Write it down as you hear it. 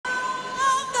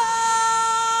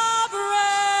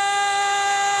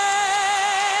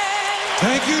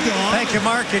Thank you, Don. Thank you,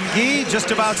 Mark and Guy. Just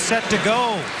about set to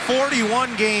go.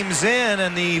 41 games in,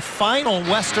 and the final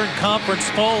Western Conference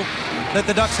foe that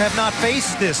the Ducks have not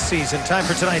faced this season. Time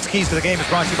for tonight's Keys to the Game is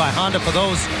brought to you by Honda. For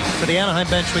those to the Anaheim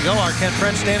bench we go. Our Ken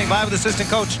French standing by with assistant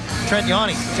coach Trent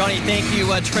Yawney. Johnny, thank you.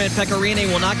 Trent Pecorini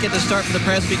will not get the start for the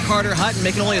Presby. Carter Hutton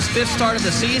making only his 5th start of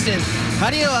the season. How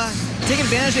do you take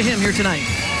advantage of him here tonight?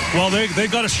 Well, they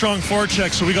got a strong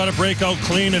forecheck, so we got to break out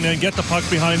clean and then get the puck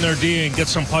behind their D and get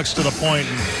some pucks to the point.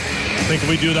 And I think if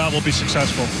we do that, we'll be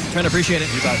successful. Trent, appreciate it.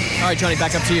 You bet. All right, Johnny,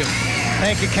 back up to you.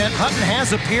 Thank you, Kent. Hutton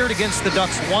has appeared against the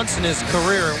Ducks once in his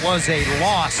career. It was a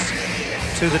loss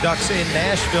to the Ducks in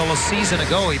Nashville a season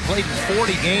ago. He played in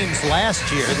 40 games last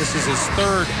year. This is his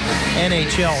 3rd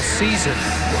NHL season.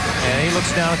 And he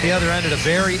looks down at the other end at a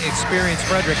very experienced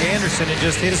Frederik Andersen in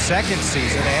just his 2nd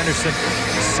season. Andersen,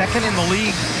 2nd in the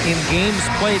league in games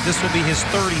played. This will be his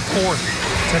 34th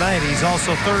tonight. He's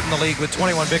also 3rd in the league with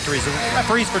 21 victories. The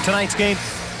referees for tonight's game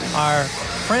are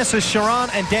Francis Sharon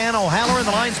and Dan O'Halloran.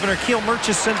 The linesmen are Keel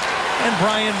Murchison and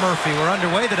Brian Murphy. We're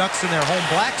underway. The Ducks in their home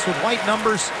blacks with white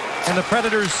numbers, and the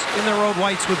Predators in their road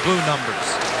whites with blue numbers.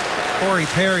 Corey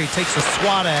Perry takes a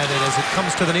swat at it as it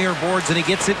comes to the near boards, and he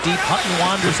gets it deep. Hutton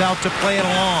wanders out to play it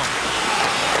along.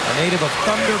 A native of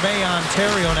Thunder Bay,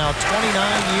 Ontario, now 29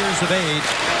 years of age.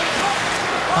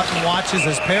 Hutton watches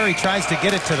as Perry tries to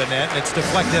get it to the net, and it's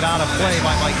deflected out of play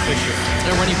by Mike Fisher.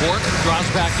 And Rennie Bourque draws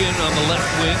back in on the left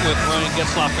wing with Ryan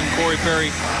Getzlaf and Corey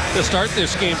Perry to start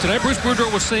this game tonight. Bruce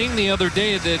Boudreau was saying the other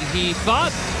day that he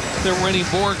thought that Rennie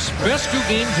Bourque's best 2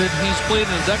 games that he's played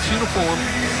in a Ducks uniform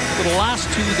were the last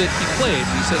 2 that he played.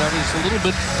 He said I was a little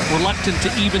bit reluctant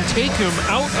to even take him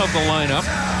out of the lineup,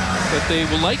 but they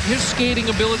will like his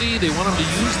skating ability. They want him to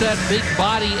use that big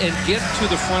body and get to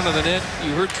the front of the net.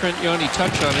 You heard Trent Yawney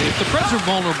touch on it. If the Preds are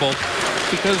vulnerable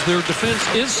because their defense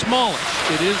is smallish,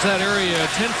 it is that area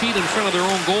 10 feet in front of their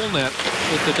own goal net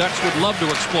that the Ducks would love to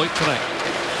exploit tonight.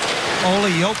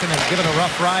 Ole Jokinen given a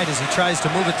rough ride as he tries to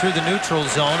move it through the neutral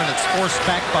zone, and it's forced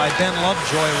back by Ben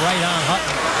Lovejoy right on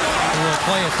Hutton, who will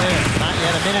play it there. Not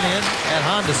yet a minute in at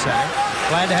Honda Center.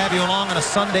 Glad to have you along on a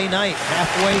Sunday night,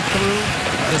 halfway through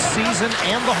the season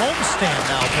and the homestand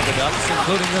now for the Ducks,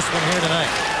 including this one here tonight.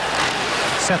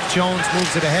 Seth Jones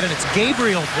moves it ahead, and it's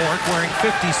Gabriel Bourque wearing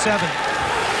 57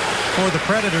 for the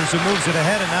Predators, who moves it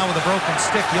ahead, and now with a broken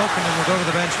stick, Jokinen will go to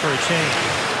the bench for a change.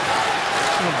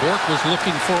 Bourque was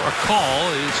looking for a call.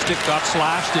 His stick got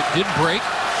slashed. It did break.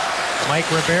 Mike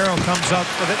Ribeiro comes up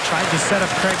with it, trying to set up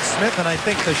Craig Smith, and I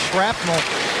think the shrapnel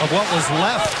of what was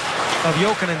left of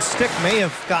Jokinen's stick may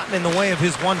have gotten in the way of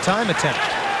his one-time attempt.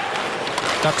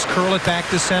 Ducks curl it back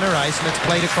to center ice, and it's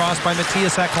played across by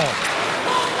Matthias Ekholm.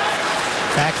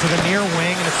 Back to the near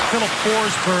wing, and it's Philip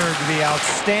Forsberg, the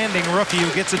outstanding rookie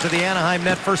who gets it to the Anaheim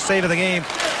net. First save of the game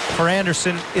for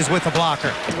Andersen is with a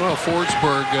blocker. Well,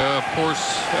 Forsberg, of course,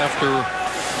 after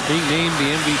being named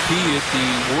the MVP at the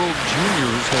World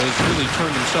Juniors, has really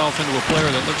turned himself into a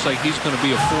player that looks like he's going to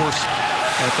be a force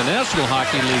at the National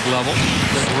Hockey League level.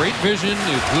 Great vision,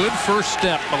 a good first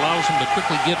step, allows him to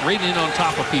quickly get right in on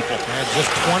top of people. At just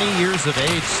 20 years of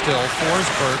age still,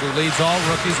 Forsberg, who leads all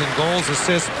rookies in goals,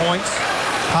 assists, points,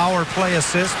 power play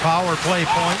assists, power play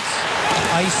points,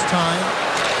 ice time,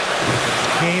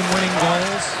 game-winning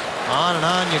goals. On and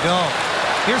on you go.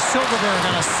 Here's Silverberg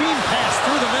on a seam pass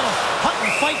through the middle.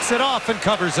 Hutton fights it off and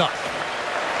covers up.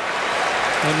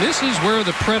 And this is where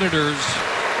the Predators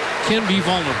can be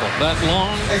vulnerable. That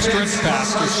long stretch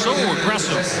pass is so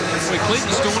aggressive. When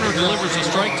Clayton Stoner delivers a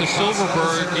strike to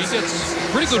Silverberg, he gets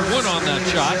pretty good wood on that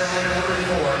shot.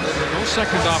 No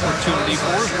second opportunity.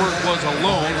 Forsberg was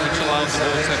alone, which allows the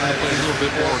goaltender to play a little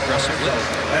bit more aggressively.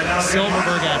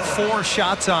 Silverberg had 4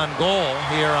 shots on goal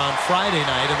here on Friday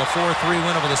night in the 4-3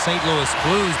 win over the St. Louis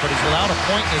Blues, but he's without a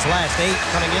point in his last 8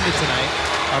 coming into tonight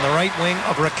on the right wing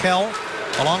of Raquel,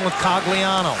 along with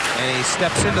Cogliano, and he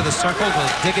steps into the circle to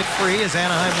dig it free as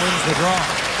Anaheim wins the draw.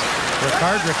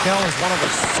 Ricard Raquel is one of the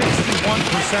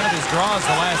 61% of his draws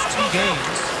the last 2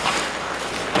 games.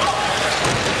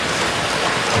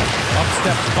 Up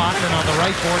steps Botman on the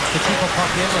right boards to keep a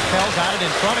puck in. Raquel got it in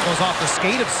front. It goes off the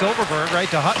skate of Silverberg right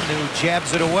to Hutton, who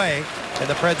jabs it away, and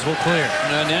the Preds will clear.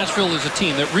 Nashville is a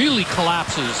team that really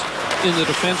collapses in the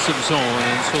defensive zone,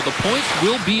 and so the points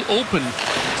will be open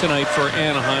tonight for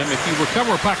Anaheim. If you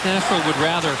recover a puck, Nashville would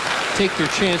rather take their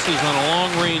chances on a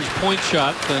long-range point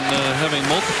shot than having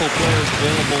multiple players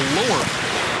available lower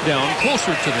down,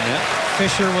 closer to the net.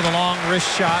 Fisher with a long wrist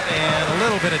shot and a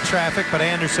little bit of traffic, but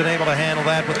Andersen able to handle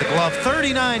that with the glove.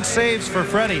 39 saves for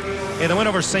Freddie in the win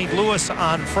over St. Louis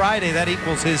on Friday. That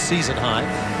equals his season high.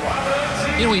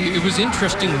 You know, it was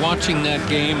interesting watching that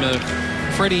game.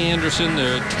 Freddie Anderson,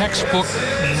 the textbook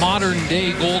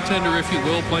modern-day goaltender, if you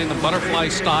will, playing the butterfly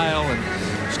style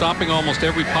and stopping almost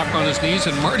every puck on his knees,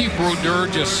 and Marty Brodeur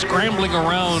just scrambling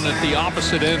around at the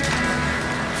opposite end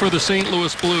for the St.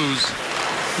 Louis Blues.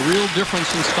 Real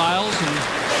difference in styles, and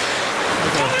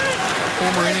like a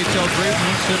former NHL great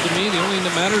once said to me, the only thing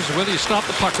that matters is whether you stop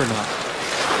the puck or not.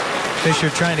 Fisher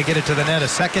trying to get it to the net a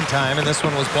second time, and this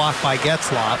one was blocked by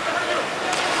Getzlaf.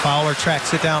 Fowler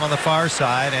tracks it down on the far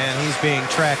side, and he's being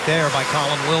tracked there by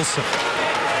Colin Wilson.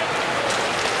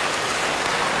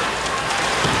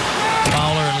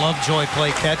 Fowler and Lovejoy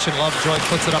play catch, and Lovejoy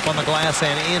puts it up on the glass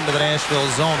and into the Nashville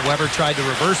zone. Weber tried to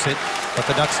reverse it, but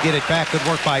the Ducks get it back. Good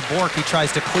work by Bourque. He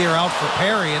tries to clear out for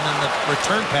Perry, and then the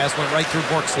return pass went right through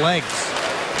Bourque's legs.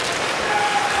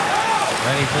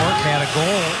 Rennie Bourque had a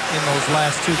goal in those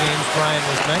last two games Brian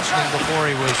was mentioning before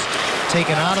he was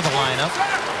taken out of the lineup.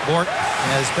 Bourque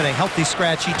has been a healthy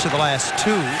scratch each of the last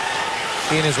two.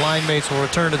 He and his line mates will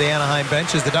return to the Anaheim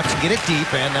bench as the Ducks get it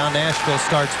deep, and now Nashville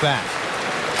starts back.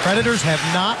 Predators have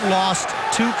not lost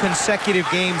 2 consecutive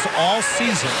games all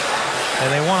season, and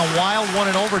they won a wild one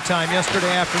in overtime yesterday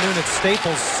afternoon at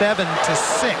Staples, 7-6.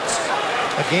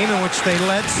 A game in which they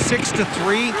led 6-3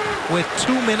 with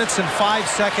 2 minutes and 5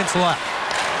 seconds left.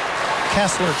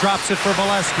 Kessler drops it for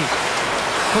Bolesky.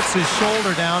 Puts his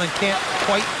shoulder down and can't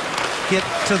quite get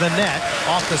to the net.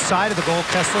 Off the side of the goal,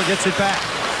 Kessler gets it back.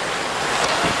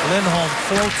 Lindholm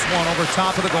floats one over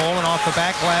top of the goal, and off the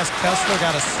back glass, Kessler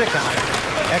got a stick on it.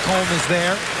 Ekholm is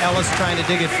there. Ellis trying to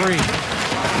dig it free.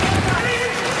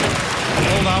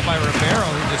 Pulled out by Romero,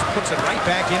 who just puts it right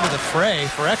back into the fray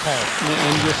for Ekholm.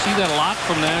 And you'll see that a lot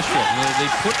from Nashville.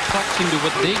 They put pucks into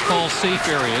what they call safe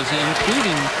areas,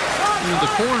 including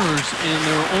the corners in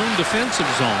their own defensive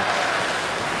zone.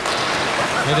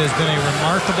 It has been a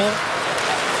remarkable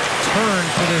turn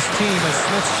for this team as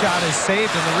Smith's shot is saved,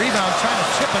 and the rebound trying to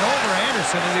chip it over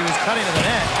Anderson as he was cutting to the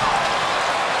net.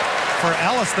 For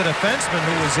Ellis, the defenseman,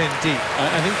 who was in deep.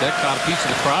 I think that caught a piece of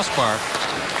the crossbar.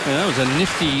 And that was a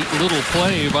nifty little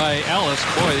play by Ellis.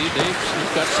 Boy, they've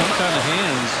got some kind of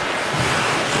hands.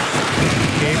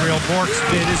 Gabriel Bourque's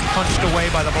bid is punched away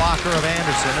by the blocker of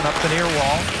Anderson and up the near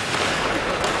wall.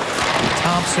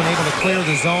 Thompson able to clear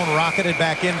the zone, rocketed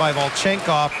back in by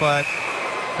Volchenkov, but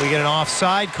we get an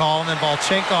offside call, and then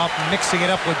Volchenkov mixing it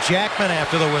up with Jackman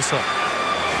after the whistle.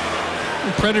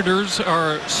 The Predators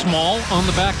are small on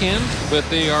the back end, but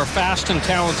they are fast and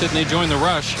talented, and they join the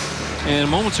rush. And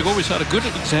moments ago, we saw a good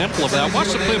example of that. Watch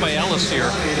the play by Ellis here.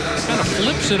 Kind of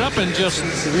flips it up and just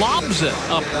lobs it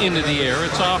up into the air.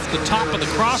 It's off the top of the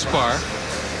crossbar.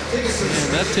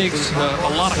 And that takes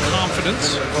a lot of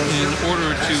confidence in order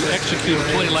to execute a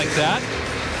play like that.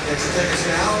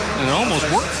 And it almost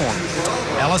worked for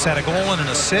him. Ellis had a goal and an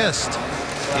assist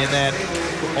in that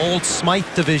old Smythe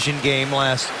Division game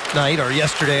last night, or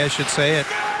yesterday, I should say, at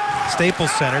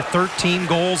Staples Center. 13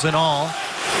 goals in all.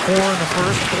 4 in the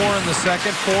first, 4 in the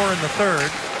second, 4 in the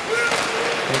third,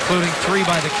 including 3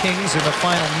 by the Kings in the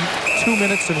final 2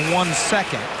 minutes and 1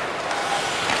 second.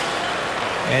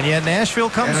 And yet Nashville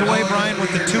comes away, Brian,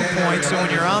 with the 2 points. And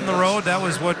when you're on the road, that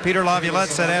was what Peter Laviolette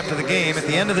said after the game. At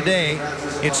the end of the day,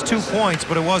 it's 2 points,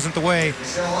 but it wasn't the way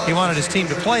he wanted his team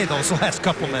to play those last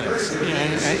couple minutes. Yeah,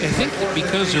 I think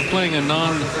because they're playing a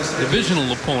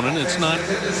non-divisional opponent, it's not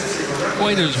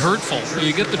quite as hurtful.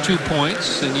 You get the 2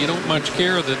 points, and you don't much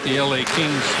care that the LA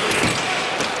Kings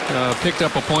picked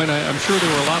up a point. I'm sure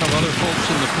there were a lot of other folks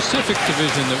in the Pacific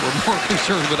Division that were more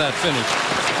concerned with that finish.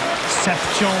 Seth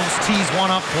Jones tees one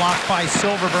up, blocked by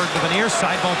Silverberg to the near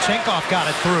side. Volchenkov got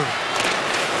it through.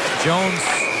 Jones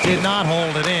did not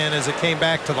hold it in as it came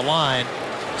back to the line.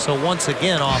 So once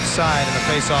again offside, and the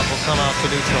faceoff will come out to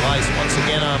neutral ice. Once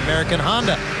again, American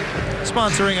Honda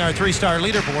sponsoring our 3-star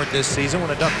leaderboard this season. When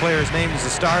a Duck player is named as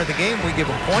the star of the game, we give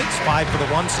him points. 5 for the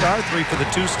 1-star, 3 for the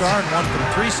 2-star, and 1 for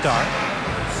the 3-star.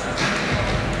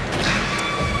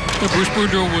 Bruce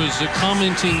Boudreau was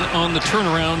commenting on the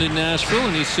turnaround in Nashville,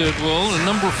 and he said, well, a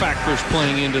number of factors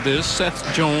playing into this. Seth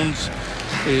Jones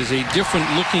is a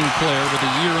different-looking player with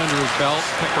a year under his belt.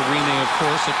 Pecorine, of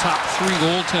course, a top 3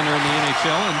 goaltender in the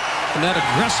NHL, and that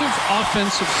aggressive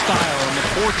offensive style and the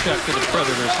forecheck of the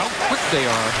Predators, how quick they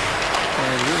are,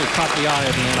 and really caught the eye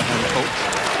of the Anaheim coach.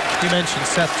 You mentioned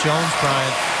Seth Jones,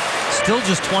 Brian, still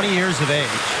just 20 years of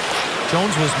age.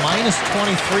 Jones was minus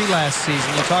 23 last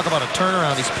season. You talk about a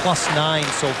turnaround. He's plus 9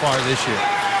 so far this year.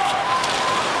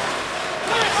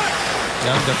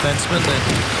 Young defenseman that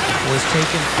was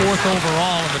taken 4th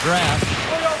overall in the draft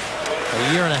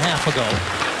a year and a half ago.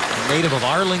 A native of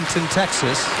Arlington,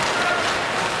 Texas,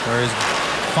 where his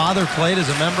father played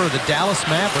as a member of the Dallas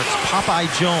Mavericks,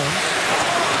 Popeye Jones.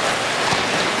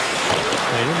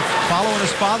 They didn't follow in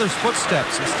his father's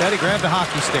footsteps. Instead, he grabbed a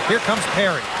hockey stick. Here comes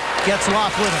Perry.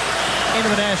 Getzlaf with him. Into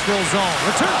the Nashville zone.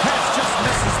 Return pass just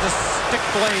misses the stick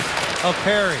blade of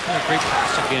Perry. A great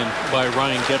pass again by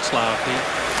Ryan Getzlaf.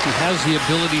 He has the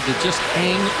ability to just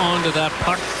hang on to that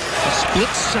puck a split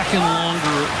second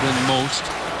longer than most,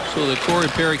 so that Corey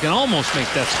Perry can almost make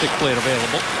that stick blade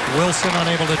available. Wilson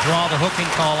unable to draw the hooking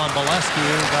call on Bolesky,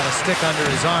 who got a stick under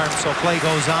his arm, so play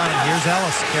goes on, and here's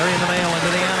Ellis carrying the mail into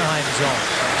the Anaheim zone.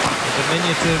 The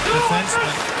diminutive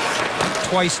defenseman,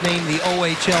 twice named the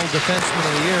OHL Defenseman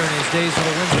of the Year in his days with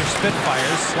the Windsor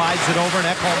Spitfires, slides it over, and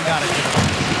Ekholm got it to him.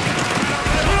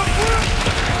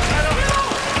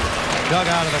 Dug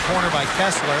out of the corner by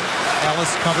Kessler.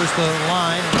 Ellis covers the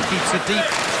line and keeps it deep.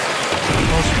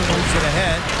 Motion moves it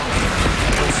ahead.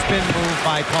 A spin move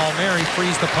by Palmieri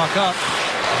frees the puck up,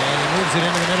 and he moves it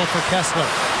into the middle for Kessler.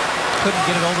 Couldn't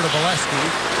get it over to Bolesky,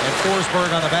 and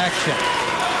Forsberg on the back check.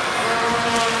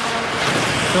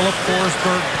 Philip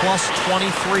Forsberg plus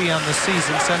 23 on the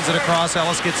season, sends it across.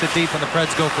 Ellis gets it deep, and the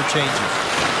Preds go for changes.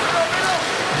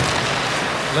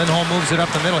 Lindholm moves it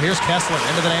up the middle. Here's Kessler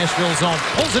into the Nashville zone.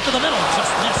 Pulls it to the middle.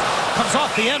 Just missed. Comes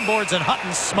off the end boards, and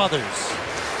Hutton smothers.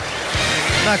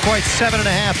 Not quite 7.5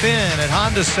 in at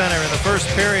Honda Center in the first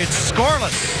period.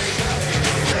 Scoreless.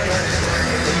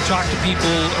 You talk to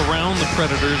people around the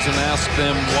Predators and ask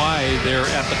them why they're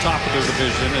at the top of their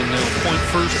division, and they'll point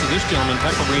first to this gentleman,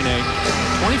 Pekka Rinne.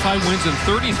 25 wins and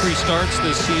 33 starts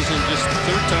this season, just the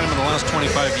third time in the last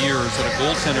 25 years that a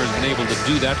goaltender has been able to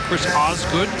do that. Chris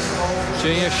Osgood,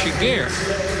 J.S. Shiger,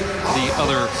 the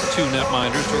other two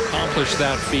netminders to accomplish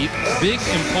that feat. Big,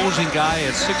 imposing guy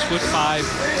at 6'5"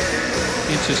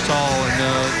 inches tall, and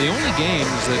the only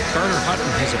games that Carter Hutton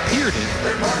has appeared in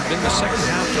have been the second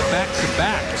half of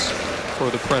back-to-backs for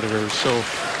the Predators. So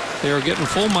they are getting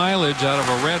full mileage out of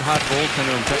a red-hot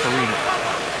goaltender in Pekka Rinne.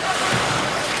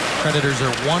 Predators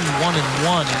are 1-1-1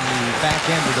 in the back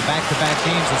end of the back-to-back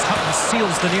games as Hutton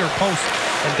seals the near post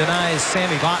and denies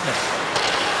Sammy Vatanen.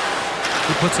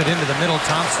 He puts it into the middle.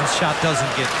 Thompson's shot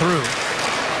doesn't get through,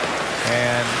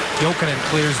 and Jokinen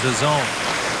clears the zone.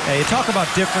 Now, you talk about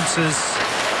differences,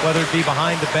 whether it be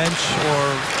behind the bench or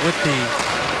with the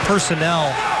personnel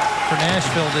for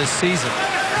Nashville this season.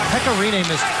 Pekka Rinne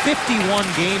missed 51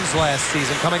 games last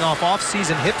season, coming off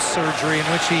off-season hip surgery in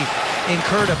which he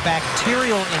incurred a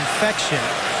bacterial infection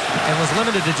and was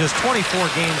limited to just 24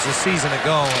 games a season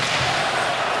ago. And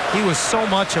he was so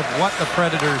much of what the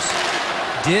Predators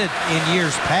did in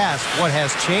years past. What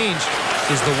has changed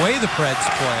is the way the Preds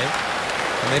play.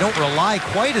 And they don't rely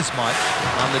quite as much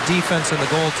on the defense and the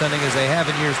goaltending as they have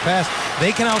in years past. They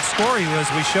can outscore you, as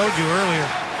we showed you earlier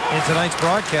in tonight's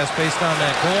broadcast, based on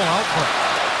that goal output.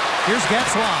 Here's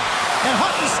Getzlaf, and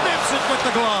Hutton snaps it with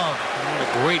the glove. A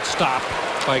great stop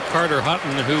by Carter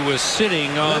Hutton, who was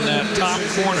sitting on that top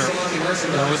corner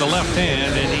with the left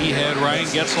hand, and he had Ryan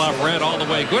Getzlaf read all the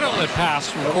way. Good outlet pass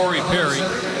from Corey Perry.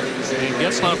 And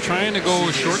Getzlaf trying to go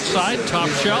short side, top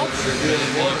shelf. The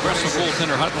aggressive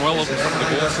goaltender Hutton well up in front of the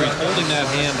goal crease, holding that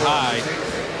hand high.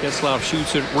 Getzlaf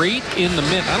shoots it right in the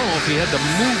mid. I don't know if he had to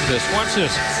move this. Watch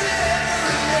this.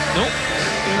 Nope.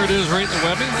 There it is right in the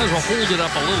webbing. Might as well hold it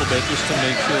up a little bit just to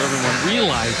make sure everyone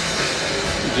realized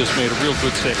he just made a real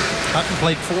good save. Hutton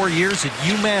played 4 years at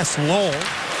UMass Lowell.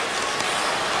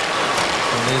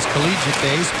 In his collegiate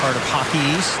days, part of Hockey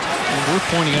East. And worth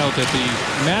pointing out that the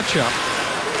matchup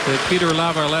that Peter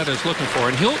Laviolette is looking for,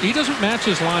 and he doesn't match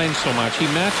his lines so much. He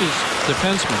matches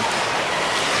defensemen.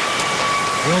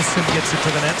 Wilson gets it to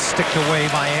the net, sticked away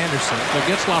by Anderson. The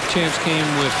Getzlaf chance came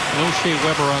with no Shea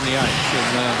Weber on the ice,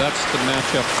 and that's the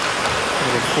matchup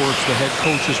that, of course, the head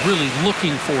coach is really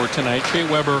looking for tonight. Shea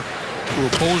Weber to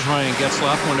oppose Ryan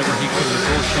Getzlaf whenever he can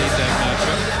negotiate that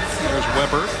matchup. There's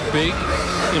Weber, big,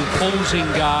 imposing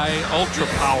guy, ultra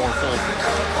powerful,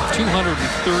 234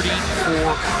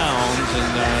 pounds,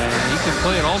 and he can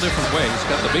play it all different ways. He's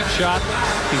got the big shot.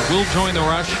 He will join the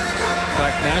rush. In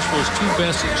fact, Nashville's two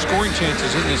best scoring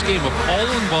chances in this game have all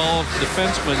involved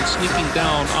defensemen sneaking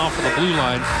down off of the blue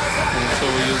line. And so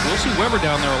we'll see Weber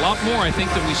down there a lot more, I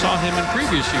think, than we saw him in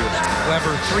previous years.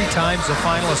 Weber 3 times a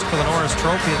finalist for the Norris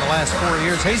Trophy in the last 4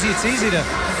 years. Hazy, it's easy to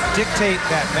dictate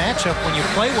that matchup when you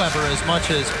play Weber as much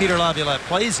as Peter Laviolette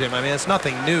plays him. I mean, it's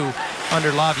nothing new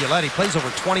under Laviolette. He plays over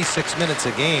 26 minutes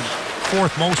a game,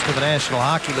 4th most in the National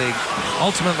Hockey League.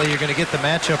 Ultimately, you're going to get the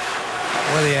matchup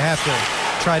whether you have to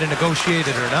try to negotiate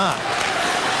it or not.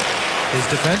 His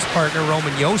defense partner,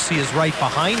 Roman Josi, is right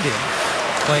behind him,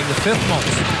 playing the 5th most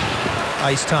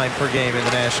ice time per game in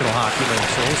the National Hockey League.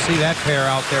 So we'll see that pair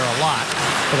out there a lot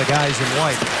for the guys in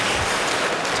white.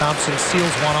 Thompson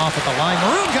seals one off at the line.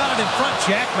 Maroon got it in front.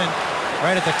 Jackman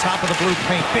right at the top of the blue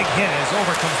paint. Big hit as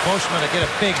over comes Boschman to get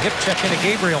a big hip check into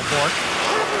Gabriel Bork.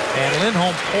 And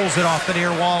Lindholm pulls it off the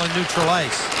near wall in neutral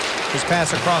ice. His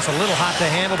pass across a little hot to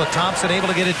handle, but Thompson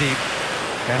able to get it deep.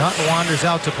 And Hutton wanders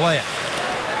out to play it.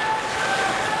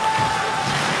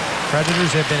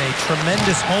 Predators have been a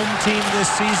tremendous home team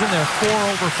this season. They're 4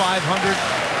 over 500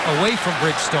 away from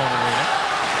Bridgestone Arena.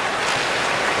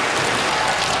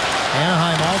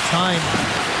 Anaheim all-time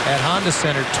at Honda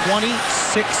Center 26-0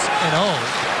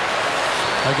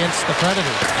 against the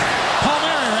Predators.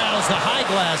 Palmieri rattles the high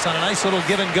glass on a nice little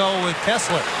give and go with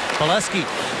Kessler. Bolesky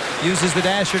uses the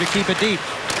dasher to keep it deep.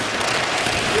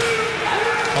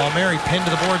 Palmieri pinned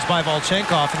to the boards by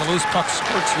Volchenkov, and the loose puck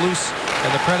squirts loose,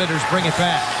 and the Predators bring it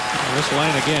back. This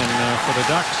line again for the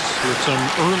Ducks with some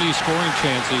early scoring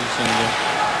chances,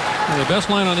 and the best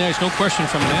line on the ice, no question,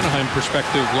 from an Anaheim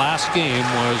perspective last game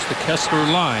was the Kessler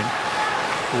line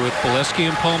with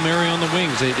Bolesky and Palmieri on the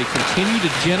wings. They continue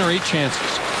to generate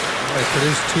chances. They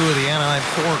produced 2 of the Anaheim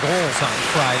 4 goals on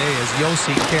Friday as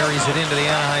Yossi carries it into the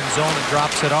Anaheim zone and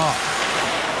drops it off.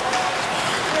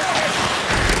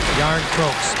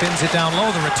 Yarncroke spins it down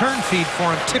low. The return feed for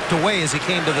him tipped away as he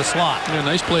came to the slot. Yeah,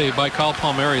 nice play by Kyle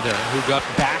Palmieri there, who got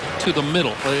back to the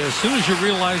middle. As soon as you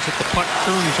realize that the puck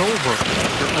turns over,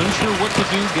 you're unsure what to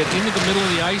do, get into the middle of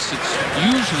the ice. It's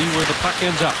usually where the puck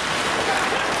ends up.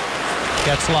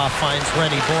 Getzlaf finds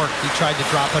Rennie Bork. He tried to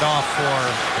drop it off for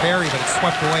Perry, but it's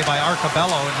swept away by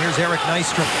Arcabello. And here's Eric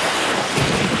Nystrom.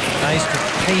 Nystrom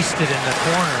pasted in the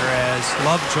corner as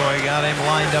Lovejoy got him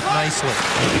lined up nicely.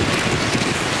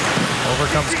 Over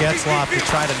comes Getzlaf to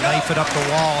try to knife it up the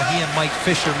wall. He and Mike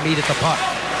Fisher meet at the puck.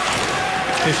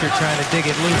 Fisher trying to dig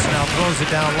it loose, now throws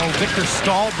it down low. Victor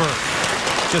Stahlberg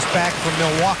just back from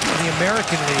Milwaukee in the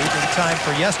American League in time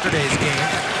for yesterday's game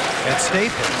at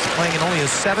Staples, playing in only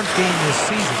his 7th game this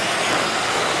season.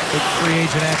 Big free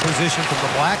agent acquisition from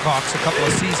the Blackhawks a couple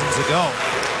of seasons ago.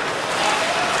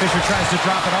 Fisher tries to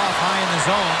drop it off high in the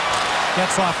zone.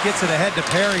 Getzlaf gets it ahead to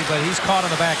Perry, but he's caught on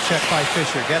the back check by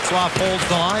Fisher. Getzlaf holds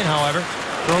the line, however,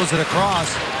 throws it across,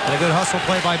 and a good hustle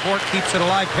play by Bork keeps it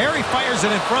alive. Perry fires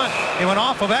it in front. It went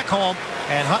off of Ekholm,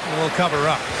 and Hutton will cover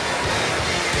up.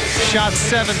 Shot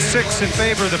 7-6 in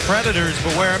favor of the Predators,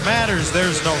 but where it matters,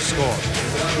 there's no score.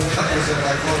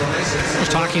 I was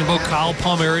talking about Kyle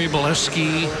Palmieri,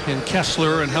 Bolesky, and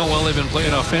Kessler and how well they've been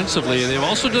playing offensively. They've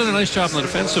also done a nice job in the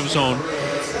defensive zone.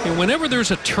 And whenever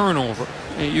there's a turnover,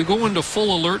 you go into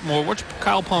full alert mode. Watch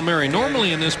Kyle Palmieri.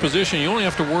 Normally in this position, you only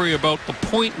have to worry about the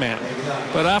point man.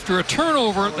 But after a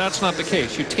turnover, that's not the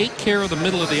case. You take care of the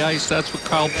middle of the ice. That's what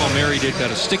Kyle Palmieri did. Got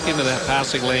to stick into that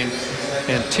passing lane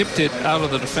and tipped it out of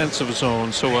the defensive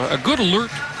zone. So a good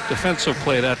alert defensive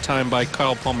play that time by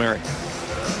Kyle Palmieri.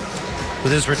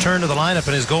 With his return to the lineup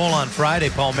and his goal on Friday,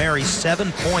 Palmieri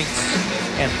 7 points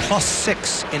and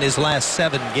 +6 in his last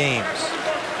 7 games.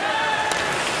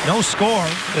 No score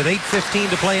with 8:15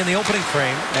 to play in the opening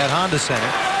frame at Honda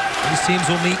Center. These teams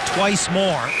will meet twice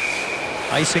more.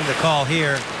 Icing the call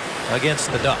here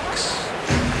against the Ducks.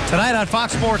 Tonight on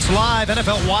Fox Sports Live,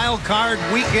 NFL Wild Card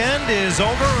Weekend is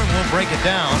over, and we'll break it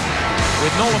down.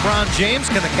 With no LeBron James,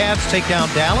 can the Cavs take down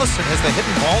Dallas? And has the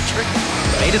hidden ball trick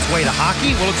made its way to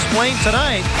hockey? We'll explain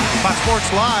tonight. Fox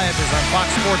Sports Live is on Fox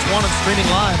Sports 1 and streaming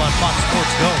live on Fox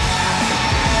Sports Go.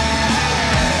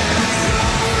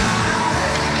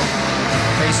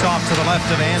 Face off to the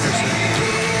left of Anderson.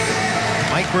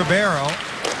 Mike Ribeiro,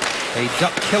 a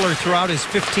Duck killer throughout his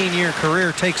 15-year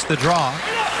career, takes the draw.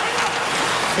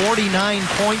 49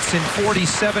 points in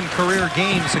 47 career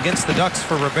games against the Ducks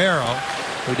for Ribeiro,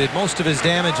 who did most of his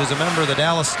damage as a member of the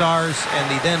Dallas Stars and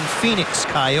the then Phoenix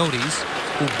Coyotes,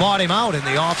 who bought him out in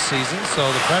the offseason,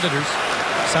 so the Predators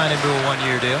signed him to a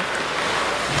one-year deal.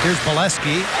 Here's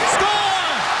Bolesky. Score!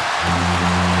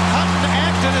 Hutton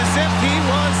acted as if he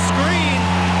was screened,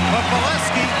 but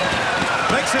Bolesky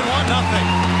makes it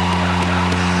 1-0.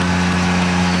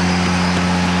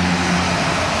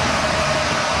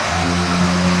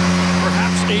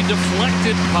 A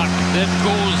deflected puck that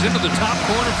goes into the top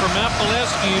corner for Matt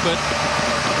Bolesky, but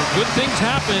good things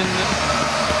happen.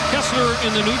 Kessler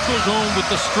in the neutral zone with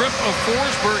the strip of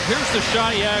Forsberg. Here's the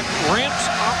shot. Yeah, ramps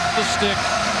up the stick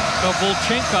of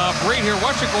Volchenkov right here.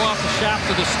 Watch it go off the shaft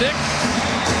of the stick.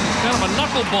 Kind of a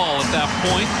knuckleball at that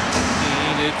point.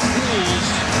 And it pulls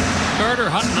Carter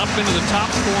Hutton up into the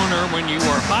top corner. When you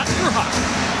are hot, you're hot.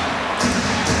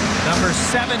 Number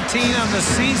 17 on the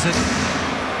season.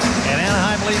 And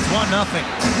Anaheim leads 1-0.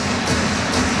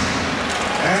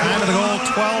 Time of the goal,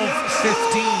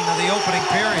 12:15 of the opening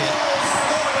period.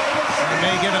 And he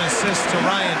may give an assist to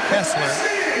Ryan Kessler.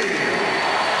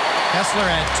 Kessler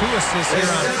had 2 assists here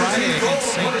on Friday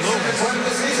against St. Louis.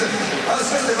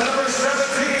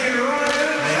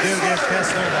 They do give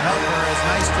Kessler the helper as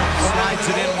Nystrom slides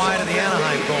it in wide of the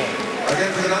Anaheim goal. A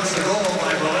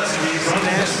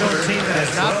Nashville team that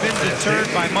has not been deterred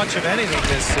by much of anything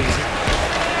this season.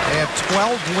 They have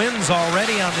 12 wins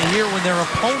already on the year when their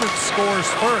opponent scores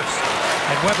first.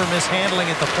 And Weber mishandling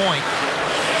at the point.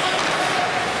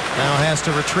 Now has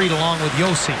to retreat along with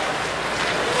Yossi.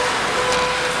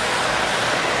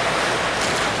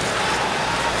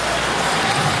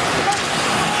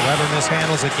 Weber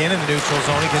mishandles again in the neutral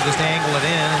zone. He can just angle it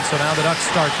in, and so now the Ducks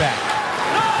start back.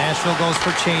 Nashville goes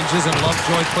for changes, and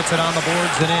Lovejoy puts it on the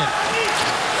boards and in.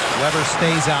 Weber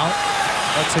stays out,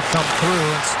 lets it come through,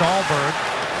 and Stahlberg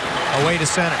away to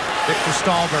center. Victor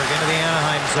Stahlberg into the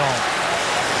Anaheim zone.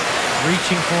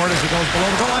 Reaching for it as he goes below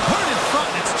the goal line. Put it in front,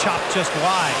 and it's chopped just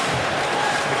wide.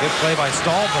 A good play by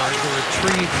Stahlberg to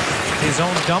retrieve his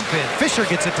own dump in. Fisher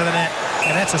gets it to the net,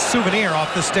 and that's a souvenir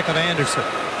off the stick of Anderson.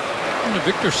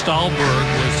 Victor Stahlberg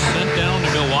was sent down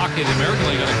to Milwaukee. The American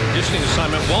League on a conditioning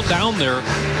assignment while down there,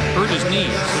 hurt his knee.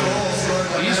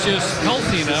 So he's just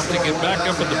healthy enough to get back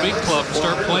up at the big club and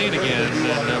start playing again.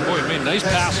 And boy, he made a nice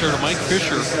pass there to Mike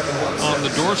Fisher on the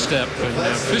doorstep.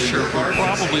 And Fisher would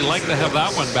probably like to have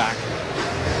that one back.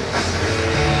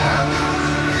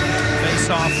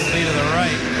 Face-off will be to the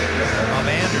right of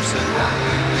Anderson.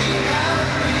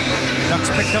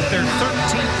 Ducks picked up their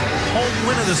 13th home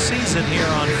win of the season here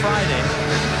on Friday.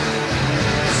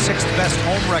 6th best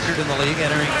home record in the league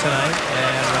entering tonight.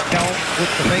 And Raquel with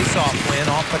the face-off win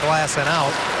off the glass and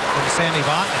out from Sammy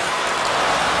Votnik.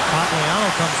 Pogliano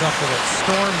comes up with it,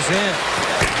 storms in,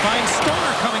 finds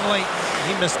Stoner coming late.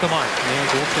 He missed the mark. The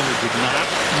goaltender did not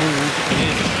move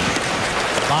in.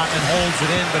 Votnik holds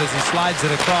it in, but as he slides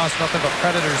it across, nothing but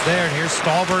Predators there. And here's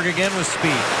Stahlberg again with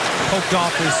speed. Poked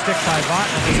off his stick by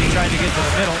Votnik as he tried to get to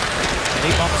the middle. And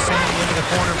he bumps Sammy into the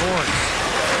corner boards.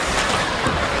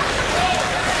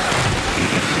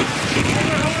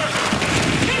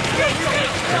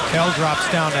 Raquel drops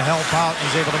down to help out.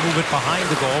 He's able to move it behind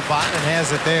the goal. Votnik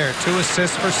has it there. 2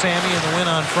 assists for Sammy in the win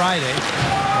on Friday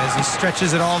as he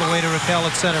stretches it all the way to Raquel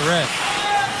at center red.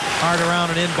 Hard around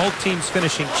and in. Both teams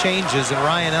finishing changes, and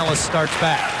Ryan Ellis starts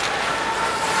back.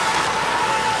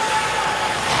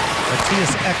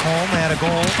 Matthias Ekholm had a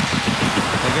goal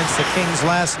against the Kings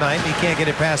last night. He can't get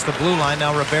it past the blue line. Now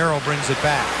Ribeiro brings it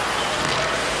back.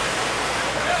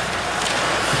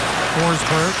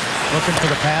 Forsberg looking for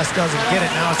the pass, doesn't get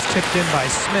it. Now it's tipped in by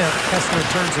Smith. Kessler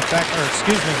turns it back, or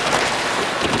excuse me,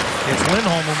 it's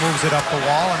Lindholm who moves it up the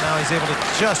wall, and now he's able to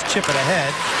just chip it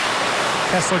ahead.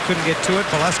 Kessler couldn't get to it.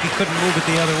 Bolesky couldn't move it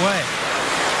the other way.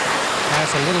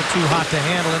 That's a little too hot to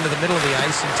handle into the middle of the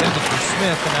ice, intended for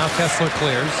Smith, and now Kessler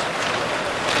clears.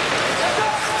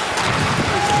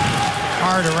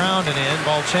 Hard around and in.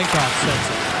 Volchenkov sends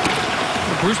it.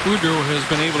 Bruce Boudreau has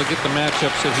been able to get the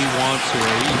matchups that he wants here.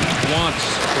 He wants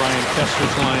Brian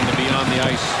Kessler's line to be on the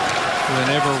ice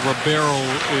whenever Ribeiro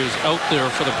is out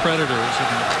there for the Predators.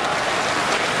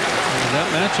 And that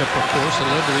matchup, of course,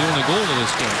 led to the only goal of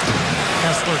this game.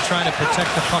 Kessler trying to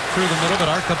protect the puck through the middle, but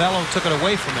Arcabello took it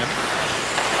away from him.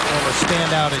 Former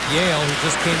standout at Yale, who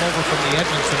just came over from the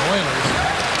Edmonton Oilers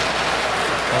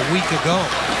a week ago.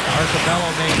 Arcabello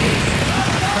made his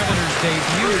Predators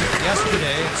debut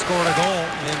yesterday and scored a goal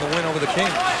in the win over the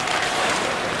Kings.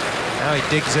 Now he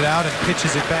digs it out and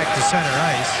pitches it back to center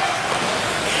ice.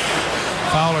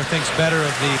 Fowler thinks better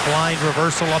of the blind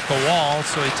reversal up the wall,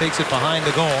 so he takes it behind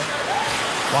the goal.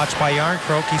 Watched by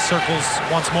Yarncroke, he circles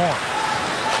once more.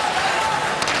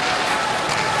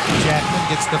 Jackman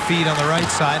gets the feed on the right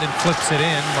side and flips it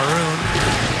in. Maroon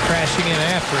crashing in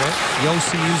after it.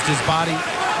 Yossi used his body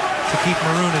to keep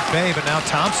Maroon at bay, but now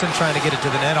Thompson trying to get it to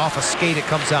the net. Off a skate, it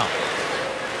comes out.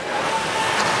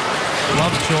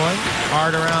 Lovejoy,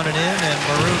 hard around and in, and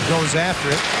Maroon goes after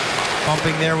it.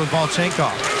 Bumping there with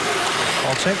Volchenkov.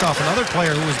 Volchenkov, another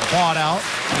player who was bought out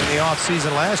in the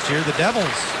offseason last year. The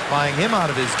Devils buying him out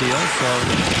of his deal, so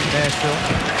Nashville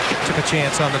took a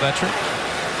chance on the veteran.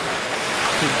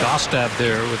 Gostad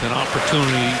there with an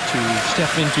opportunity to step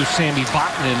into Sammy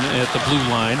Votnin at the blue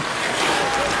line.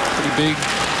 Pretty big,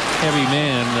 heavy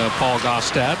man, Paul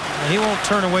Gostad. And he won't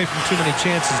turn away from too many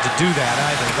chances to do that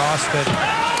either. Gostad,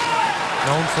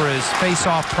 known for his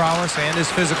face-off prowess and his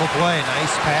physical play.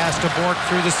 Nice pass to Bork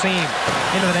through the seam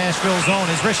into the Nashville zone.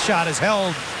 His wrist shot is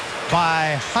held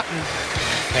by Hutton.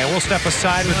 And we'll step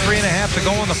aside with 3.5 to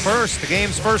go in the first. The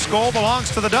game's first goal belongs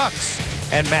to the Ducks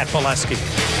and Matt Bolesky.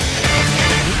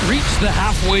 Reached the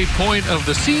halfway point of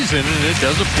the season, and it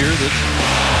does appear that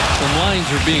some lines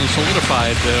are being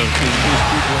solidified in Bruce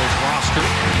Boudreau's roster.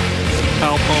 roster.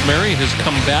 Kyle Palmieri has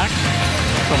come back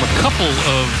from a couple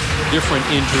of different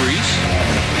injuries.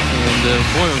 And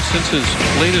boy, since his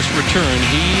latest return,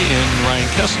 he and Ryan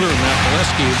Kessler and Matt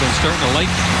Molesky have been starting to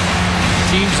light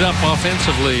teams up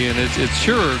offensively. And it's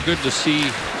sure good to see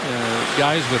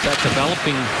guys with that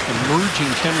developing,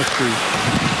 emerging chemistry.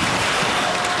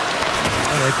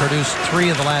 Well, they produced 3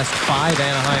 of the last 5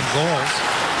 Anaheim goals.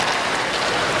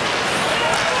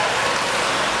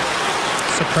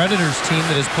 It's a Predators team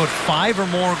that has put 5 or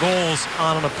more goals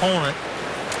on an opponent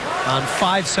on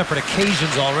 5 separate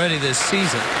occasions already this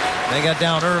season. They got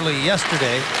down early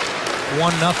yesterday, 1-0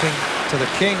 to the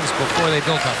Kings before they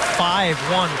built a 5-1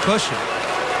 cushion.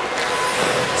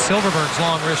 Silverberg's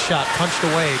long wrist shot punched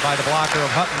away by the blocker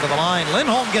of Hutton to the line.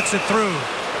 Lindholm gets it through,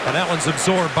 and that one's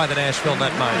absorbed by the Nashville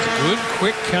netminder. Good,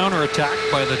 quick counterattack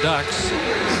by the Ducks.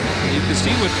 You can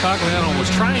see what Cogliano was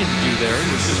trying to do there. He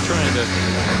was just trying to,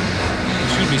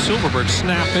 Silverberg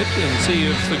snap it and see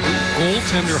if the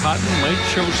goaltender Hutton might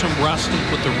show some rust and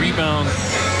put the rebound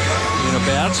in a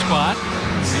bad spot.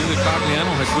 See that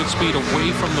Cogliano had good speed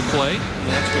away from the play. And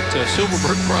that's what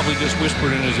Silverberg probably just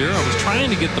whispered in his ear. I was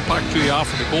trying to get the puck to you off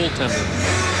of the goaltender.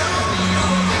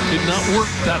 Did not work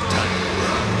that time.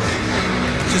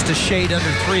 Just a shade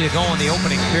under 3 to go in the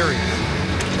opening period.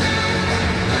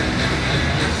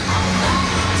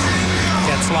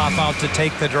 Getzlaf out to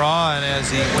take the draw, and as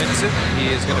he wins it,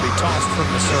 he is going to be tossed from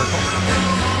the circle.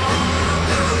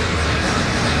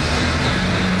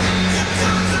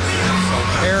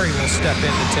 Perry will step in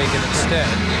to take it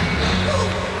instead.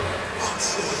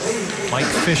 Mike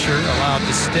Fisher allowed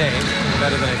to stay.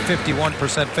 Better than a 51%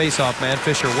 faceoff man.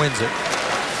 Fisher wins it.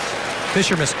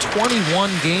 Fisher missed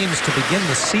 21 games to begin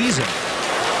the season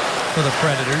for the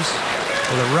Predators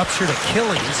with a ruptured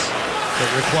Achilles that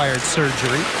required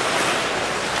surgery.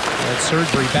 He had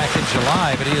surgery back in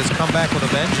July, but he has come back with a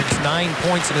vengeance. 9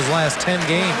 points in his last 10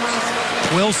 games.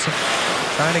 Wilson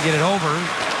trying to get it over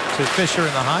to Fisher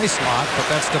in the high slot, but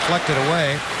that's deflected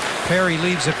away. Perry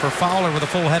leaves it for Fowler with a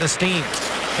full head of steam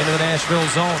into the Nashville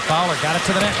zone. Fowler got it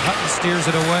to the net. Hutton steers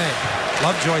it away.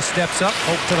 Lovejoy steps up,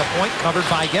 hope to the point, covered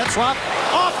by Getzlaf.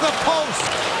 Off the post!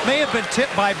 May have been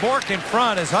tipped by Bourque in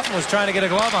front as Hutton was trying to get a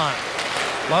glove on it.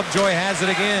 Lovejoy has it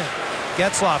again.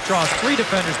 Getzlaf draws 3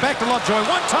 defenders. Back to Lovejoy.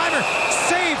 One-timer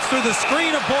saved through the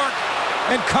screen of Bourque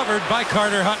and covered by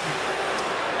Carter Hutton.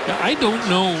 Now, I don't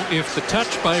know if the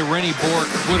touch by Rennie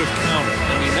Bourque would have counted.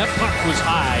 I mean, that puck was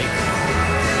high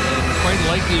and quite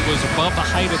likely was above the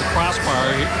height of the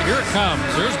crossbar. Here it comes.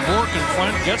 There's Bourque in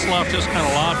front. Getzlaf just kind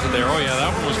of lobbed it there. Oh, yeah,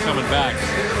 that one was coming back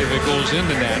if it goes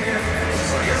into net.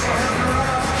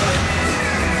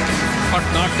 Puck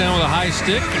knocked down with a high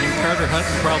stick, and Carter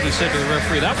Hutton probably said to the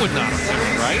referee, that would not have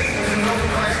been right.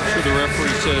 I'm sure the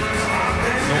referee said,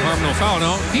 no harm, no foul.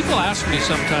 Now, people ask me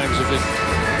sometimes if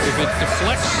it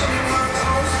deflects,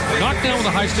 knocked down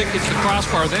with a high stick, hits the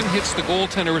crossbar, then hits the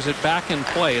goaltender, is it back in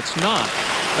play? It's not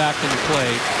back in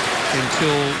play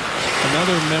until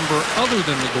another member other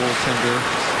than the goaltender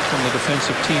from the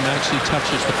defensive team actually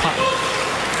touches the puck.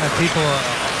 And people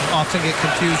often get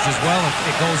confused as well.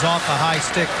 If it goes off a high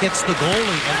stick, hits the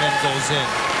goalie, and then goes in,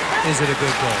 is it a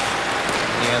good goal?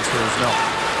 The answer is no.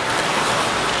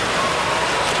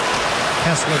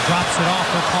 Kessler drops it off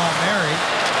for Palmieri.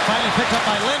 Finally picked up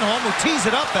by Lindholm, who tees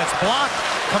it up. That's blocked.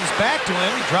 Comes back to him.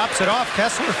 He drops it off.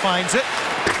 Kessler finds it.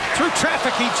 Through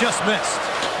traffic, he just missed.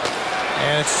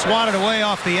 And it's swatted away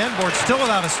off the end board. Still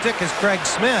without a stick is Craig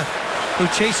Smith, who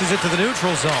chases it to the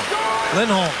neutral zone.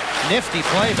 Lindholm, nifty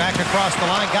play back across the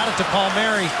line. Got it to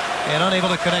Palmieri and unable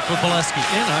to connect with Molesky.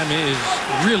 Anaheim is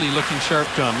really looking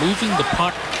sharp, John. Moving the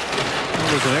puck.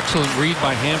 It was an excellent read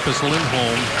by Hampus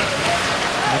Lindholm.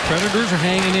 The Predators are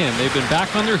hanging in. They've been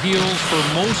back on their heels for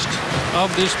most of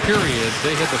this period.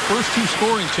 They had the first 2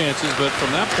 scoring chances, but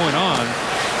from that point on,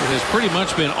 it has pretty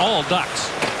much been all Ducks.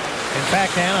 In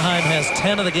fact, Anaheim has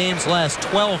 10 of the game's last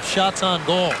 12 shots on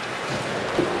goal.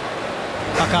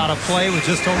 Puck out of play with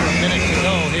just over a minute to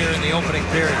go here in the opening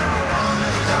period.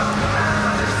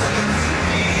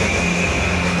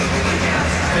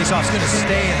 Faceoff's going to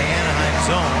stay in the Anaheim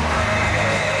zone.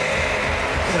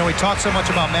 You know, we talk so much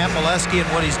about Matt Molesky and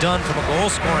what he's done from a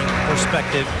goal-scoring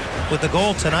perspective. With the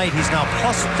goal tonight, he's now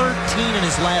plus 13 in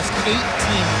his last 18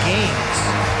 games.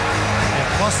 And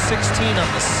plus 16 on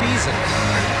the season.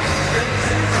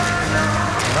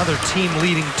 Another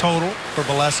team-leading total for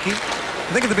Molesky.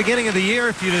 I think at the beginning of the year,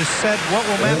 if you'd have said, what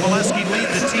will Matt Molesky lead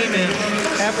the team in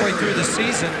halfway through the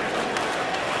season,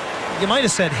 you might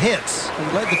have said hits. He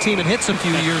led the team in hits a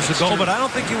few years ago, but I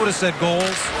don't think you would have said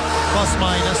goals, plus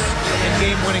minus, and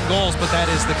game-winning goals, but that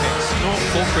is the case. No,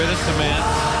 full credit to Matt.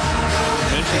 I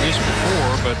mentioned this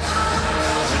before, but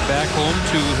back home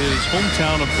to his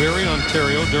hometown of Barrie,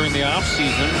 Ontario during the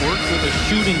off-season. Worked with a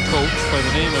shooting coach by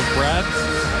the name of Brad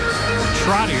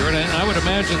Trottier, and I would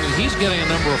imagine that he's getting a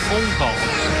number of phone calls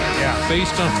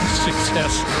based on the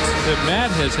success that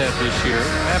Matt has had this year.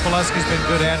 Matt Bolesky's been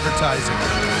good advertising.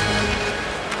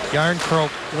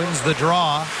 Yarncroke wins the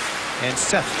draw, and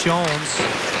Seth Jones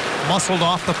muscled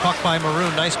off the puck by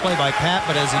Maroon. Nice play by Pat,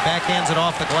 but as he backhands it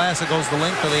off the glass, it goes the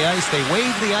length of the ice. They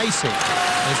wave the icing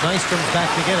as Nystrom's back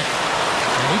to get it.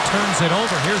 And he turns it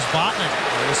over. Here's Botnick,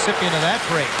 the recipient of that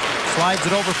break. Slides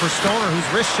it over for Stoner, whose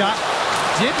wrist shot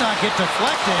did not get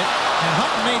deflected. And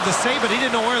Hutton made the save, but he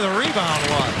didn't know where the rebound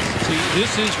was. See,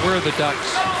 this is where the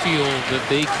Ducks feel that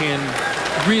they can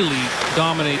really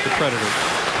dominate the Predators.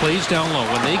 Plays down low.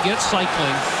 When they get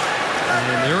cycling,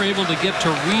 and they're able to get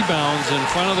to rebounds in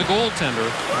front of the goaltender.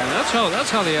 And that's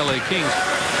how the LA Kings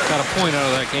got a point out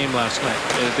of that game last night.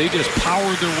 They just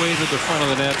powered their way to the front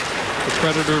of the net. The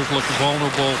Predators look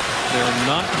vulnerable. They're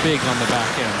not big on the back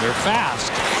end. They're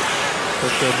fast.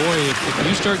 But boy, if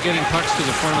you start getting pucks to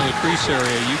the front of the crease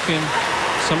area, you can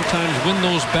sometimes win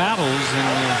those battles in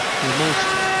the most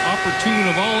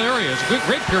opportune of all areas.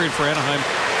 Great period for Anaheim.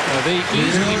 They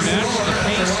easily matched the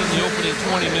pace in the opening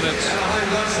 20 minutes.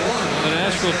 The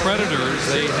Nashville Predators,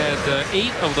 they had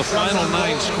 8 of the final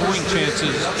 9 scoring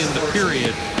chances in the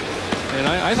period. And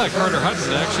I thought Carter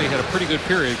Hutton actually had a pretty good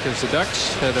period because the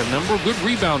Ducks had a number of good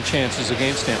rebound chances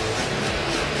against him.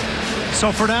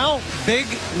 So for now, big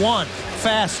one.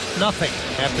 Fast nothing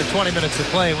after 20 minutes of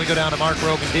play. We go down to Mark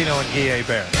Rogandino and Guy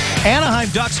Bear. Anaheim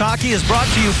Ducks hockey is brought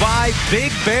to you by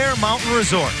Big Bear Mountain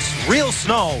Resorts. Real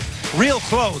snow, real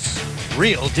close,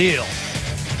 real deal.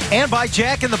 And by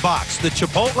Jack in the Box. The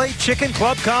Chipotle Chicken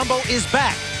Club Combo is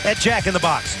back at Jack in the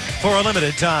Box for a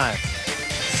limited time.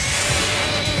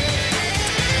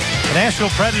 The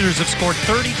Nashville Predators have scored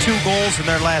 32 goals in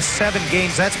their last 7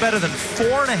 games. That's better than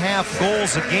 4.5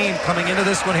 goals a game coming into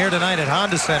this one here tonight at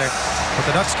Honda Center. But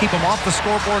the Ducks keep them off the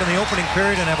scoreboard in the opening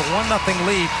period and have a 1-0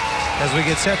 lead as we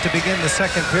get set to begin the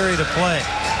second period of play.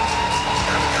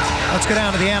 Let's go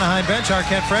down to the Anaheim bench. Our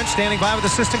Ken French standing by with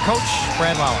assistant coach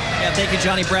Brad Lauer. Yeah, thank you,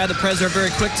 Johnny. Brad, the Preds are a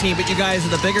very quick team, but you guys are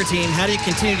the bigger team. How do you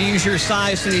continue to use your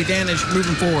size to the advantage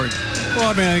moving forward? Well,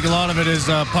 I mean, I think a lot of it is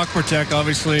puck protect.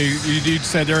 Obviously, you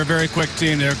said they're a very quick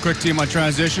team. They're a quick team on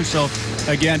transition. So,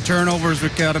 again, turnovers,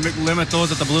 we've got to limit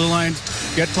those at the blue lines,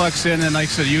 get pucks in, and like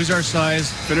I said, use our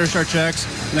size, finish our checks,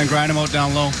 and then grind them out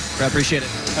down low. I appreciate it.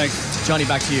 Thanks. Johnny,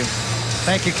 back to you.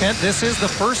 Thank you, Kent. This is the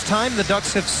first time the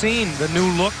Ducks have seen the new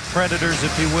look Predators, if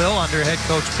you will, under head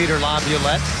coach Peter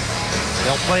Laviolette.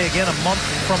 They'll play again a month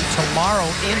from tomorrow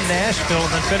in Nashville and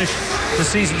then finish the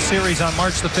season series on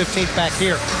March the 15th back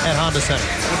here at Honda Center.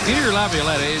 With Peter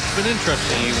Laviolette, it's been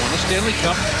interesting. He won a Stanley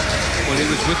Cup when he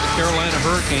was with the Carolina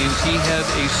Hurricanes. He had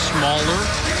a smaller,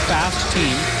 fast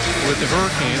team with the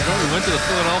Hurricanes. When we went to the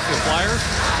Philadelphia Flyers,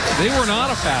 they were not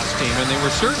a fast team, and they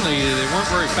weren't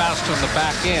very fast on the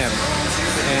back end.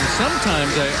 And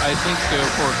sometimes I think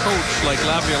for a coach like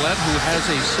Laviolette, who has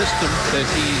a system that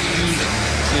he's used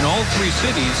in all 3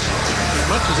 cities, as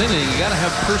much as anything, you got to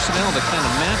have personnel that kind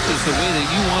of matches the way that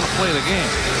you want to play the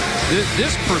game.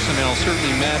 This personnel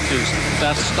certainly matches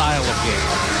that style of game.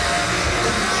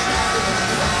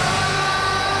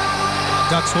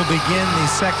 Ducks will begin the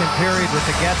second period with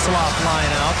the Getzlaf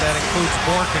line out. That includes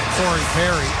Bourque and Corey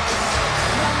Perry.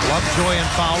 Lovejoy and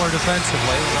Fowler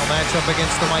defensively. They'll match up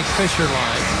against the Mike Fisher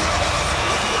line.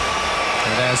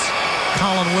 And as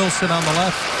Colin Wilson on the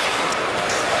left.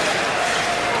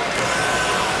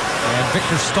 And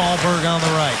Victor Stahlberg on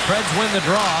the right. Preds win the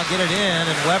draw, get it in,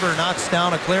 and Weber knocks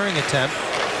down a clearing attempt.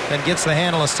 Then gets the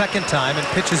handle a second time and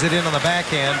pitches it in on the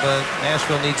backhand, but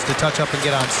Nashville needs to touch up and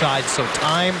get onside. So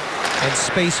time and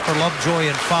space for Lovejoy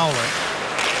and Fowler.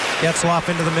 Getzlaf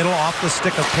into the middle, off the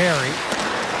stick of Perry.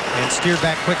 And steered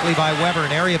back quickly by Weber.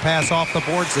 An area pass off the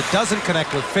boards that doesn't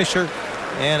connect with Fisher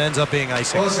and ends up being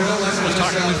icing. I was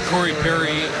talking with Corey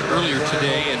Perry earlier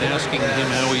today and asking him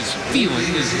how he's feeling.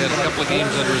 He's had a couple of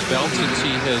games under his belt since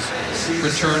he has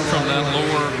returned from that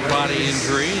lower body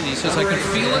injury. And he says, I can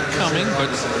feel it coming,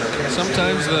 but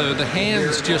sometimes the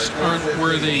hands just aren't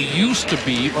where they used to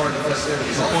be,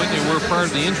 the point they were prior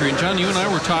to the injury. And John, you and I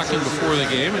were talking before the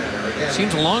game. It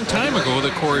seems a long time ago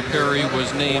that Corey Perry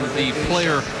was named the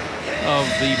player of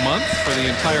the month for the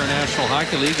entire National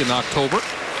Hockey League in October.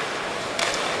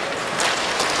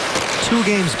 2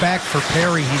 games back for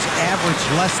Perry. He's averaged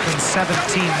less than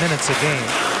 17 minutes a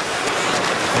game.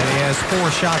 And he has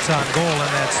 4 shots on goal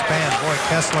in that span. Boy,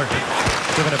 Kessler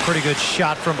giving a pretty good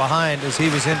shot from behind as he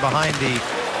was in behind the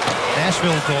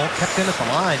Nashville goal. Kept in at the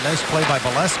line. Nice play by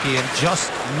Bolesky, and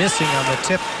just missing on the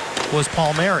tip was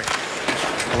Palmieri.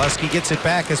 Bolesky gets it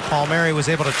back as Palmieri was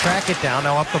able to track it down.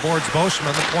 Now up the boards,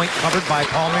 Boschman. The point covered by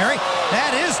Palmieri.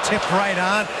 That is tipped right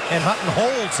on, and Hutton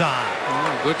holds on.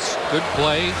 Good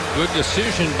play, good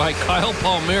decision by Kyle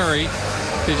Palmieri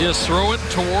to just throw it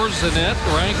towards the net.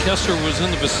 Ryan Kessler was in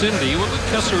the vicinity. Well,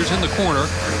 Kessler is in the corner.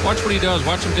 Watch what he does.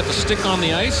 Watch him get the stick on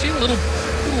the ice. See a little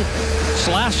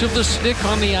slash of the stick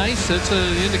on the ice. That's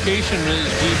an indication,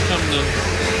 as we've come to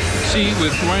see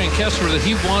with Ryan Kessler, that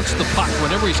he wants the puck.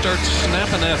 Whenever he starts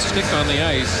snapping that stick on the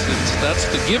ice, that's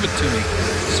the give it to me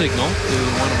signal to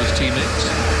one of his teammates.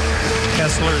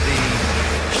 Kessler, the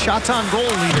shots on goal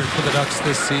leader for the Ducks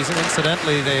this season.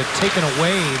 Incidentally, they have taken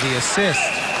away the assist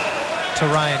to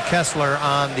Ryan Kessler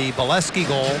on the Bolesky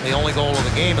goal. The only goal of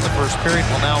the game in the first period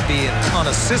will now be an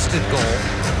unassisted goal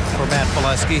for Matt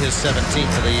Bolesky, his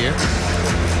 17th of the year.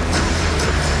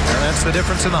 And that's the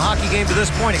difference in the hockey game to this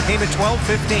point. It came at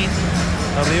 12:15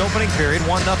 of the opening period.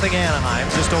 1-0 Anaheim.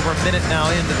 Just over a minute now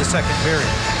into the second period.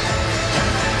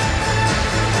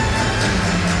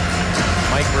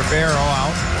 Mike Ribeiro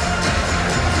out.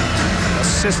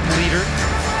 Assist leader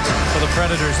for the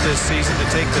Predators this season to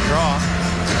take the draw.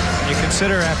 When you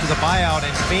consider after the buyout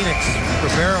in Phoenix,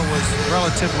 Ribeiro was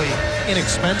relatively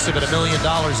inexpensive at $1 million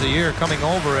a year coming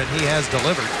over, and he has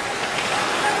delivered.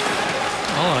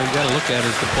 All you got to look at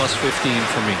is the +15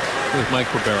 for me with Mike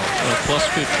Ribeiro. +15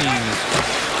 is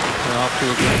off to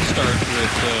a great start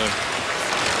with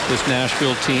this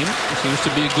Nashville team. It seems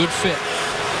to be a good fit.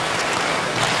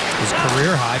 His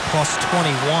career high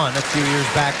 +21 a few years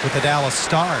back with the Dallas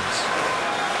Stars.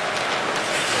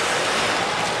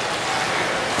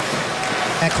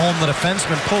 Ekholm, the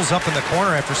defenseman, pulls up in the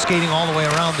corner after skating all the way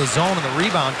around the zone, and the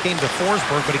rebound came to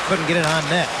Forsberg, but he couldn't get it on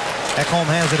net. Ekholm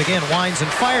has it again, winds and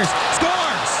fires,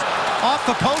 scores! Off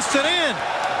the post and in.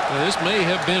 Well, this may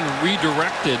have been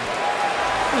redirected.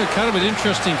 Kind of an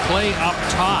interesting play up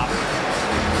top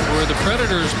where the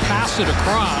Predators pass it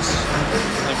across.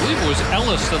 I believe it was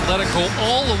Ellis that let it go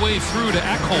all the way through to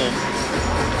Ekholm.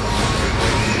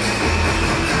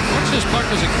 Watch this puck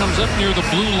as it comes up near the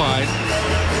blue line.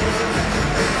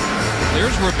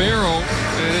 There's Ribeiro,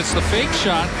 and it's the fake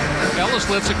shot. Ellis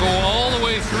lets it go all the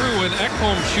way through, and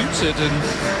Ekholm shoots it, and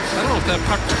I don't know if that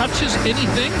puck touches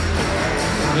anything,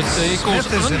 but it goes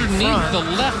underneath the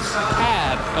left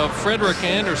pad of Frederik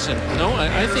Andersen. No,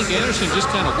 I think Andersen just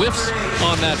kind of whiffs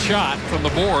on that shot from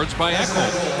the boards by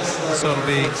Ekholm. So it'll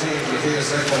be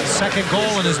second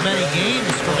goal in as many games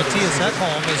for Mattias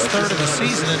Ekholm, his third of the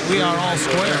season, and we are all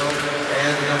square.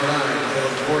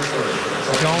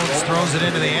 Jones throws it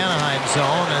into the Anaheim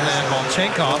zone, and then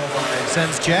Volchenkov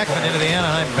sends Jackman into the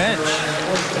Anaheim bench.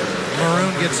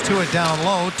 Maroon gets to it down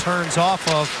low, turns off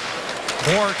of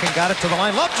Bork and got it to the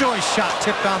line. Lovejoy's shot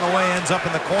tipped on the way, ends up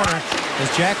in the corner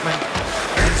as Jackman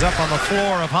ends up on the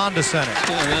floor of Honda Center.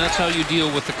 Yeah, and that's how you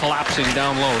deal with the collapsing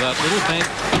down low. That little bank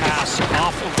pass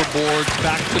off of the boards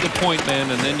back to the point man,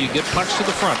 and then you get pucks to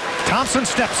the front. Thompson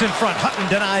steps in front. Hutton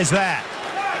denies that.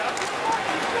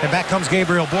 And back comes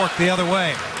Gabriel Bork the other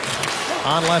way.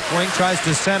 On left wing, tries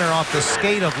to center off the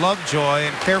skate of Lovejoy,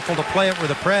 and careful to play it with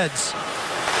the Preds.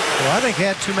 Well, I think he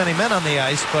had too many men on the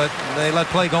ice, but they let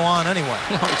play go on anyway.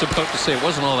 I was about to say, it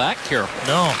wasn't all that careful.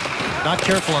 No, not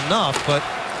careful enough, but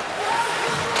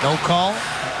no call.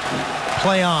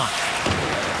 Play on.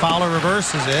 Fowler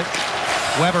reverses it.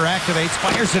 Weber activates,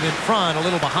 fires it in front, a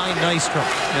little behind Nystrom.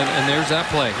 And there's that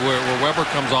play where Weber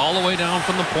comes all the way down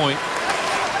from the point.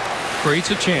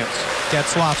 Creates a chance.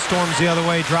 Getzlaf storms the other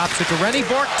way, drops it to Rennie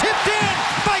Bork, tipped in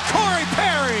by Corey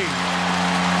Perry.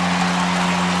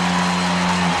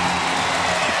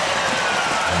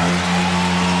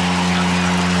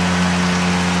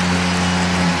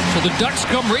 So the Ducks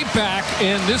come right back,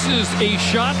 and this is a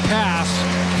shot pass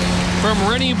from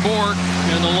Rennie Bork,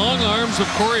 and the long arms of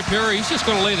Corey Perry. He's just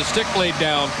going to lay the stick blade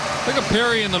down. Look at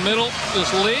Perry in the middle,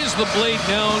 just lays the blade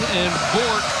down, and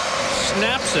Bork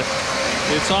snaps it.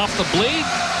 It's off the blade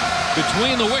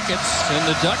between the wickets, and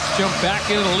the Ducks jump back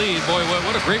into the lead. Boy,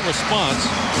 what a great response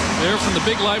there from the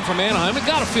big line from Anaheim. It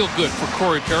got to feel good for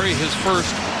Corey Perry, his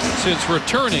first since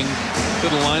returning to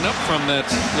the lineup from that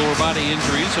lower body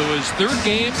injury. So his third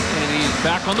game, and he's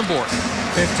back on the board.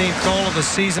 15th goal of the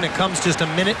season. It comes just a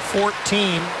minute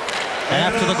 14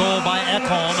 after the goal by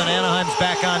Ekholm, and Anaheim's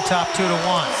back on top 2-1.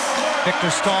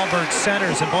 Victor Stahlberg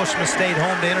centers, and Boschman stayed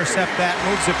home to intercept that,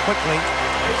 moves it quickly.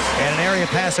 And an area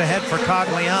pass ahead for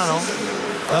Cogliano.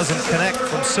 Doesn't connect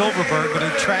from Silverberg, but he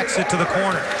tracks it to the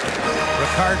corner.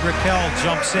 Ricard Raquel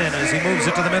jumps in as he moves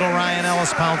it to the middle. Ryan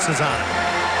Ellis pounces on it.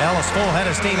 Ellis full head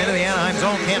of steam into the Anaheim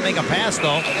zone. Can't make a pass,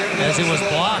 though, as he was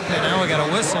blocked. And now we got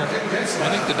a whistle. I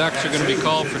think the Ducks are going to be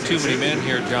called for too many men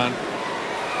here, John.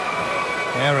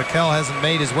 Yeah, Raquel hasn't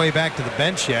made his way back to the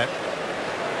bench yet.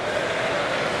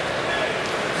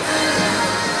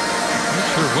 Not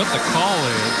sure what the call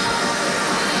is.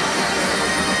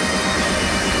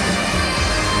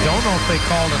 Don't know if they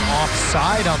called an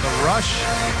offside on the rush.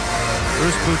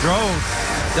 Bruce Boudreau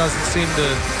doesn't seem to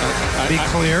be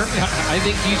clear. I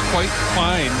think he's quite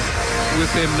fine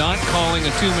with him not calling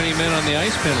a too many men on the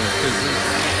ice penalty.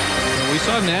 We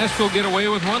saw Nashville get away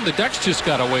with one. The Ducks just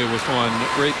got away with one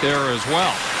right there as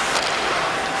well.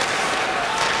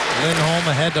 Lindholm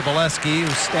ahead to Bolesky,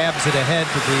 who stabs it ahead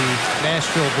to the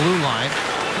Nashville blue line.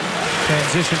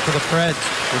 Transition for the Preds.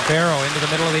 Ribeiro into the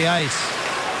middle of the ice.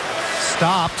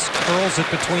 Stops, curls it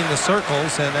between the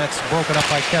circles, and that's broken up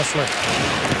by Kessler.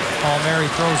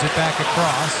 Palmieri throws it back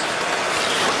across.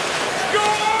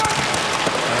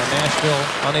 And Nashville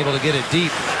unable to get it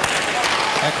deep.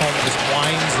 Ekholm just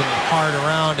winds and hard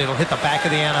around. It'll hit the back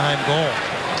of the Anaheim goal.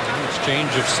 An exchange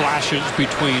of slashes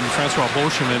between Francois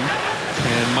Beauchemin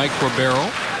and Mike Ribeiro.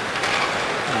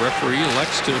 The referee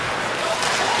elects to,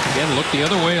 again, look the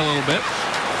other way a little bit.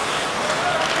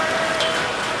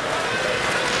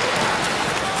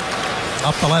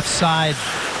 Up the left side,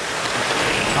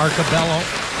 Arcabello.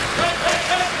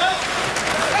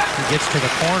 He gets to the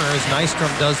corner as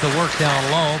Nystrom does the work down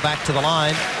low. Back to the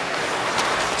line.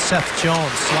 Seth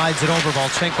Jones slides it over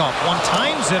Volchenkov. One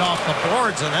times it off the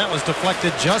boards, and that was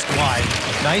deflected just wide.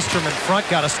 Nystrom in front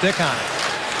got a stick on it.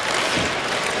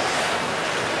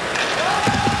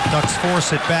 Ducks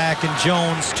force it back, and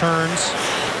Jones turns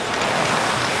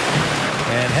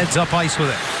and heads up ice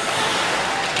with it.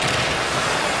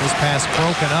 His pass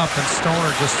broken up, and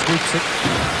Stoner just scoops it.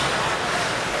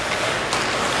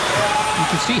 You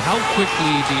can see how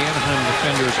quickly the Anaheim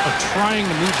defenders are trying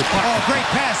to move the puck. Oh, great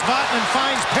pass. Vatanen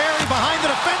finds Perry behind the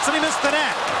defense, and he missed the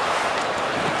net.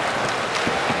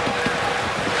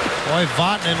 Boy,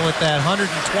 Vatanen with that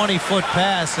 120-foot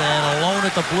pass, and alone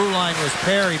at the blue line was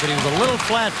Perry, but he was a little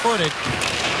flat-footed.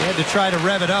 He had to try to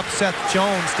rev it up. Seth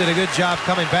Jones did a good job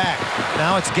coming back.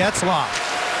 Now it's Getzlaf.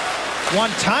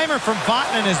 One-timer from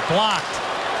Vatanen is blocked,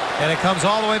 and it comes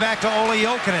all the way back to Ole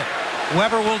Jokinen.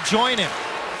 Weber will join him.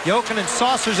 Jokinen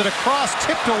saucers it across,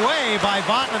 tipped away by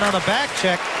Vatanen on the back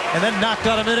check, and then knocked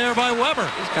out of midair by Weber.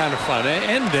 It's kind of fun.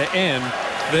 End to end,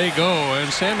 they go,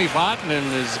 and Sammy Vatanen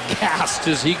is gassed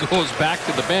as he goes back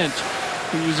to the bench.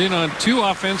 He was in on 2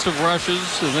 offensive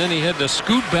rushes, and then he had to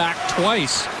scoot back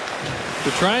twice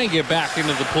to try and get back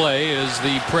into the play as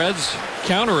the Preds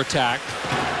counterattacked.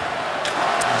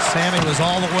 Sammy was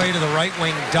all the way to the right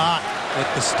wing dot with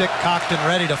the stick cocked and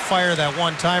ready to fire that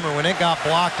one-timer. When it got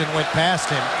blocked and went past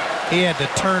him, he had to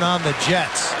turn on the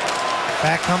jets.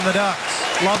 Back come the Ducks.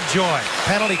 Lovejoy.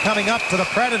 Penalty coming up to the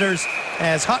Predators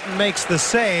as Hutton makes the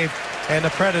save, and the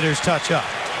Predators touch up.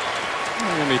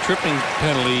 There's going to be a tripping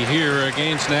penalty here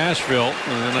against Nashville,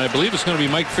 and I believe it's going to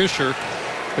be Mike Fisher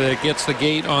that gets the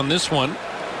gate on this one.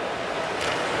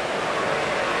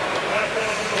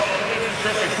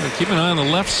 Keep an eye on the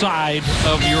left side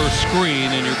of your screen,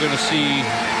 and you're going to see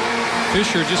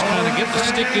Fisher just kind of get the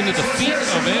stick into the feet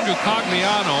of Andrew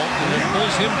Cogliano and then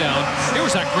pulls him down. Here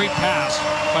was that great pass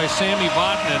by Sammy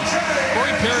Vatanen.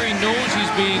 Corey Perry knows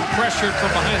he's being pressured from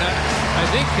behind. I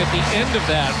think at the end of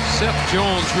that, Seth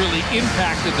Jones really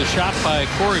impacted the shot by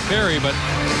Corey Perry, but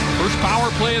first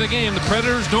power play of the game. The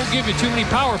Predators don't give you too many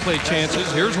power play chances.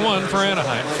 Here's one for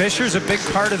Anaheim. Fisher's a big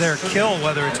part of their kill,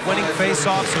 whether it's winning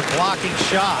faceoffs or blocking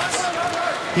shots.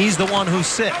 He's the one who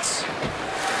sits.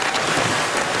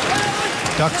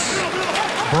 Ducks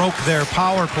broke their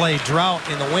power play drought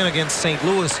in the win against St.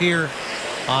 Louis here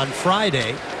on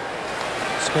Friday,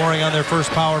 scoring on their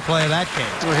first power play of that game.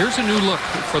 Well, here's a new look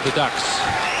for the Ducks.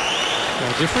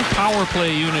 A different power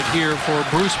play unit here for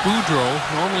Bruce Boudreau.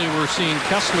 Normally we're seeing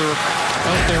Kessler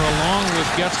out there along with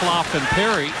Getzlaf and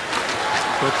Perry,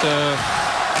 but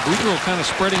Boudreau kind of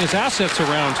spreading his assets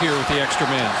around here with the extra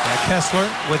man. Kessler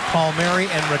with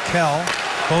Palmieri and Raquel,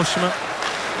 Beauchemin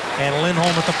and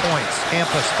Lindholm at the points.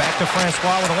 Campus back to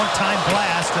Francois with a one-time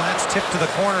blast, and that's tipped to the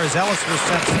corner as Ellis was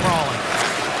sent sprawling.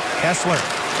 Kessler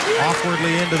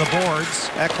awkwardly into the boards.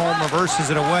 Ekholm reverses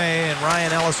it away, and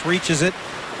Ryan Ellis reaches it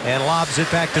and lobs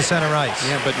it back to center ice.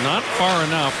 Yeah, but not far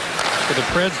enough for the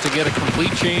Preds to get a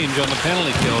complete change on the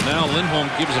penalty kill. Now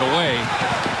Lindholm gives it away.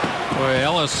 Boy,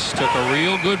 Ellis took a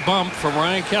real good bump from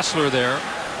Ryan Kessler there.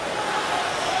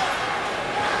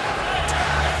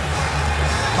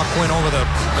 Puck went over the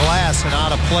glass and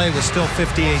out of play with still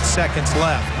 58 seconds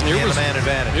left. Here was the man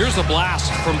advantage. Here's the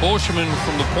blast from Beauchemin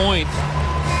from the point.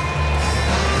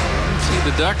 See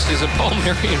the Ducks is a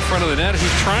Palmieri in front of the net.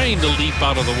 He's trying to leap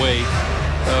out of the way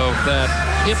of that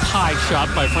hip-high shot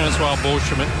by Francois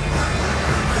Beauchemin.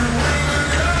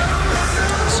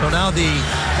 So now the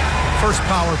first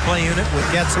power play unit with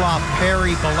Getzlaf,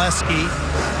 Perry, Bolesky,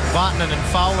 Vatanen, and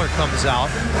Fowler comes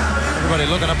out. Everybody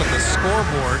looking up at the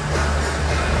scoreboard.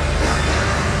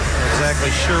 Not exactly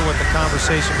sure what the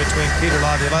conversation between Peter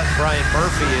Laviolette and Brian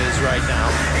Murphy is right now.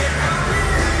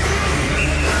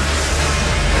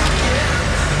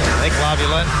 I think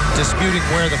Laviolette disputing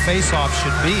where the faceoff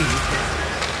should be.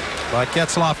 But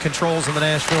Getzlaf controls in the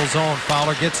Nashville zone.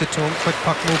 Fowler gets it to him. Quick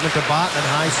puck movement to Vatanen,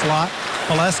 high slot.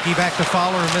 Bolesky back to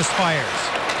Fowler and misfires.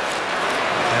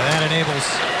 And that enables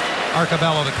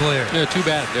Arcabello to clear. Yeah, too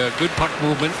bad. Good puck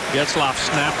movement. Getzlaf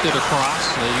snapped it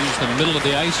across. They used the middle of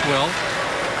the ice well.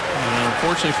 And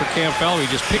unfortunately for Cam Fowler,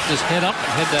 he just picked his head up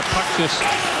and had that puck just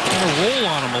kind of roll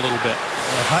on him a little bit.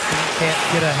 Hutton can't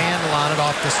get a handle on it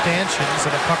off the stanchions,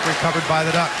 and a puck recovered by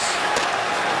the Ducks.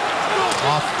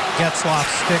 Off Getzlaf's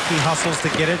stick, he hustles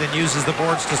to get it and uses the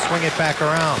boards to swing it back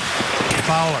around.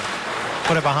 Fowler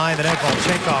put it behind the net.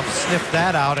 Volchenkov sniffed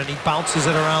that out, and he bounces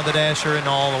it around the dasher and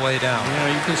all the way down. Yeah,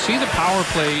 you can see the power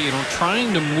play,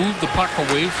 trying to move the puck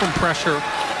away from pressure,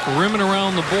 rimming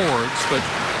around the boards, but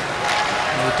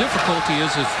the difficulty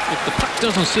is if the puck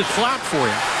doesn't sit flat for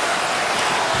you.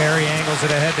 Perry angles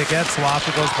it ahead to Getzlaf,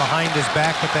 who goes behind his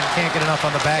back, but then can't get enough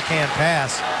on the backhand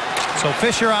pass. So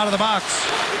Fisher out of the box,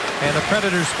 and the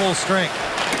Predators full strength.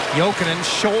 Jokinen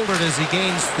shouldered as he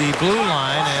gains the blue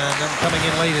line, and then coming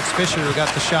in late, it's Fisher who got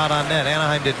the shot on net.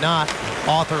 Anaheim did not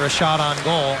author a shot on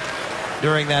goal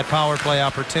during that power play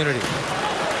opportunity.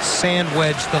 Sand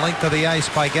wedged the length of the ice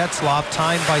by Getzlaf,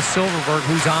 timed by Silverberg,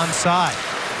 who's onside.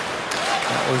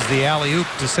 That was the alley-oop,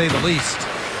 to say the least.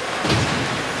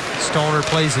 Stoner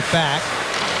plays it back.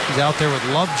 He's out there with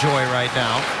Lovejoy right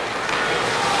now.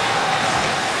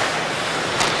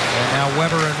 And now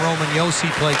Weber and Roman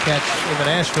Josi play catch in the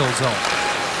Nashville zone.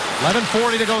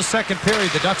 11:40 to go second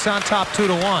period. The Ducks on top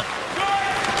 2-1.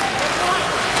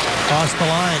 Across the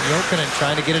line, Jokinen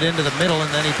trying to get it into the middle,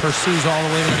 and then he pursues all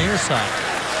the way to the near side.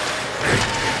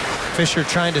 Fisher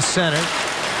trying to center.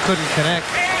 Couldn't connect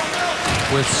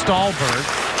with Stahlberg.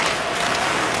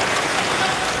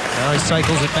 Now he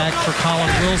cycles it back for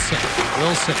Colin Wilson.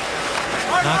 Wilson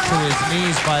knocked to his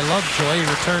knees by Lovejoy. He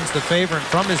returns the favor, and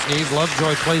from his knees,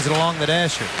 Lovejoy plays it along the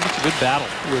dasher. It's a good battle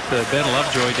with Ben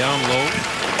Lovejoy down low.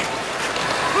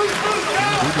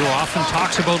 Boudreau often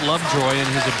talks about Lovejoy and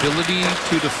his ability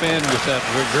to defend with that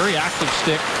very active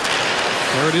stick.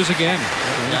 There it is again.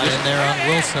 Got in there on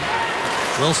Wilson.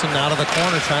 Wilson out of the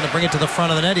corner trying to bring it to the front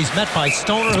of the net. He's met by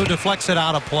Stoner, who deflects it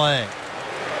out of play.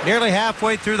 Nearly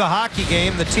halfway through the hockey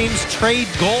game, the teams trade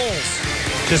goals.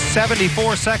 Just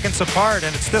 74 seconds apart,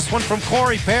 and it's this one from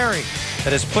Corey Perry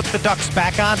that has put the Ducks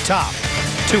back on top,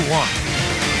 2-1.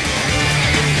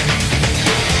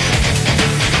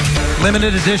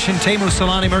 Limited edition Teemu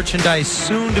Selanne merchandise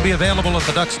soon to be available at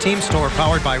the Ducks team store,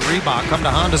 powered by Reebok. Come to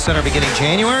Honda Center beginning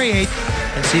January 8th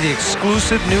and see the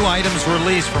exclusive new items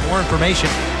released. For more information,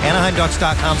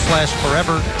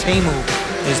 AnaheimDucks.com/forever. Teemu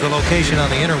is the location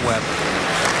on the interweb.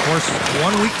 Of course,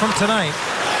 1 week from tonight,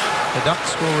 the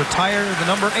Ducks will retire the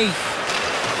number 8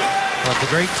 of the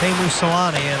great Teemu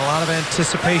Selanne, and a lot of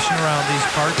anticipation around these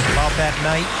parts about that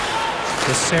night.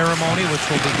 The ceremony, which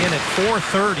will begin at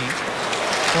 4:30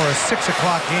 for a 6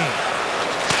 o'clock game.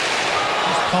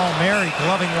 There's Paul Mary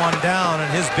gloving one down,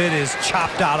 and his bid is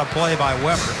chopped out of play by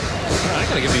Weber. I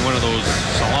gotta give me one of those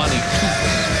Selanne tooths.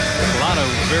 A lot of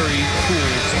very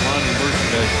cool Selanne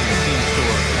merchandise in the team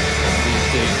store these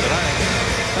days, but I'm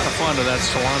kind of fond of that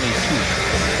Selanne tooth.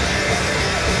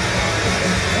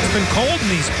 It's been cold in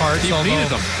these parts, You've needed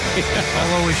them.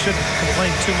 although we shouldn't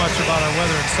complain too much about our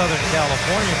weather in Southern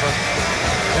California, but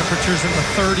temperatures in the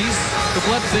 30s. The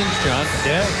blood thins, John.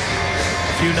 Yeah.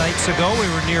 A few nights ago, we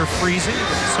were near freezing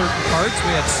in certain parts.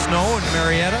 We had snow in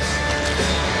Marietta,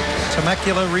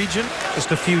 Temecula region,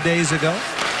 just a few days ago.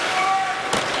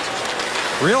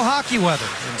 Real hockey weather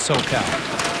in SoCal.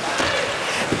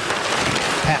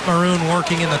 Pat Maroon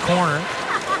working in the corner,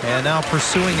 and now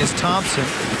pursuing is Thompson.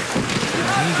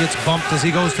 And he gets bumped as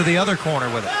he goes to the other corner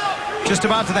with it. Just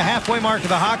about to the halfway mark of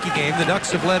the hockey game. The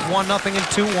Ducks have led 1-0 and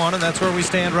 2-1, and that's where we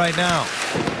stand right now.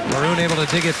 Maroon able to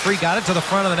dig it free, got it to the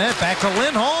front of the net, back to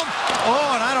Lindholm.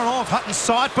 Oh, and I don't know if Hutton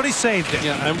saw it, but he saved it.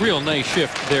 Yeah, a real nice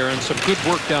shift there, and some good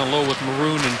work down low with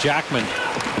Maroon and Jackman.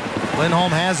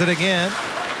 Lindholm has it again,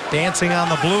 dancing on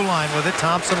the blue line with it.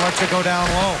 Thompson lets it go down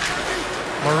low.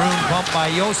 Maroon bumped by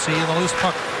Josi, and the loose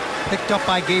puck picked up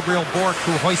by Gabriel Bourque,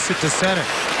 who hoists it to center.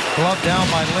 Glove down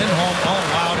by Lindholm. Oh,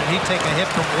 wow, did he take a hit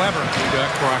from Weber? He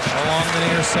got crushed. Along the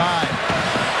near side.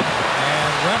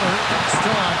 And Weber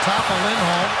still on top of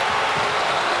Lindholm.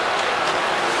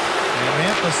 And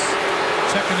Memphis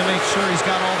checking to make sure he's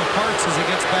got all the parts as he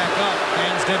gets back up.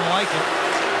 Fans didn't like it.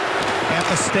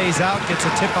 Hampus stays out, gets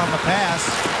a tip on the pass.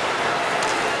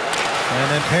 And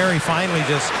then Perry finally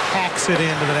just hacks it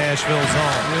into the Nashville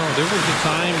zone. You know, there was a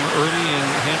time early in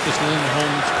Hampus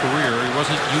Lindholm's career, he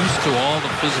wasn't used to all the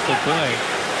physical play.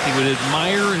 He would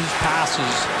admire his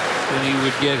passes, and he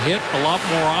would get hit a lot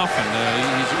more often.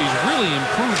 He's really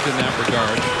improved in that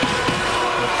regard.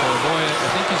 But boy, I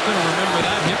think he's going to remember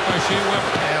that hit by Shea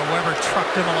Weber. Yeah, Weber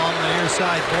trucked him along the near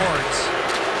side boards.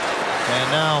 And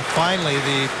now finally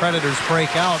the Predators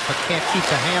break out, but can't keep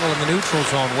the handle in the neutral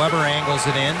zone. Weber angles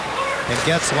it in, and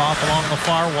Getzlaf along the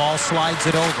far wall slides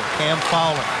it over. Cam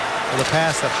Fowler with a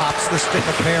pass that hops the stick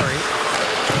of Perry.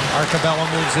 Arcabella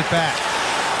moves it back.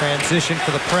 Transition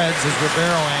for the Preds as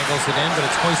Ribeiro angles it in, but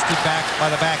it's hoisted back by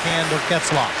the backhand of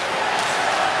Getzlaf.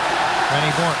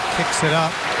 Rennie Bourque kicks it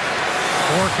up.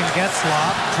 Bourque and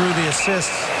Getzlaf drew the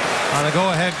assist on a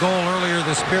go-ahead goal earlier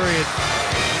this period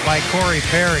by Corey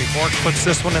Perry. Bourque puts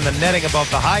this one in the netting above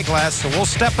the high glass, so we'll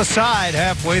step aside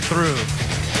halfway through.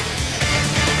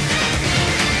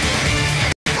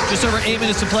 Just over 8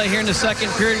 minutes to play here in the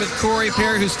second period with Corey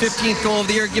Perry, whose 15th goal of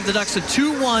the year, give the Ducks a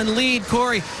 2-1 lead.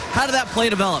 Corey, how did that play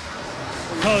develop?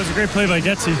 Oh, it was a great play by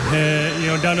Getzy,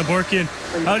 down to Bourque. And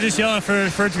I was just yelling for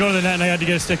it to go to the net, and I had to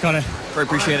get a stick on it. Very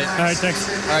appreciate it. All right, thanks.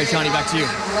 All right, Johnny, back to you.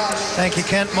 Thank you,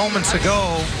 Kent. Moments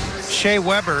ago, Shea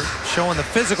Weber showing the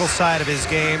physical side of his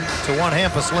game to one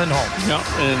Hampus Lindholm. Yeah,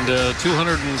 and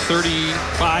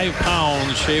 235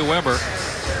 pounds, Shea Weber.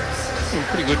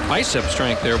 Pretty good bicep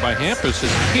strength there by Hampus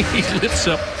as he lifts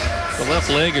up the left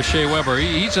leg of Shea Weber.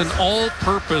 He's an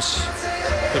all-purpose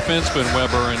defenseman,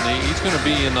 Weber, and he's going to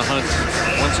be in the hunt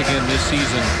once again this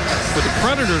season. With the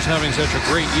Predators having such a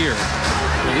great year,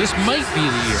 well, this might be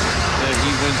the year that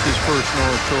he wins his first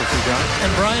Norris Trophy, John.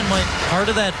 And Brian, might part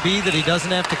of that be that he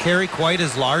doesn't have to carry quite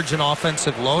as large an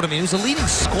offensive load? I mean, he was a leading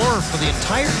scorer for the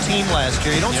entire team last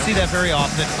year. You don't see that very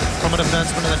often from a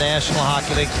defenseman in the National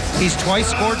Hockey League. He's twice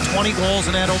scored 20 goals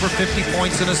and had over 50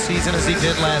 points in a season as he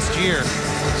did last year.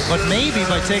 But maybe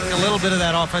by taking a little bit of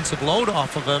that offensive load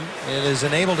off of him, it has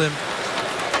enabled him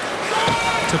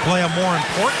to play a more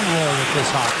important role with this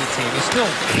hockey team. He's still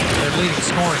their leading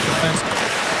scoring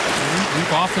defenseman.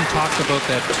 We've often talked about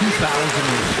that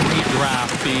 2003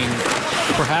 draft being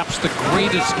perhaps the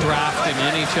greatest draft in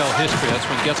NHL history. That's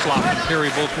when Getzlaf and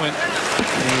Perry both went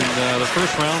in the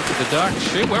first round for the Ducks.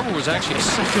 Shea Weber was actually a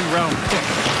second-round pick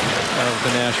of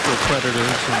the Nashville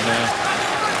Predators,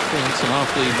 and it's an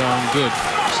awfully darn good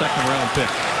second-round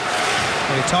pick.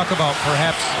 When you talk about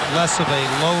perhaps less of a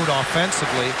load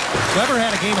offensively, Weber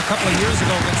had a game a couple of years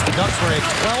ago against the Ducks where he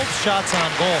had 12 shots on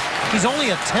goal. He's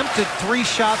only attempted 3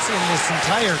 shots in this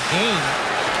entire game.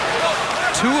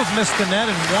 2 have missed the net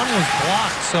and 1 was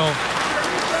blocked, so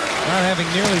not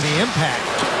having nearly the impact.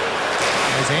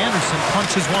 As Anderson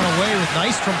punches one away with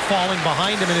Nystrom falling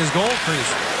behind him in his goal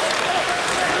crease.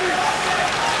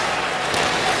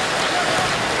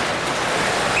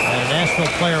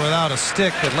 Nashville player without a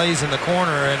stick that lays in the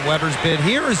corner, and Weber's bid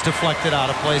here is deflected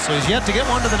out of play, so he's yet to get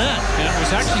one to the net. And it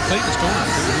was actually Clayton Stoner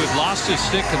who had lost his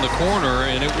stick in the corner,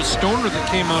 and it was Stoner that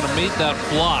came out and made that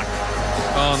block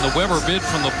on the Weber bid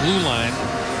from the blue line.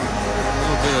 A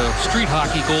little bit of street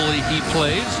hockey goalie he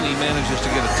plays, and he manages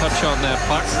to get a touch on that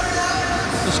puck.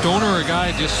 The Stoner, a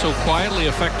guy just so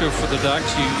quietly effective for the Ducks.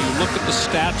 You look at the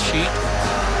stat sheet,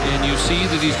 and you see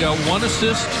that he's got 1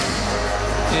 assist,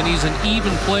 and he's an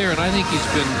even player, and I think he's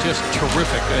been just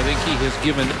terrific. I think he has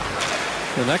given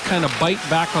that kind of bite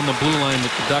back on the blue line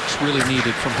that the Ducks really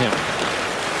needed from him.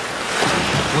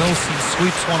 Wilson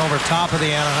sweeps one over top of the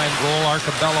Anaheim goal.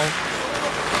 Arcabello,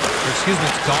 excuse me,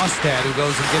 it's Gostad who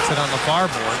goes and gets it on the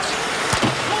far boards.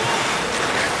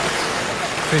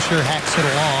 Fisher hacks it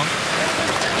along.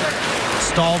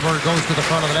 Stahlberg goes to the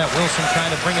front of the net. Wilson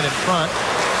trying to bring it in front.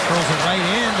 Throws it right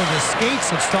into the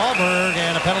skates of Stahlberg,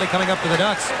 and a penalty coming up to the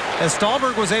Ducks. As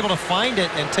Stahlberg was able to find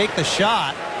it and take the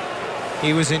shot,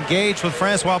 he was engaged with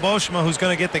Francois Beauchemin, who's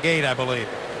going to get the gate, I believe.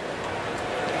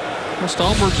 Well,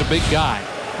 Stahlberg's a big guy,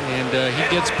 and he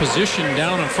gets positioned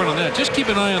down in front of the net. Just keep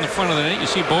an eye on the front of the net. You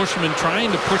see Beauchemin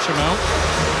trying to push him out.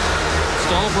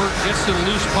 Stahlberg gets to the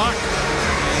loose puck,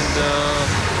 and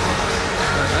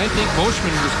I think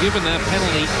Beauchemin was given that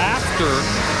penalty after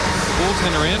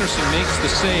goaltender Anderson makes the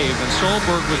save, and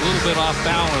Solberg was a little bit off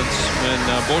balance when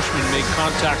Beauchemin made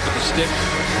contact with the stick.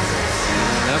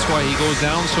 And that's why he goes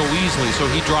down so easily. So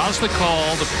he draws the call.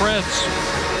 The Preds,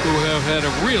 who have had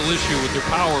a real issue with their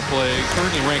power play,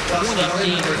 currently ranked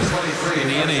 28th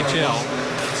in the NHL.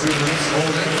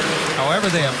 However,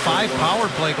 they have 5 power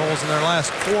play goals in their last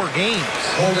 4 games.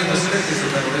 Over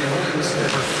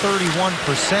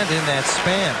 31% in that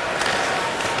span.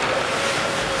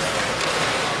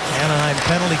 Anaheim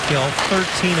penalty kill,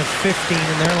 13 of 15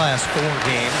 in their last 4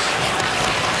 games.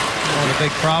 One of the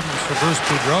big problems for Bruce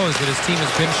Boudreau is that his team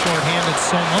has been shorthanded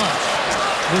so much.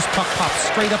 Loose puck pops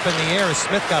straight up in the air as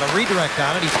Smith got a redirect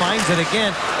on it. He finds it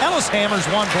again. Ellis hammers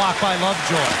one, blocked by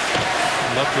Lovejoy.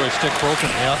 Lovejoy stick broken.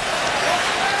 Yep.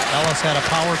 Ellis had a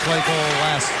power play goal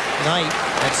last night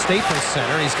at Staples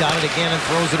Center. He's got it again and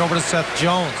throws it over to Seth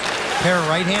Jones. Pair of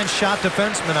right-hand shot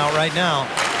defensemen out right now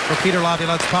for Peter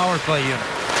Laviolette's power play unit.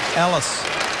 Ellis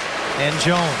and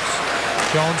Jones.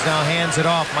 Jones now hands it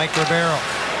off. Mike Ribeiro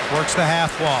works the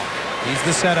half wall. He's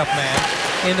the setup man.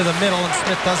 Into the middle, and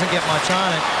Smith doesn't get much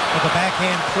on it, but the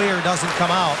backhand clear doesn't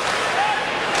come out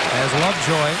as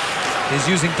Lovejoy is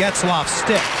using Getzlaf's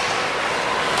stick.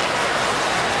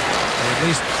 At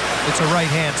least it's a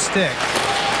right-hand stick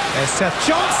as Seth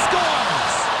Jones scores.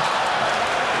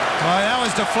 Well, that was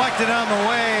deflected on the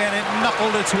way, and it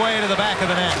knuckled its way to the back of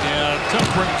the net. Yeah, tough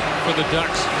break for the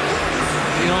Ducks.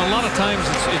 You know, a lot of times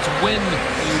it's when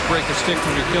you break a stick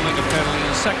when you're killing a penalty. In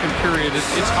the second period,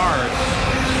 it's hard.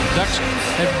 Ducks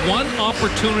had one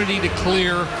opportunity to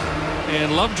clear,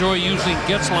 and Lovejoy, using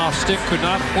Getzlaf's stick, could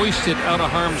not hoist it out of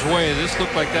harm's way. This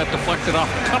looked like that deflected off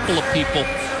a couple of people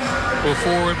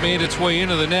before it made its way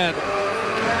into the net.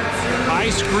 High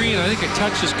screen, I think it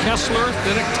touches Kessler,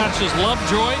 then it touches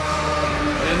Lovejoy,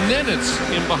 and then it's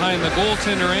in behind the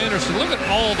goaltender Anderson. Look at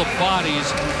all the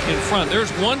bodies in front.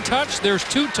 There's one touch, there's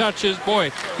 2 touches.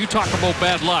 Boy, you talk about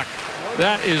bad luck.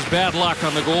 That is bad luck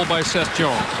on the goal by Seth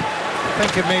Jones.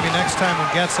 Thinking maybe next time when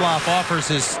Getzlaf offers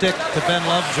his stick to Ben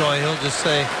Lovejoy, he'll just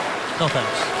say, no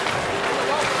thanks.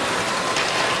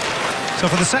 So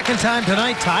for the second time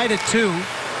tonight, tied at 2.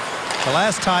 The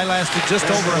last tie lasted just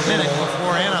over a minute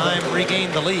before Anaheim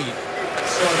regained the lead.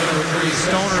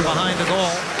 Stoner behind the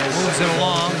goal, moves it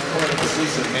along,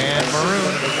 and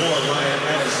Maroon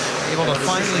able to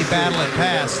finally battle it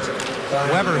past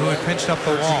Weber, who had pinched up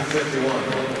the wall.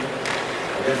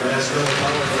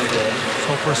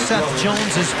 So for Seth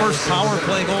Jones, his first power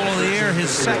play goal of the year, his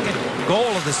second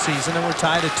goal of the season, and we're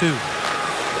tied at 2.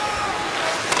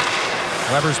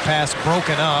 Weber's pass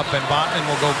broken up, and Botman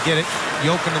will go get it.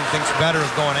 Jokinen thinks better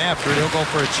of going after it. He'll go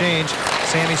for a change.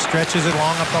 Sammy stretches it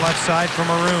long up the left side for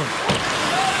Maroon.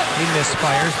 He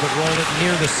misfires, but rolled it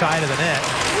near the side of the net.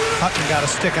 Hutton got a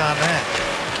stick on that.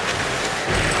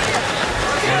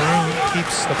 Maroon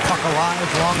keeps the puck alive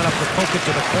long enough to poke it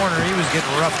to the corner. He was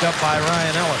getting roughed up by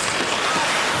Ryan Ellis.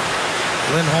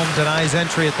 Lindholm denies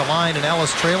entry at the line, and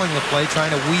Ellis trailing the play,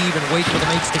 trying to weave and wait for the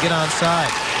mates to get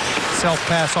onside.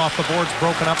 Self-pass off the boards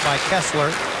broken up by Kessler.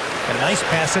 And a nice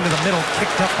pass into the middle,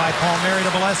 kicked up by Palmieri to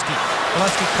Bolesky.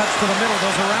 Bolesky cuts to the middle,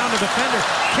 goes around the defender,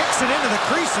 kicks it into the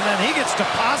crease, and then he gets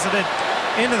deposited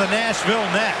into the Nashville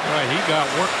net. Right, he got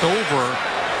worked over. A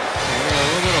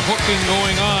little bit of hooking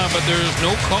going on, but there's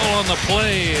no call on the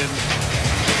play. And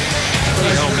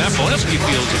see how Matt Bolesky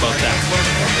feels about that.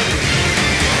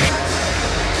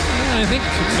 I think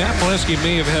Matt Bolesky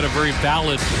may have had a very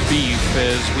valid beef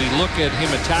as we look at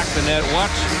him attack the net.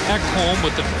 Watch Ekholm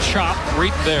with the chop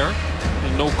right there,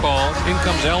 and no call. In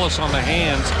comes Ellis on the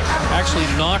hands. Actually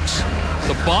knocks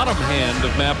the bottom hand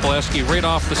of Matt Bolesky right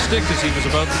off the stick as he was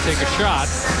about to take a shot.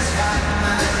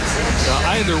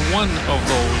 Either one of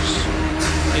those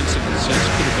incidences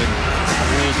could have been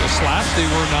ruled a slash. They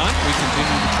were not. We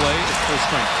continue to play at full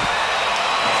strength.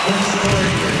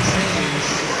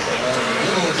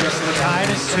 Tied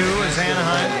at 2 as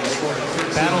Anaheim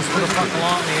battles for the puck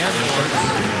along the end boards.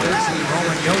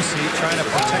 Roman Josi trying to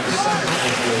protect it from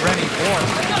Rennie Bork.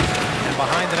 And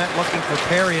behind the net looking for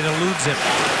Perry, and eludes him.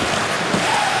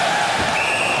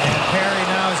 And Perry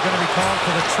now is going to be called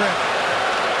for the trip,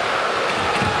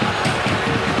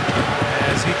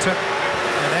 as he took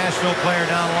a Nashville player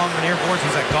down along the near boards.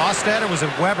 Was that Gaustad, or was it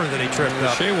Weber that he tripped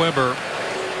up? Shea Weber,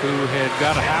 who had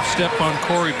got a half step on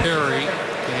Corey Perry.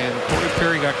 And Corey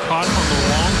Perry got caught on the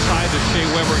wrong side of Shea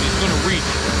Weber. He's going to reach.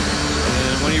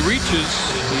 And when he reaches,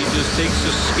 he just takes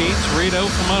his skates right out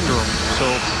from under him. So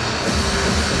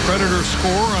the Predators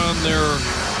score on their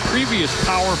previous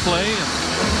power play. And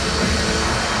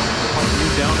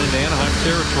down into Anaheim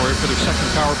territory for their second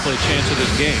power play chance of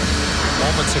this game.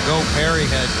 Moments ago,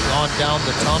 Perry had gone down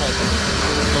the tunnel.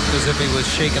 Looked as if he was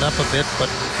shaken up a bit,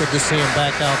 but good to see him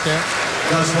back out there.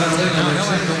 Now he'll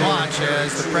have to watch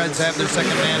as the Preds have their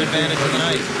second man advantage of the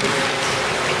night.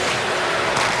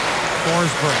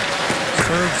 Forsberg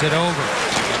serves it over.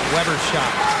 Weber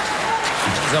shot.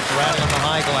 Ends up rattling the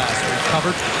high glass.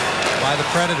 Recovered by the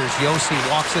Predators. Yossi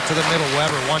walks it to the middle.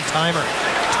 Weber, one-timer,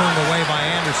 turned away by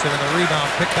Anderson, and the rebound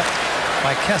picked up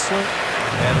by Kessler.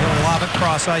 And he'll lob it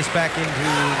cross ice back into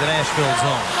the Nashville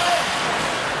zone.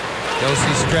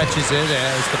 Yossi stretches it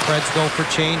as the Preds go for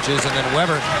changes, and then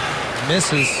Weber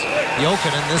misses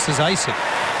Jokinen. This is icing.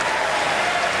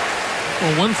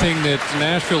 Well, one thing that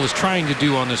Nashville is trying to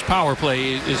do on this power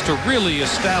play is to really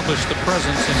establish the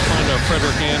presence in front of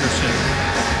Frederik Andersen.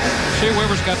 Shea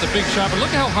Weber's got the big shot, but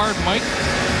look how hard Mike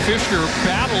Fisher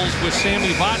battles with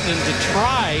Sami Vatanen to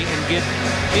try and get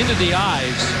into the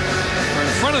eyes, or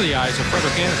in front of the eyes of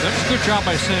Frederik Andersen. That was a good job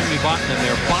by Sami Vatanen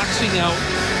there, boxing out,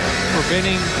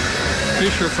 preventing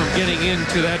Fisher from getting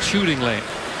into that shooting lane.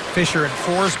 Fisher and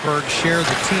Forsberg share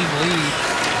the team lead.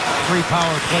 3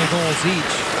 power play goals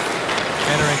each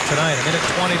entering tonight. A minute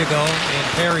 20 to go in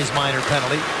Perry's minor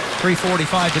penalty.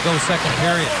 3:45 to go second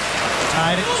period.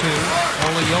 Tied at 2.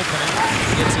 Ole Jokinen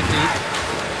gets it deep.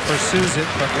 Pursues it,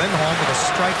 but Lindholm with a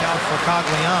strikeout for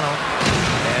Cogliano.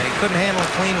 And he couldn't handle it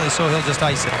cleanly, so he'll just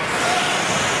ice it.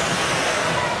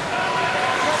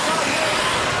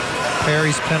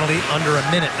 Perry's penalty under a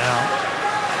minute now.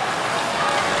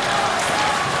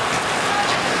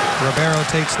 Ribeiro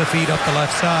takes the feed up the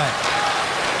left side.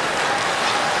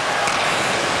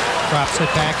 Drops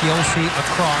it back. Yossi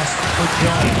across for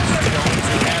Jones. Jones,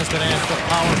 who has the Nashville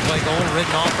power play goal,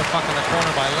 ridden off the puck in the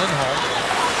corner by Lindholm.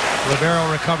 Ribeiro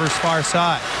recovers far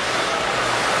side.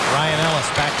 Ryan Ellis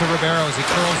back to Ribeiro as he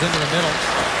curls into the middle.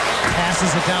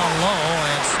 Passes it down low,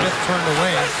 and Smith turned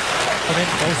away. Put in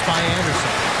close by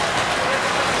Anderson.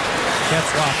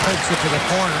 Getzlaf pokes it to the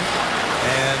corner,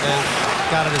 and then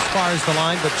got it as far as the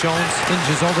line, but Jones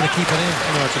hinges over to keep it in.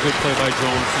 Oh, it's a good play by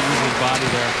Jones to use his body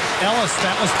there. Ellis,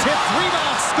 that was tipped.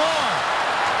 Rebound, score!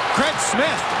 Craig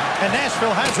Smith, and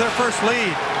Nashville has their first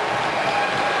lead.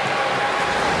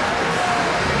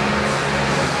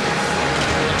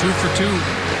 Two for two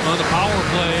on the power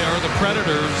play are the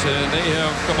Predators, and they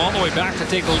have come all the way back to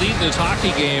take the lead in this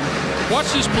hockey game.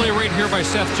 Watch this play right here by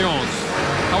Seth Jones.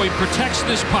 How he protects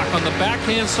this puck on the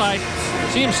backhand side.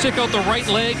 See him stick out the right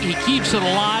leg. He keeps it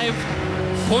alive.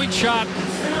 Point shot,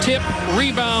 tip,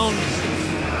 rebound.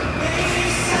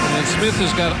 And Smith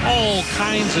has got all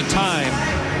kinds of time.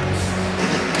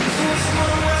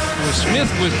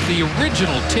 Smith with the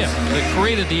original tip that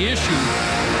created the issue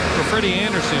for Freddie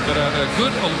Andersen, but a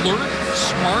good, alert,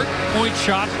 smart point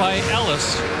shot by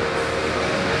Ellis.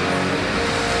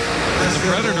 And the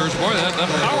Predators, boy, that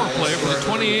power play for the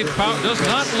 28th power does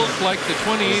not look like the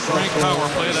 28th ranked power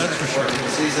play, that's for sure.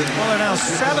 Well, they're now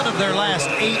 7 of their last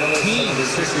 18,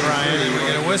 Brian. We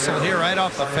get a whistle here right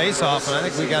off the face-off, and I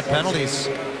think we got penalties.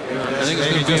 I think it's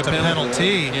going to be just a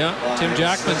penalty. Yeah, Tim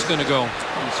Jackman's going to go.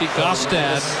 You see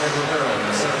Gostad. I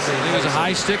think it was a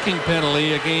high sticking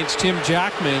penalty against Tim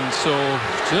Jackman. So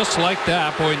just like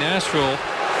that, boy, Nashville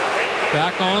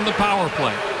back on the power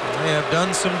play. They have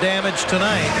done some damage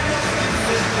tonight.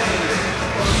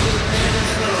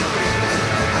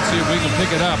 Let's see if we can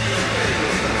pick it up.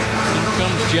 Here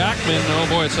comes Jackman. Oh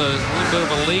boy, it's a little bit of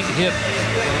a late hit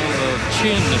on the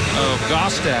chin of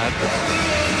Gostad.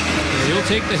 He'll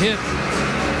take the hit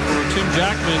for Tim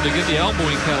Jackman to get the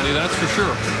elbowing penalty, that's for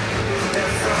sure.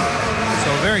 So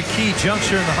a very key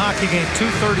juncture in the hockey game.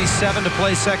 2:37 to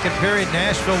play second period.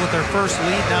 Nashville with their first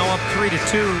lead, now up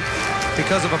 3-2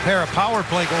 because of a pair of power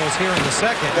play goals here in the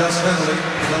second.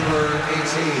 Number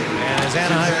 18. And as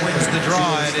Anaheim wins the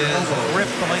draw, it is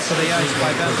ripped the length of the ice by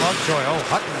Ben Lovejoy. Oh,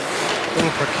 Hutton, a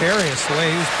little precarious the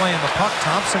way he was playing the puck.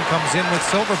 Thompson comes in with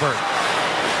Silverberg.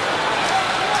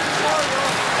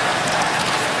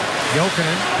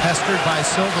 Jokinen, pestered by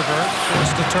Silverberg,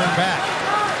 forced to turn back.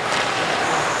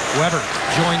 Weber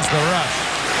joins the rush.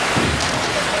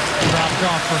 Dropped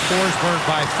off for Forsberg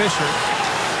by Fisher.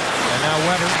 And now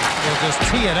Weber will just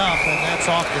tee it up, and that's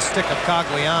off the stick of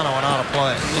Cogliano and out of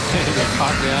play.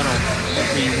 Cogliano,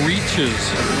 he reaches.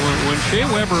 When Shea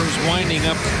Weber is winding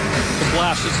up the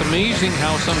blast, it's amazing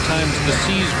how sometimes the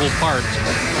seas will part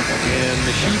and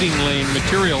the shooting lane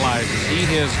materializes. He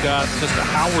has got just a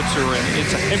howitzer, and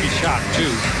it's a heavy shot,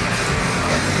 too.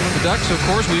 The Ducks, of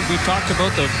course, we've talked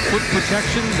about the foot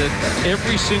protection that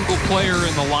every single player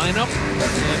in the lineup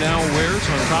now wears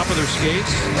on top of their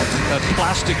skates, that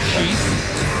plastic sheath,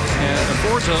 and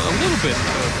affords a little bit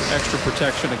of extra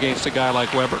protection against a guy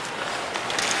like Weber.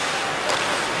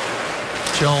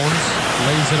 Jones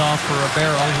lays it off for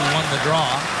Ribeiro, who won the draw.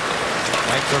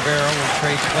 Mike Ribeiro will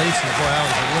trade places. Boy, that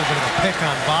was a little bit of a pick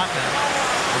on Vatanen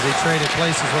as he traded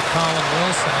places with Colin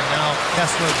Wilson, and now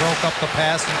Kessler broke up the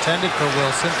pass intended for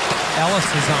Wilson. Ellis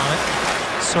is on it,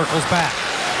 circles back.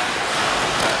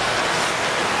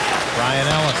 Ryan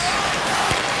Ellis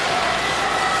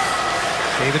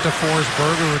Gave it to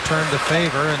Forsberg, who returned the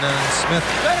favor, and then Smith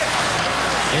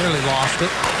nearly lost it.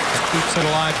 And keeps it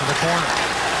alive to the corner.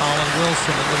 Colin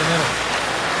Wilson into the middle.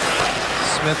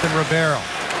 Smith and Ribeiro.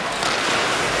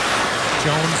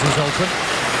 Jones is open.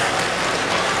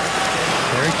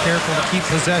 Very careful to keep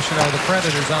possession of the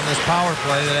Predators on this power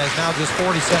play that has now just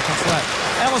 40 seconds left.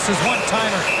 Ellis's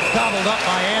one-timer gobbled up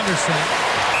by Anderson.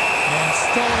 And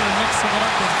Stoner mixing it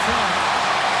up in front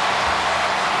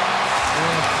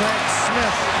with Craig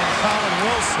Smith and Colin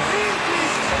Wilson.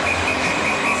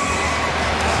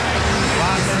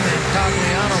 Bachman and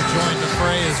Cagliano joined the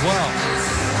fray as well.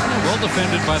 Well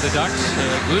defended by the Ducks.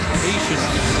 Good patient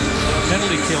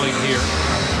penalty killing here.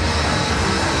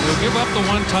 You'll give up the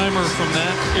one-timer from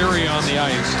that area on the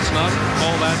ice. It's not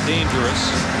all that dangerous.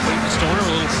 Clayton Stoner,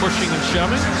 a little pushing and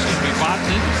shoving. Seems to be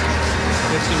Botnin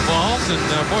gets involved. And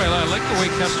boy, I like the way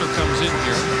Kessler comes in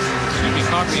here. Excuse me,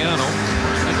 Cagliano.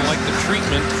 Didn't like the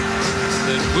treatment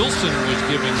that Wilson was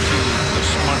giving to the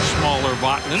much smaller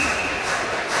Botnin.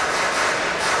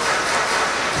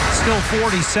 Still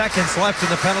 40 seconds left in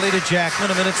the penalty to Jackman.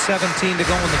 1:17 to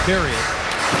go in the period.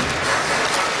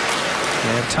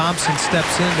 And Thompson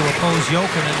steps in to oppose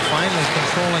Jokinen, finally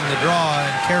controlling the draw and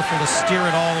careful to steer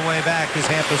it all the way back is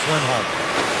Hampus Lindholm.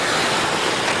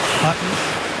 Hutton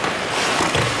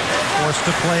forced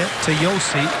to play it to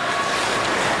Josi.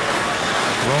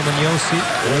 Roman Josi.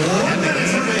 And the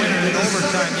game winner in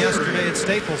overtime yesterday at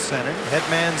Staples Center.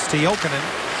 Headmans to Jokinen.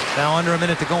 Now under a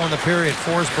minute to go in the period.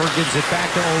 Forsberg gives it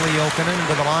back to Olli Jokinen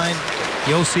into the line.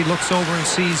 Josi looks over and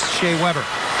sees Shea Weber.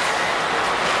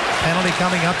 Penalty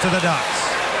coming up to the Ducks.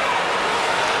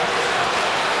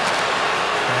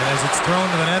 And as it's thrown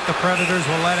to the net, the Predators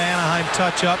will let Anaheim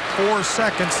touch up. 4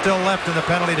 seconds still left in the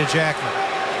penalty to Jackman.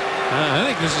 I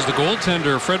think this is the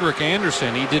goaltender, Frederik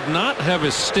Andersen. He did not have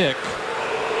his stick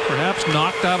perhaps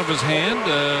knocked out of his hand.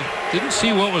 Didn't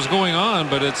see what was going on,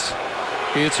 but it's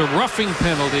a roughing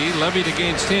penalty levied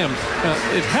against him.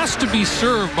 It has to be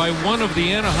served by one of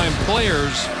the Anaheim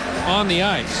players on the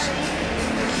ice.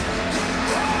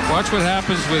 Watch what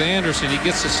happens with Anderson. He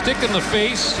gets a stick in the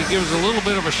face. He gives a little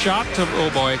bit of a shot to, oh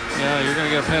boy, yeah, you're going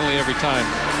to get a penalty every time.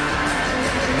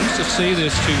 I used to say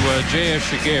this to J.S.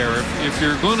 Shiger. If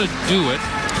you're going to do it,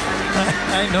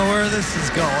 I know where this is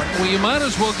going. well, you might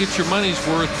as well get your money's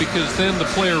worth, because then the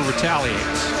player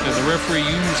retaliates, and the referee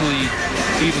usually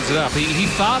evens it up. He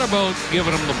thought about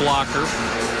giving him the blocker.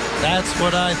 That's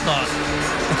what I thought.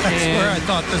 That's where I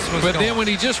thought this was going. But then when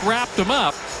he just wrapped him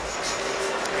up,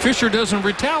 Fisher doesn't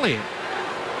retaliate.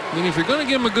 I mean, if you're going to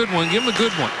give him a good one, give him a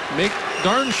good one. Make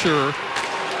darn sure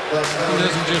he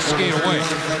doesn't just skate away.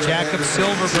 Jakob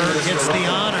Silfverberg gets the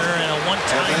honor, and a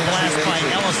one-time blast by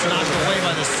Ellis knocked away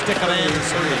by the stick of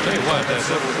Anderson. I'll tell you what,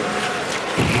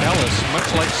 Ellis, much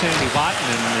like Sandy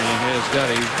Botnin, has got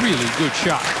a really good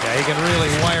shot. Yeah, he can really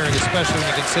wire it, especially when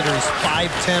you consider he's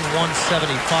 5'10",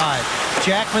 175.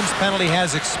 Jackman's penalty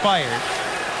has expired.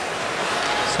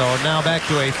 So now back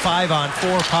to a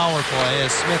 5-on-4 power play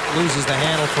as Smith loses the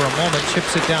handle for a moment,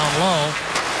 chips it down low,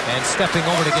 and stepping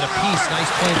over to get a piece. Nice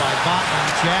play by Botman.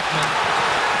 Jackman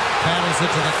paddles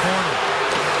it to the corner.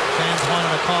 Fans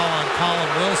wanted a call on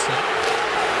Colin Wilson.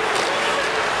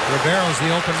 Ribeiro's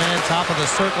the open man, top of the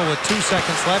circle with 2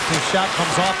 seconds left. His shot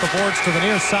comes off the boards to the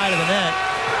near side of the net,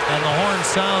 and the horn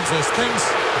sounds as things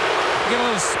get a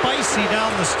little spicy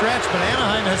down the stretch, but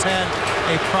Anaheim has had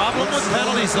a problem with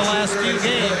penalties the last few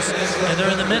games, and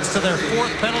they're in the midst of their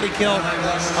 4th penalty kill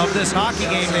of this hockey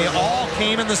game. They all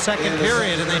came in the second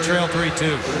period, and they trail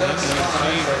 3-2.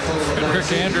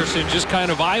 Frederik Andersen just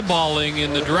kind of eyeballing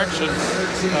in the direction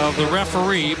of the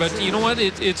referee, but you know what?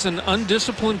 It's an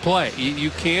undisciplined play. You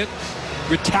can't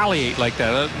retaliate like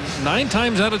that. 9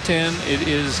 times out of 10, it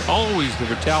is always the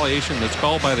retaliation that's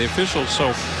called by the officials.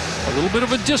 So a little bit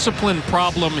of a discipline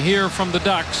problem here from the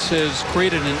Ducks has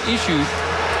created an issue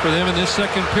for them in this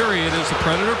second period as the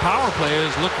Predator power play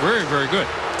has looked very, very good.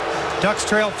 Ducks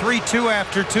trail 3-2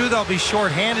 after 2. They'll be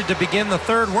shorthanded to begin the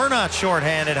third. We're not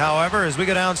shorthanded, however, as we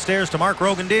go downstairs to Mark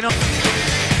Rogandino.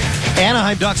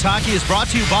 Anaheim Ducks hockey is brought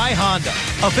to you by Honda,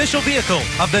 official vehicle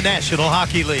of the National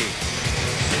Hockey League.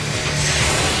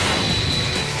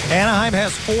 Anaheim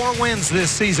has 4 wins this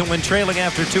season when trailing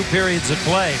after 2 periods of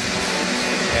play.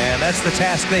 And that's the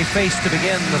task they face to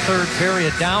begin the third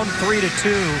period. Down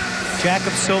 3-2.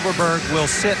 Jakob Silfverberg will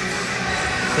sit.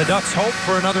 The Ducks hope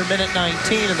for another minute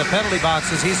 19 in the penalty box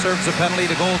as he serves a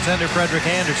penalty to goaltender Frederik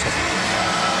Andersen.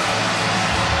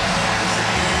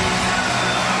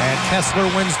 And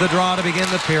Kessler wins the draw to begin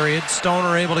the period.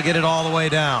 Stoner able to get it all the way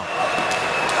down.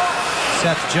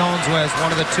 Seth Jones, who has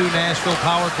one of the 2 Nashville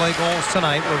power play goals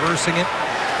tonight, reversing it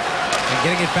and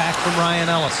getting it back from Ryan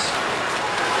Ellis.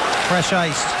 Fresh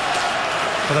iced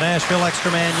for the Nashville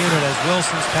extra man unit as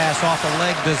Wilson's pass off the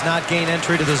leg does not gain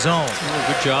entry to the zone. Oh,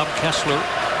 good job, Kessler.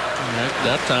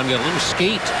 That time got a little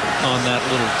skate on that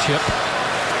little chip.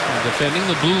 And defending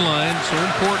the blue line, so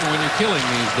important when you're killing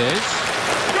these days.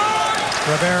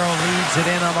 Ribeiro leads it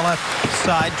in on the left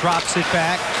side, drops it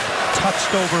back,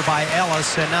 touched over by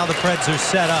Ellis, and now the Preds are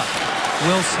set up.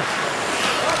 Wilson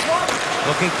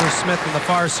looking for Smith in the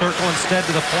far circle, instead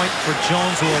to the point for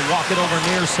Jones, who will walk it over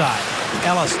near side.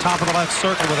 Ellis, top of the left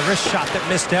circle with a wrist shot that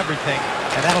missed everything,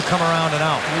 and that'll come around and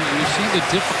out. You see the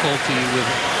difficulty with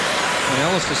when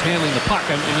Ellis is handling the puck.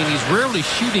 I mean, he's rarely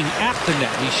shooting at the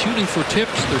net. He's shooting for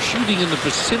tips. They're shooting in the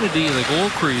vicinity of the goal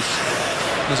crease.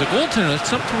 As a goaltender, it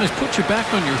sometimes puts you back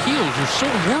on your heels. You're so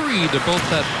worried about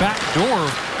that backdoor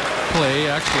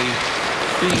play actually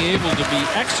being able to be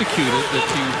executed that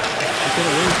you get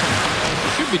away from what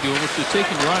you should be doing, which is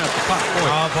taking your eye off the puck.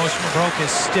 Boschman broke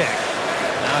his stick.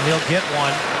 Now he'll get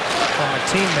one from a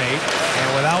teammate, and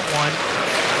without one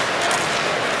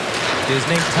is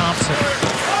Nate Thompson.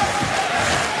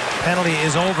 Penalty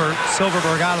is over.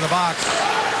 Silverberg out of the box,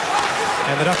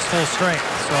 and the Ducks full strength.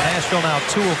 So Nashville now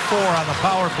 2 of 4 on the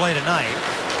power play tonight.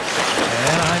 And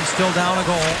Anaheim still down a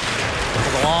goal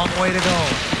with a long way to go.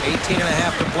 18 and a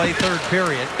half to play, third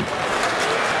period.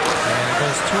 And it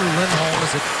goes through Lindholm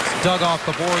as it's dug off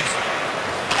the boards.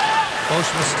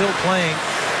 Boschman still playing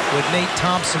with Nate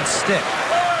Thompson's stick.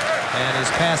 And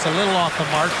his pass a little off the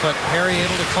mark, but Perry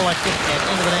able to collect it and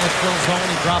into the Nashville zone.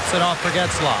 He drops it off for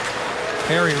Getzlaf.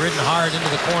 Perry ridden hard into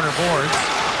the corner boards,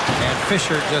 and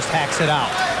Fisher just hacks it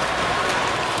out.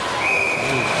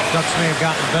 Ducks may have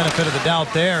gotten the benefit of the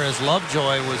doubt there, as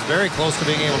Lovejoy was very close to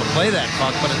being able to play that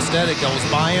puck, but instead it goes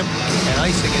by him, and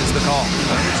icing is the call.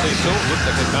 I would say so. It looked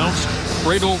like it bounced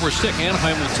right over a stick.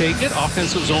 Anaheim will take it.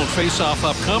 Offensive zone face-off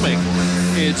upcoming.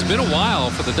 It's been a while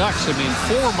for the Ducks. I mean,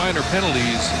 4 minor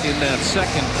penalties in that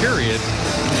second period.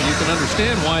 And you can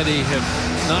understand why they have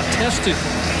not tested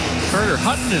Carter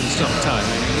Hutton in some time.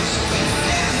 I mean, he's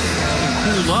been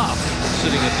cooled off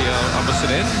sitting at the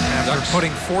opposite end. After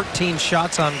putting 14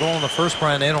 shots on goal in the first,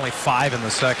 Brian, they had only 5 in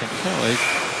the second. Well, they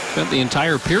spent the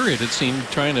entire period, it seemed,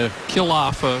 trying to kill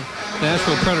off a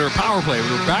Nashville Predator power play.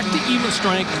 We're back to even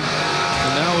strength,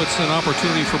 and now it's an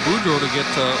opportunity for Boudreau to get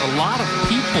a lot of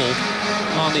people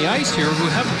on the ice here who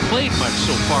haven't played much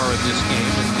so far in this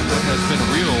game, and what has been a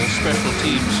real special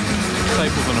teams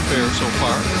type of an affair so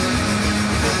far.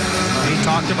 He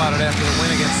talked about it after the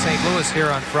win against St. Louis here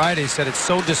on Friday. He said it's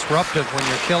so disruptive when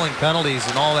you're killing penalties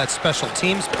and all that special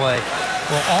teams play.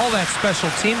 Well, all that special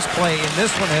teams play in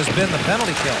this one has been the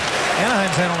penalty kill.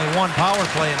 Anaheim's had only 1 power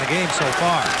play in the game so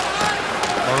far.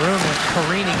 Maroon went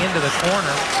careening into the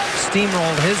corner,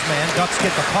 steamrolled his man. Ducks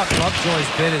get the puck.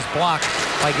 Lovejoy's bid is blocked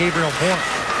by Gabriel Bourne.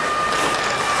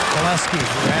 Gillespie,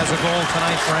 who has a goal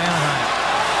tonight for Anaheim,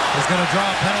 is going to draw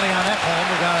a penalty on Ekholm,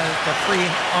 who got the free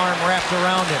arm wrapped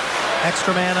around him.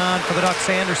 Extra man on for the Ducks.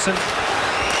 Anderson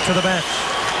to the bench.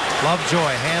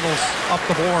 Lovejoy handles up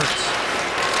the boards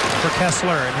for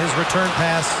Kessler, and his return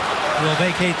pass will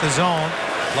vacate the zone.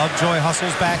 Lovejoy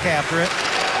hustles back after it.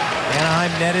 Anaheim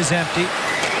net is empty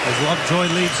as Lovejoy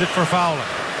leaves it for Fowler.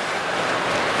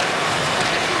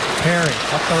 Perry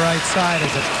up the right side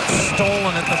as it's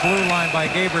stolen at the blue line by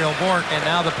Gabriel Bourque, and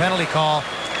now the penalty call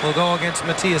will go against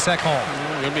Matthias Ekholm.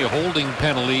 Going to be a holding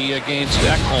penalty against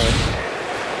Ekholm.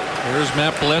 There's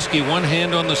Matt Bolesky, one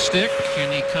hand on the stick, and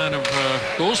he kind of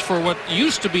goes for what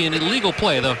used to be an illegal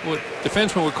play. What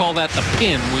defensemen would call that the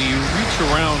pin, where you reach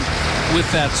around with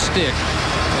that stick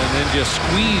and then just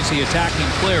squeeze the attacking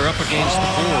player up against the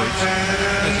boards.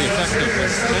 As the effect of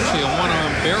essentially a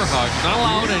one-arm bear hug. Not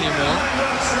allowed anymore.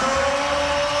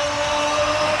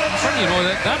 You know,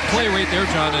 that play right there,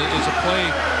 John, is a play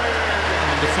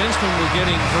when defensemen were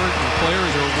getting hurt and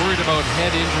players are worried about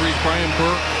head injuries. Brian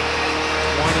Burke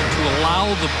wanted to allow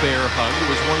the bear hug. It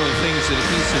was one of the things that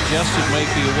he suggested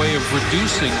might be a way of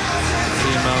reducing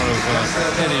the amount of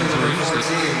head injuries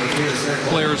that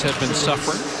players have been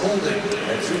suffering.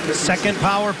 Second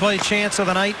power play chance of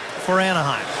the night for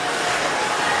Anaheim.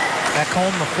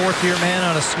 Ekholm, the 4th-year man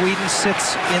out of Sweden,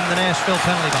 sits in the Nashville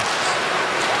penalty box.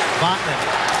 Vatanen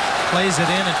plays it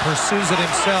in and pursues it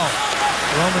himself.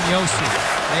 Roman Josi,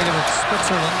 native of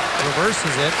Switzerland,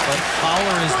 reverses it, but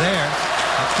Fowler is there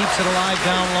and keeps it alive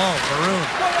down low. Maroon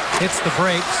hits the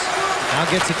brakes, now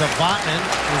gets it to Vatanen,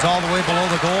 who's all the way below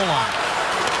the goal line.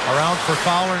 Around for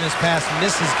Fowler, and his pass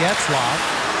misses Getzlaf.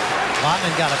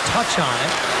 Vatanen got a touch on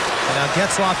it, and now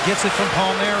Getzlaf gets it from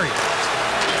Palmieri.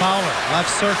 Fowler, left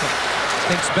circle,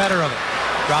 thinks better of it.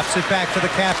 Drops it back to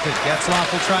the captain. Getzlaf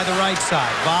will try the right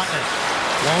side. Vatanen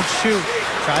won't shoot.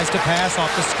 Tries to pass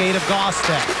off the skate of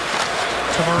Gostek.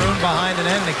 to Maroon behind the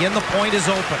net, and again the point is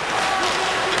open.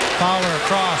 Fowler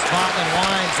across, Vatanen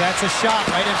winds, that's a shot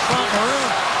right in front. Maroon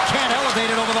can't elevate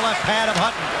it over the left pad of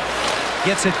Hutton.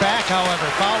 Gets it back, however.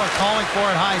 Fowler calling for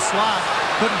it high slot.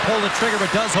 Couldn't pull the trigger, but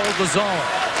does hold the zone.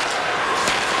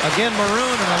 Again,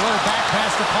 Maroon and a little back pass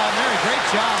to Palmieri. Great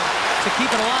job to keep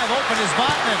it alive. Open is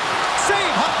Vatanen.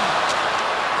 Save Hutton.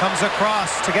 Comes across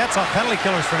to get some penalty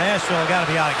killers for Nashville. Got to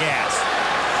be out of gas.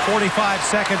 45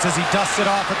 seconds as he dusts it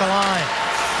off at the line.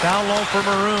 Down low for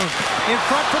Maroon. In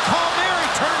front for Palmieri.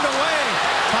 Turned away.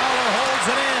 Fowler holds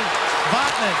it in.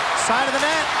 Vatanen, side of the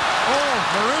net. Oh,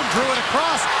 Maroon drew it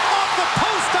across. Off the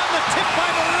post on the tip by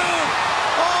Maroon.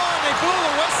 Oh, and they blew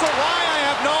the whistle. Why? I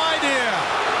have no idea.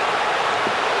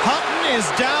 Hutton is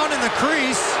down in the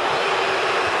crease.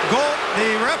 Goal.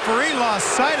 The referee lost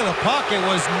sight of the puck. It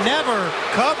was never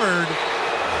covered.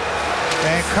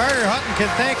 And Carter Hutton can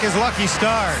thank his lucky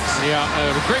stars. Yeah,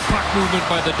 a great puck movement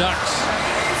by the Ducks.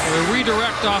 A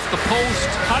redirect off the post.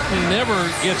 Hutton never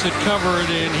gets it covered,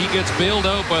 and he gets bailed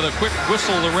out by the quick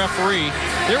whistle of the referee.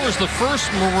 There was the first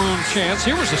Maroon chance.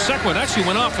 Here was the second one. Actually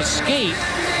went off a skate,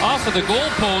 off of the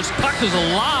goalpost. Puck is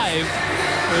alive.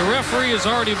 The referee has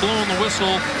already blown the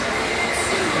whistle.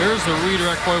 There's the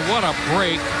redirect. Boy, what a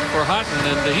break for Hutton,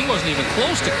 and he wasn't even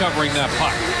close to covering that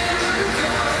puck.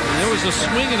 And there was a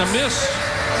swing and a miss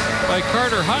by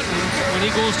Carter Hutton when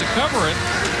he goes to cover it.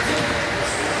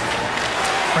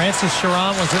 Francis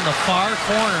Chiron was in the far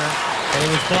corner, and he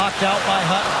was blocked out by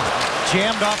Hutton.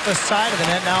 Jammed off the side of the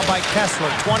net now by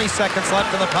Kessler. 20 seconds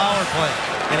left in the power play.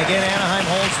 And again, Anaheim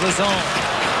holds the zone.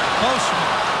 Postman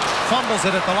fumbles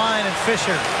it at the line, and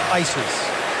Fisher ices.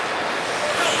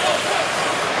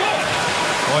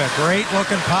 Boy, a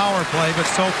great-looking power play, but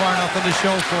so far nothing to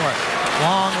show for it.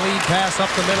 Long lead pass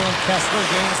up the middle, and Kessler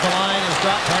gains the line. His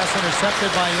drop pass intercepted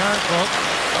by Yarncrook,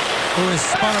 who is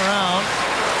spun around.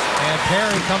 And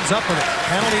Perry comes up with it.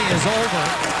 Penalty is over.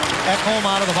 Ekholm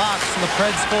out of the box, and the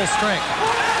Preds full strength.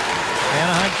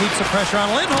 Anaheim keeps the pressure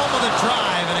on. Lindholm with a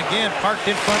drive, and again, parked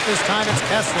in front this time, it's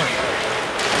Kessler.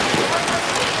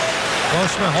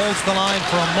 Bushman holds the line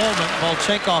for a moment.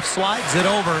 Volchenkov slides it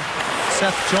over.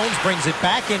 Seth Jones brings it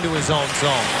back into his own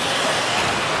zone.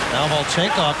 Now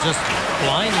Volchenkov just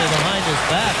blindly behind his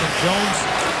back, and Jones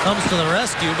comes to the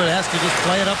rescue, but has to just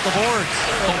play it up the boards.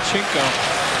 Volchenkov,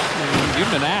 give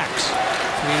him an axe.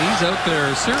 I mean, he's out there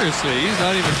seriously. He's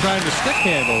not even trying to stick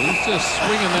handle. He's just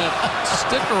swinging that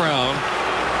stick around.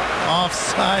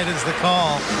 Offside is the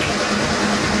call.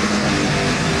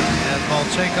 And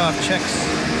Volchenkov checks.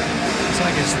 Looks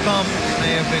like his thumb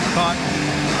may have been caught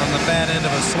on the bad end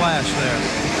of a slash there.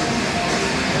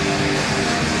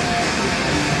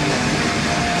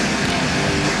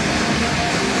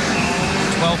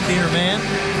 Twelfth-year man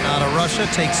out of Russia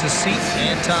takes a seat.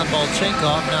 Anton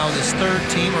Volchenkov, now his third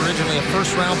team, originally a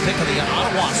first-round pick of the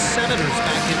Ottawa Senators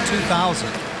back in 2000.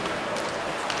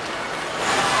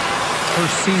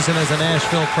 First season as a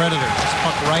Nashville Predator. This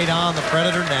puck right on the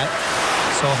Predator net.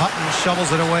 So Hutton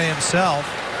shovels it away himself.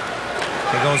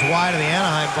 It goes wide of the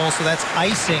Anaheim goal, so that's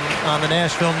icing on the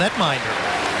Nashville netminder.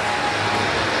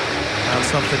 Not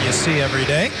something you see every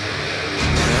day.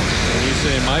 Yeah, and you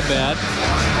say, my bad.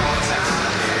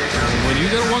 When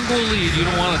you get a one-goal lead, you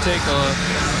don't want to take a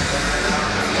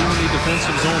too many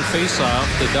defensive zone face-off.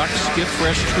 The Ducks get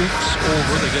fresh troops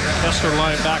over. They get the Kessler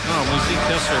line back on. We see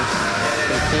Kessler.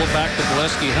 They pull it back to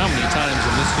Bolesky how many times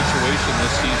in this situation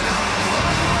this season?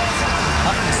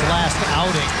 Hutton's last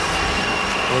outing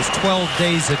was 12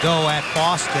 days ago at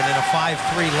Boston in a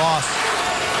 5-3 loss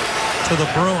to the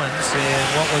Bruins in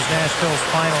what was Nashville's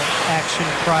final action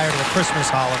prior to the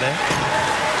Christmas holiday.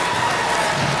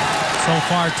 So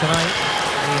far tonight,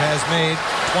 he has made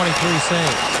 23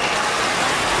 saves.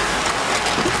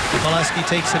 Bolesky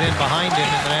takes it in behind him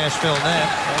in the Nashville net,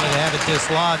 only to have it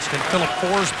dislodged, and Philip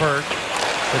Forsberg,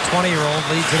 the 20-year-old,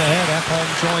 leads it ahead. Ekholm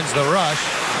joins the rush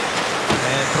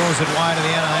and throws it wide of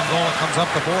the Anaheim goal. It comes up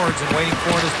the boards, and waiting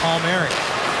for it is Palmieri.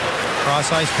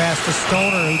 Cross-ice pass to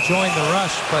Stoner, who joined the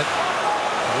rush, but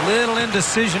a little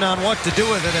indecision on what to do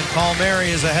with it, and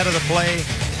Palmieri is ahead of the play.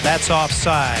 That's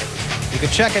offside. You can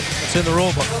check it. It's in the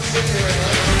rule book.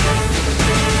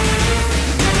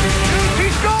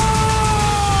 He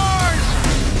scores!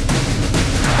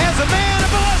 As a man,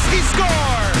 Bolesky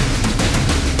scores!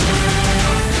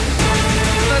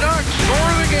 The Ducks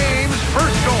score the game's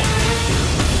first goal.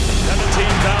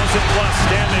 17,000 plus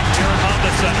standing here at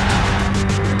Honda Center.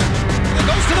 It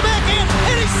goes to the backhand,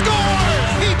 and he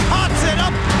scores! He pots it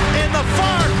up in the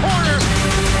far corner.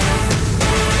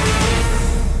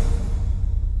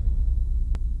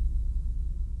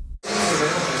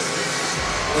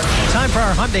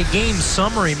 Sunday game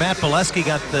summary. Matt Bolesky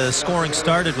got the scoring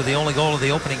started with the only goal of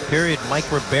the opening period.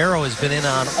 Mike Ribeiro has been in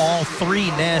on all 3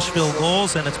 Nashville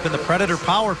goals, and it's been the Predator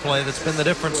power play that's been the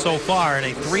difference so far in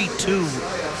a 3-2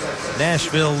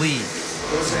 Nashville lead.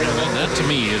 And that to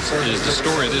me is the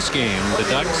story of this game. The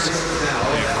Ducks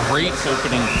a great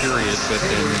opening period, but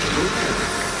then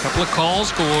a couple of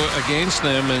calls go against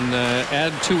them and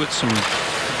add to it some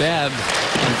bad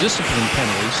discipline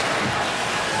penalties.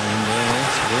 And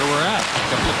that's where we're at. A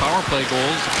couple of power play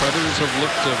goals. The Predators have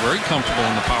looked very comfortable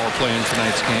in the power play in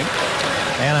tonight's game.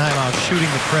 Anaheim out shooting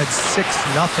the Preds 6-0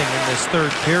 in this third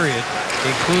period,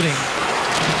 including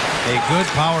a good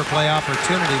power play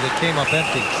opportunity that came up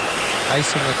empty.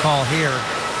 Icing the call here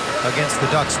against the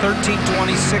Ducks.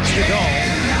 13:26 to go.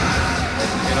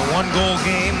 In a 1-goal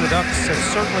game, the Ducks have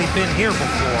certainly been here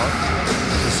before,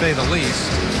 to say the least.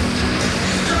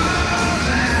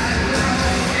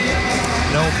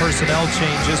 No personnel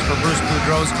changes for Bruce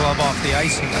Boudreau's club off the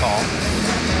icing call.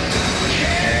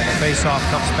 And the faceoff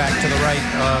comes back to the right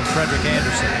of Frederick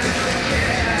Anderson.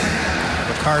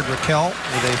 Ricard Raquel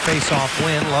with a faceoff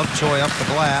win. Lovejoy up the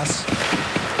glass.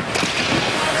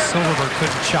 Silverberg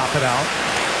couldn't chop it out.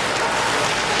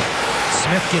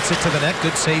 Smith gets it to the net.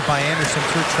 Good save by Anderson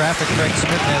through traffic. Craig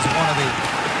Smith has one of the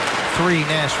 3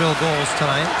 Nashville goals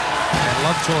tonight. And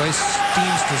Lovejoy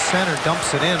steams to center,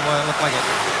 dumps it in. Well, it looked like it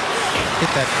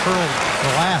hit that curled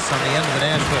glass on the end of the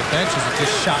Nashville bench as it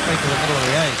just shot right to the middle of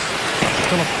the ice.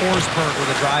 Philip Forsberg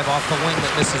with a drive off the wing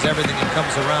that misses everything and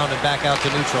comes around and back out to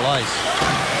neutral ice.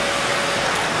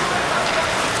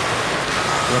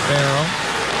 Ribeiro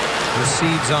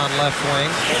receives on left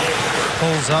wing,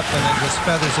 pulls up and then just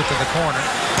feathers it to the corner.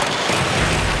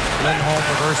 Lindholm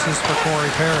reverses for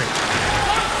Corey Perry.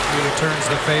 He returns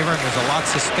the favor, and there's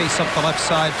lots of space up the left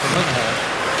side for Lindholm.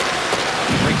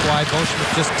 Rink wide, Boschmidt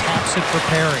just taps it for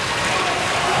Perry.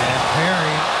 And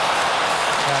Perry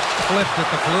got clipped at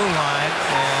the blue line,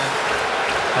 and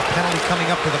a penalty coming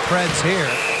up to the Preds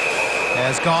here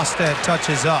as Gaustad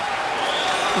touches up.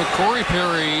 Well, Corey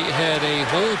Perry had a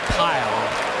whole pile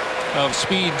of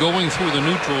speed going through the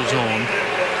neutral zone.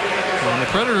 When the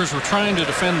Predators were trying to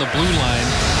defend the blue line,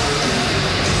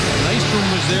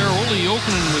 Nystrom was there, Olli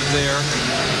Jokinen was there.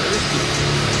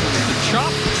 The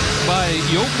chop by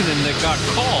Jokinen that got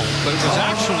called, but it was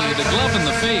actually the glove in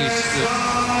the face that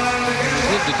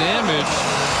did the damage.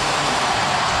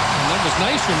 And that was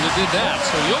Nystrom that did that.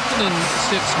 So Jokinen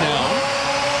sits down.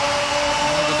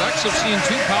 The Ducks have seen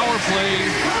 2 power play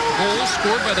goals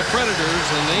scored by the Predators,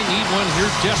 and they need one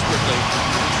here desperately.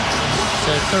 It's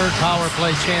their 3rd power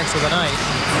play chance of the night.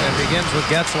 And it begins with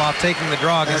Getzlaf taking the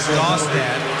draw against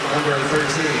Gaustad.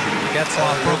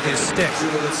 Getzlaf broke his stick.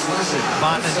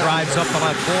 Vatanen drives up the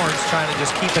left boards, trying to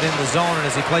just keep it in the zone, and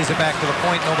as he plays it back to the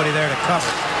point, nobody there to cover.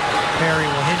 Perry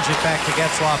will hinge it back to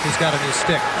Getzlaf, who's got a new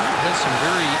stick. He has some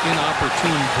very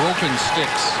inopportune broken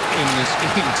sticks in this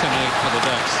game tonight for the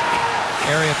Ducks.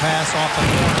 Area pass off the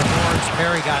corner boards.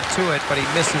 Perry got to it, but he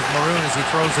misses Maroon as he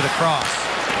throws it across.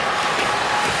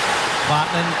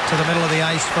 Vatanen to the middle of the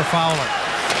ice for Fowler.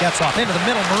 Getzlaf into the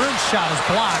middle. Maroon's shot is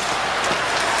blocked.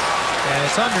 And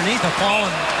it's underneath a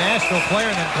fallen Nashville player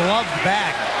and then gloved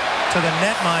back to the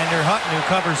netminder, Hutton, who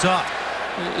covers up.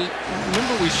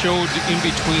 Remember we showed in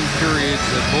between periods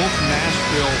that both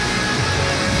Nashville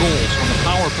goals on the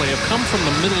power play have come from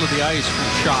the middle of the ice from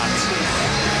shots.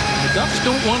 The Ducks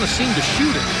don't want to seem to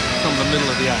shoot it from the middle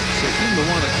of the ice. They seem to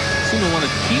want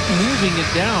to keep moving it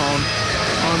down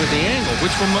onto the angle,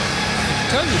 which from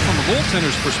tell you from a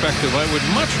goaltender's perspective, I would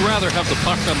much rather have the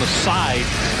puck on the side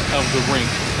of the rink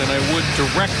than I would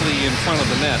directly in front of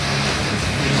the net.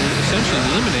 It essentially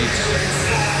eliminates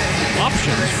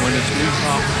options when it's moved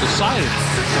off the side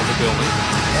of the building.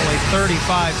 Only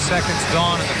 35 seconds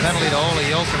gone and the penalty to Olli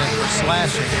Jokinen for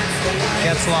slashing.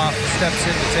 Getzlaf steps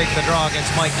in to take the draw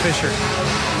against Mike Fisher.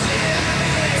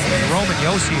 Roman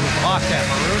Josi, who blocked that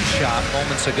Maroon shot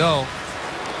moments ago.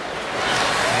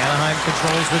 Anaheim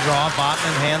controls the draw.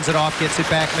 Vatanen hands it off, gets it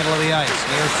back middle of the ice.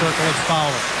 Near circle, it's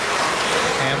Fowler.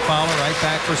 Cam Fowler right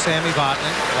back for Sammy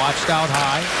Vatanen. Watched out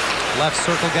high. Left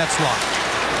circle, Getzlaf.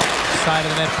 Side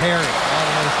of the net, Perry. All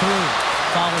the way through.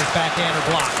 Fowler's backhander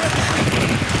blocked.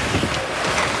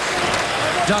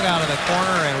 Dug out of the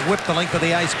corner and whipped the length of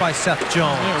the ice by Seth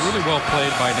Jones. Yeah, really well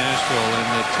played by Nashville, and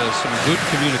it's some good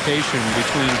communication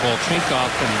between Volchenkov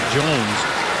and Jones.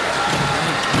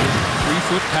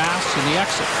 3-foot pass in the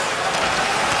exit.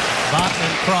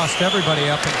 Vatanen crossed everybody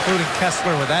up, including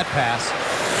Kessler with that pass.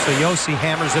 So Josi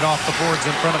hammers it off the boards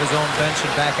in front of his own bench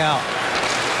and back out.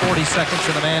 40 seconds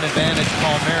to the man advantage.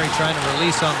 Palmieri trying to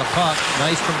release on the puck.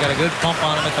 Nystrom got a good pump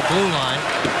on him at the blue line.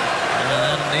 And and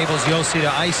that enables Yossi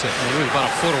to ice it. He was about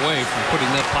a foot away from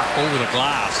putting that puck over the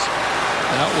glass.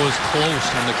 That was close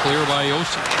and the clear by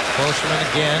Yossi. Boschman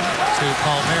again to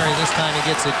Palmieri. This time he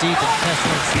gets it deep and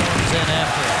Kessler storms in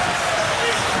after it.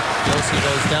 Yossi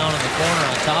goes down in the corner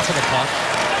on top of the puck.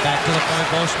 Back to the point.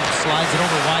 Boschman slides it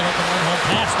over wide open. Lindholm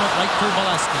pass went right through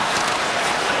Bolesky.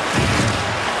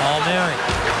 Palmieri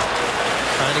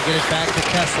trying to get it back to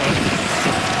Kessler.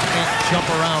 Can't jump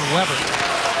around Weber.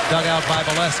 Dug out by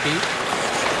Bolesky.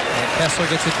 And Kessler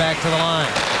gets it back to the line.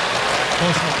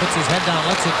 Boschman puts his head down,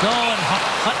 lets it go, and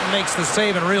Hutton makes the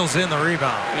save and reels in the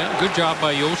rebound. Yeah, good job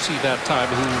by Yossi that time,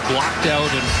 who blocked out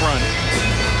in front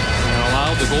and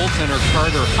allowed the goaltender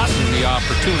Carter Hutton the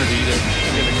opportunity to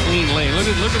get a clean lane. Look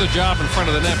at the job in front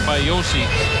of the net by Yossi.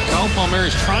 Kyle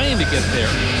Palmieri's trying to get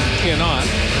there. Cannot.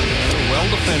 Well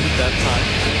defended that time.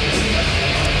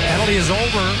 Penalty is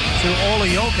over to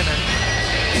Olli Jokinen,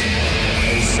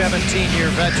 a 17-year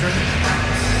veteran,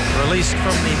 released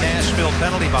from the Nashville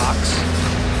penalty box.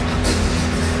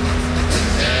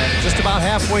 And just about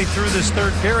halfway through this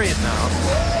third period now.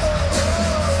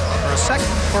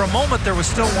 For a moment, there was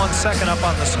still 1 second up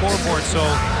on the scoreboard, so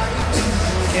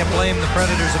can't blame the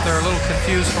Predators if they're a little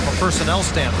confused from a personnel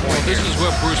standpoint. Well, this is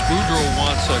what Bruce Boudreau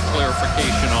wants a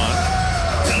clarification on.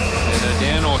 And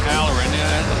Dan O'Halloran,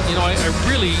 you know, I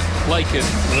really like it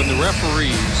when the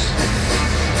referees,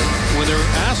 when they're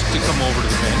asked to come over to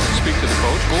the bench and speak to the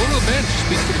coach, go to the bench,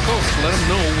 speak to the coach, let them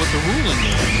know what the ruling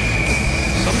is.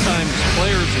 Sometimes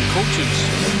players and coaches,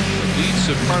 leads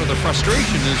to part of the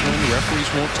frustration is when the referees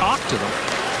won't talk to them.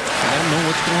 Let them know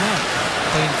what's going on.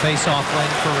 Clean face-off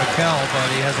lane for Raquel, but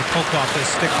he has a poke off his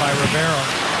stick by Rivera,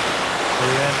 who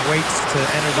then waits to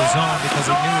enter the zone because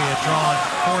he knew he had drawn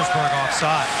Forsberg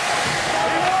offside.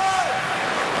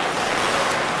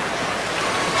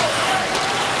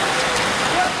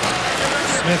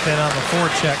 Smith in on the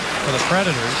forecheck for the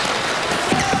Predators.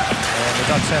 And the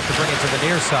Ducks have to bring it to the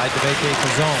near side to vacate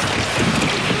the zone.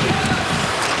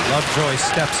 Lovejoy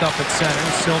steps up at center.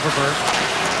 Silverberg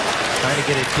trying to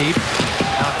get it deep.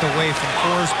 Knocked away from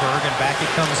Forsberg, and back it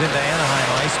comes into Anaheim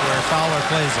ice where Fowler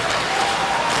plays it.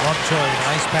 Lovejoy,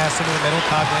 nice pass into the middle.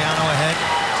 Cogliano ahead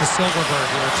to Silverberg.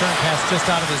 The return pass just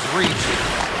out of his reach.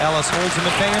 Ellis holds him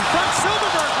at bay in front.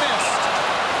 Silverberg missed.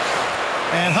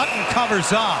 And Hutton covers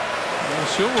up. Well,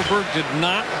 Silverberg did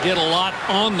not get a lot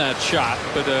on that shot,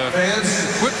 but a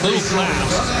quick little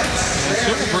pass. And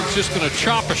Silverberg's just going to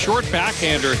chop a short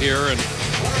backhander here, and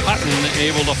Hutton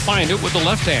able to find it with the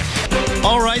left hand.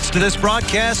 All rights to this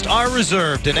broadcast are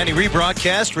reserved, and any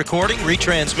rebroadcast, recording,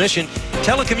 retransmission,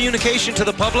 telecommunication to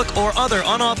the public, or other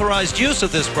unauthorized use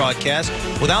of this broadcast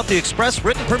without the express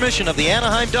written permission of the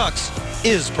Anaheim Ducks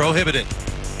is prohibited.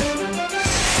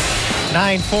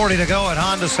 9:40 to go at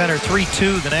Honda Center,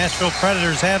 3-2. The Nashville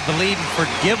Predators have the lead, and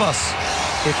forgive us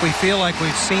if we feel like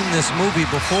we've seen this movie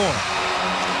before.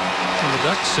 Well, the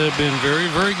Ducks have been very,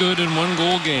 very good in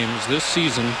one-goal games this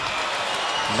season.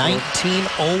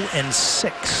 19-0-6.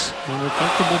 Well, they're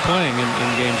comfortable playing in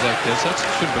games like this. That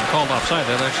should have been called offside.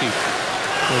 That actually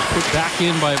was put back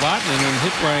in by Vatanen and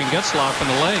hit Ryan Getzlaf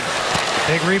in the leg.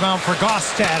 Big rebound for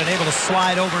Gaustad, and able to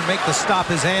slide over and make the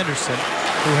stop is Anderson,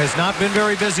 who has not been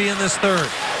very busy in this third.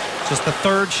 Just the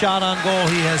third shot on goal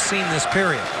he has seen this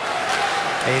period.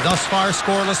 A thus far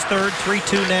scoreless third,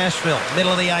 3-2 Nashville.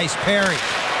 Middle of the ice, Perry.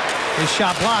 His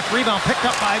shot blocked, rebound picked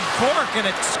up by Bork, and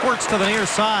it squirts to the near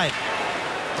side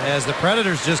as the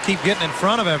Predators just keep getting in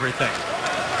front of everything.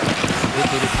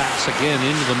 Good little pass again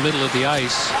into the middle of the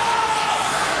ice.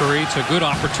 Creates a good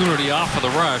opportunity off of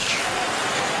the rush.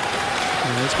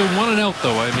 And it's been 1 and out,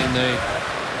 though. I mean, the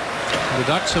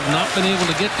Ducks have not been able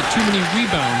to get to too many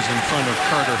rebounds in front of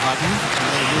Carter Hutton.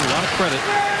 They give a lot of credit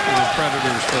to the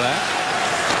Predators for that.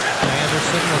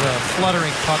 Anderson with a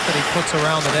fluttering puck that he puts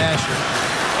around the dasher.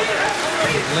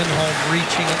 Lindholm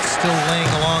reaching it, still laying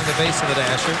along the base of the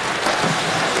dasher.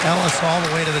 Ellis all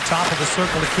the way to the top of the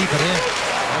circle to keep it in.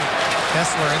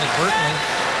 Kessler inadvertently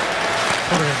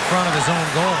put it in front of his own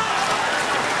goal.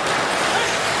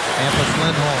 Hampus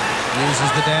Lindholm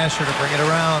uses the dasher to bring it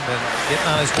around, and getting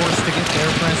on his horse to get there,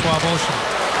 Francois Beauchamp.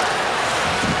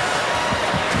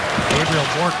 Gabriel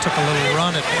Bork took a little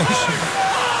run at Beauchamp,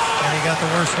 and he got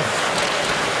the worst of it.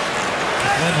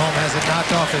 Lindholm has it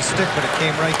knocked off his stick, but it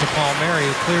came right to Palmieri,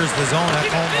 who clears the zone at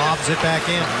home, lobs it back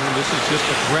in. This is just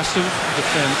aggressive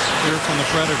defense here from the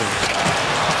Predators.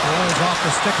 Rolls off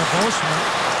the stick of Beauchamp.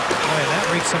 Boy, that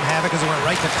wreaked some havoc as it went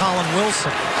right to Colin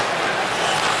Wilson.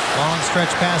 Long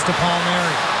stretch pass to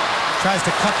Palmieri. Tries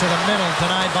to cut to the middle,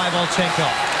 denied by Volchenko.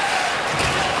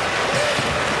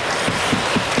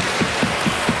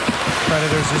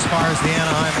 Predators as far as the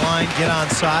Anaheim line get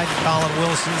onside. Colin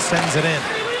Wilson sends it in.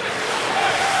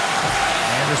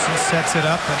 Anderson sets it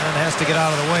up and then has to get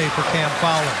out of the way for Cam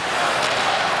Fowler.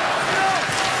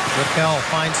 Raquel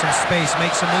finds some space,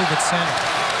 makes a move at center.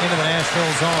 Into the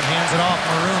Nashville zone, hands it off.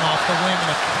 Maroon off the wing,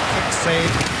 and a quick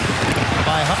save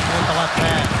by Hutton with the left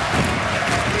pad.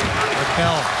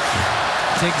 Raquel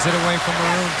digs it away from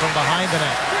Maroon from behind the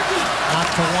net. Not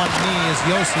to one knee as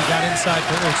Yossi got inside,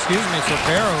 it's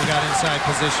Ribeiro who got inside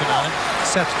position on it.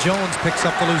 Seth Jones picks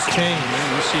up the loose change. And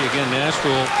you see again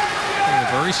Nashville in a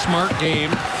very smart game.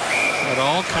 Got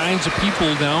all kinds of people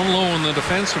down low in the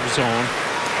defensive zone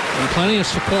and plenty of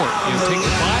support. You take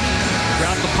the body,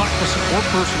 grab the puck, the support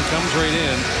person comes right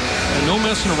in. And no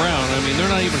messing around. I mean,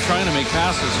 they're not even trying to make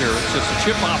passes here. It's just a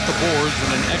chip off the boards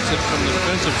and an exit from the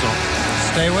defensive zone.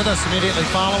 Stay with us immediately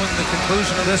following the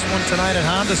conclusion of this one tonight at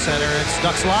Honda Center. It's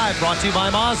Ducks Live, brought to you by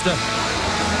Mazda.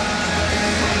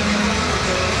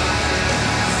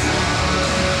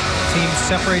 Teams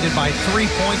separated by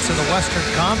 3 points in the Western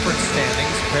Conference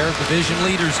standings. A pair of division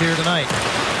leaders here tonight.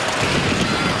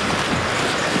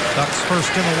 Ducks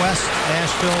first in the West,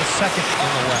 Nashville second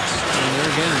in the West. And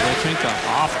there again, Volchenko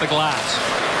off the glass.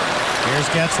 Here's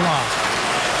Getzlaf.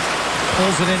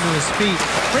 Pulls it into his feet.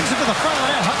 Brings it to the front of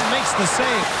the net. Hutton makes the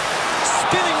save.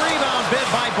 Spinning rebound bid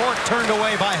by Bork, turned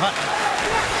away by Hutton.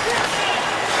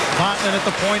 Vatanen at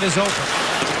the point is open.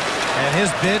 And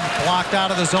his bid blocked out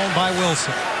of the zone by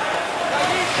Wilson.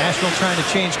 Nashville trying to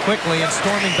change quickly, and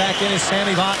storming back in is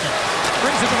Sammy Vatanen.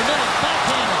 Brings it to the middle.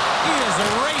 Backhander. He is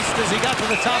erased as he got to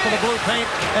the top of the blue paint,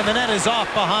 and the net is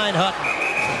off behind Hutton.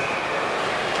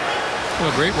 Well,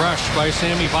 a great rush by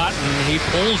Sammy Vatanen. He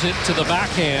pulls it to the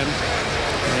backhand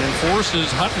and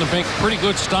forces Hutton to make a pretty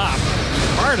good stop.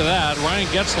 Prior to that, Ryan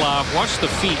Getzlaf, watch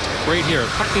the feet right here.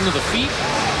 Tucked into the feet,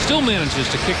 still manages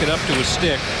to kick it up to his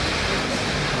stick.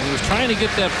 And he was trying to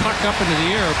get that puck up into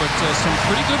the air, but some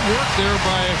pretty good work there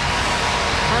by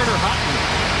Carter Hutton.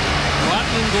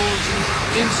 Vatanen goes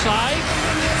inside.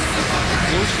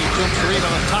 Yossi jumps right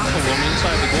on top of him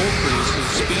inside the goal crease. The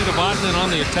speed of Vatanen on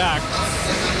the attack.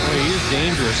 Boy, he is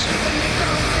dangerous.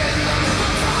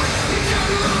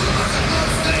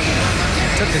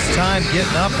 Took his time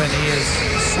getting up, and he is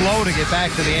slow to get back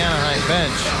to the Anaheim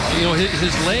bench. You know,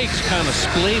 his legs kind of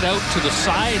splayed out to the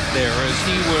side there as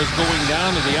he was going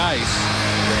down to the ice.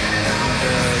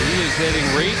 And, he is heading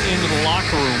right into the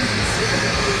locker room.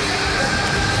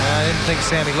 I didn't think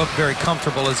Sammy looked very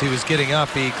comfortable as he was getting up.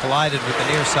 He collided with the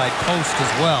near side post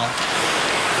as well.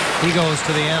 He goes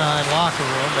to the Anaheim locker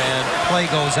room, and play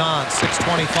goes on.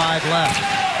 6:25 left.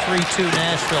 3-2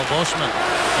 Nashville. Boschman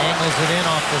angles it in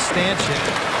off the stanchion,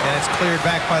 and it's cleared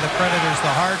back by the Predators the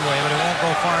hard way, but it won't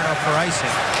go far enough for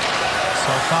icing.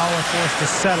 So Fowler forced to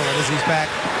settle it as he's back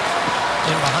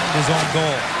in behind his own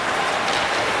goal.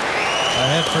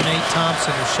 Ahead for Nate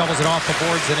Thompson, who shovels it off the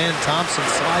boards and in. Thompson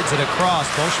slides it across.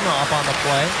 Boschman off on the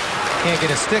play. Can't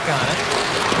get a stick on it.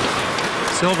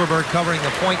 Silverberg covering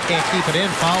the point, can't keep it in.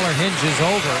 Fowler hinges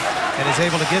over and is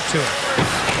able to get to it.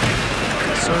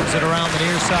 Serves it around the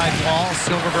near side wall.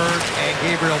 Silverberg and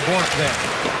Gabriel Bork there.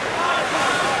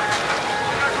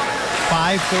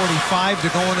 5:45 to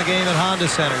go in the game at Honda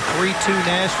Center. 3-2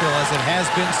 Nashville, as it has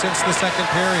been since the second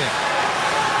period.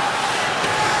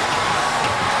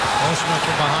 Boschman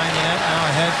from behind the net, now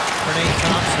ahead for Nate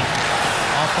Thompson.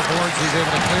 Off the boards, he's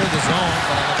able to clear the zone,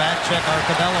 but on the back check,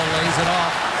 Arcabello lays it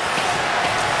off.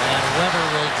 And Weber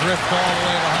will drift all the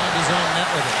way behind his own net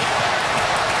with it.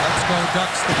 Let's go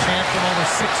Ducks, the champ from over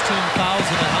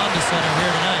 16,000 at Honda Center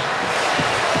here tonight.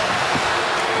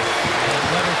 And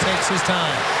Weber takes his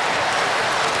time.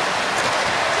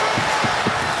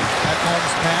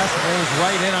 Holmes pass rolls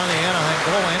right in on the Anaheim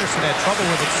goal. Anderson had trouble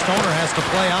with it. Stoner has to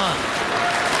play on.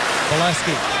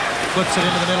 Bolesky flips it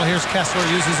into the middle. Here's Kessler,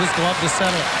 uses his glove to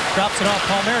settle it. Drops it off.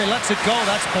 Palmieri lets it go.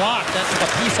 That's blocked. That took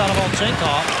a piece out of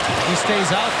Volchenkov. He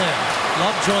stays out there.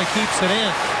 Lovejoy keeps it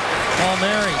in.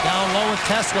 Palmieri down low with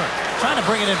Kessler. Trying to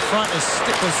bring it in front. His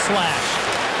stick was slashed.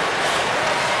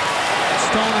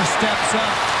 Stoner steps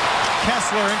up.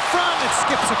 Kessler in front. It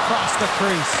skips across the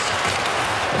crease.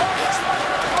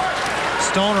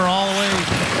 Stoner all the way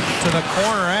to the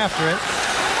corner after it.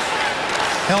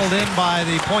 Held in by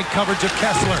the point coverage of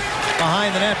Kessler.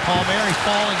 Behind the net, Palmieri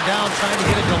falling down, trying to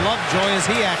get it to Lovejoy as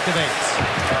he activates.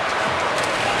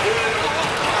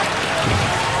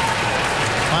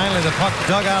 Finally, the puck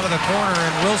dug out of the corner,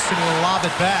 and Wilson will lob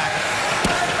it back.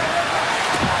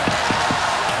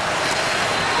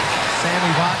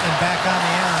 Sammy Vatanen back on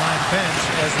the Anaheim bench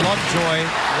as Lovejoy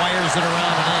wires it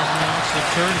around and in. Now it's a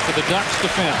turn for the Ducks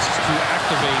defense to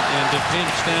activate and to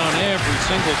pinch down every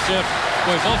single shift.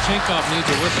 Boy, Volchenkov needs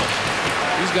a whistle.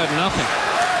 He's got nothing.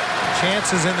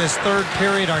 Chances in this third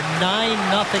period are 9-0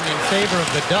 in favor of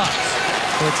the Ducks.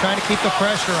 So they're trying to keep the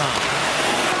pressure on.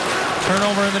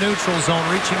 Turnover in the neutral zone.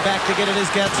 Reaching back to get it is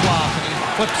Getzlaf, and he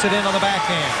flips it in on the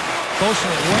backhand.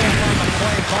 Boschman way on the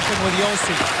play, bumping with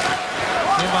Yossi.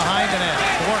 In behind the net.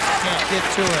 Bork can't get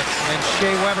to it. And then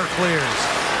Shea Weber clears.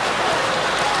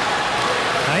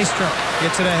 Nystrom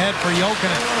gets it ahead for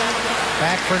Jokinen.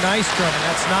 Back for Nystrom, and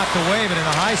that's knocked away, but in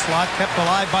the high slot, kept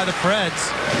alive by the Preds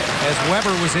as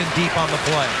Weber was in deep on the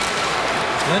play.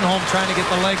 Lindholm trying to get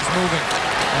the legs moving.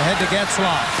 Ahead to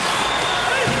Getzlaf.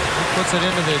 He puts it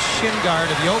into the shin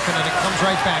guard of Jokinen, and it comes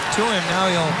right back to him. Now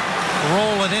he'll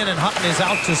roll it in, and Hutton is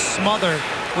out to smother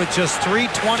with just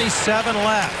 3:27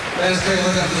 left. The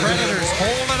Predators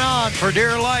holding on for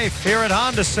dear life here at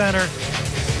Honda Center.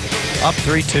 Up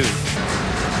 3-2.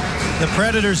 The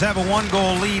Predators have a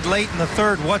one-goal lead late in the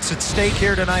third. What's at stake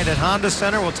here tonight at Honda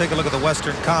Center? We'll take a look at the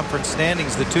Western Conference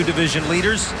standings. The two division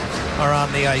leaders are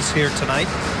on the ice here tonight,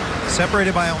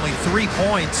 separated by only 3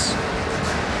 points.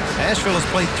 Nashville has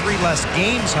played 3 less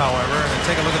games, however, and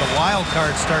take a look at the wild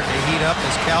card starting to heat up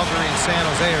as Calgary and San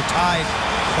Jose are tied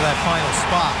for that final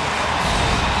spot.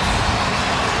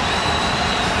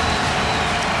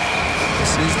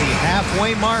 This is the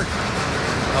halfway mark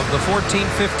of the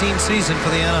 14-15 season for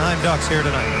the Anaheim Ducks here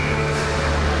tonight.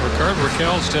 Rickard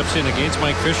Rakell steps in against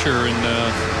Mike Fisher, and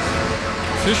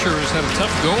Fisher has had a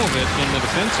tough go of it in the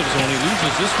defensive zone. He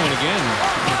loses this one again.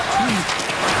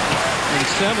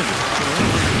 2-7.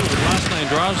 The last 9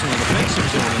 draws in the defensive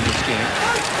zone in this game.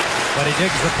 But he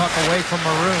digs the puck away from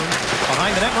Maroon.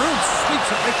 Behind the net, Maroon sweeps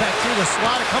it right back through the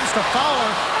slot. It comes to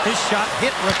Fowler. His shot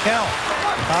hit Rakell.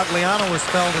 Cogliano was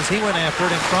felled as he went after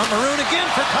it in front. Maroon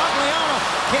again for Cogliano.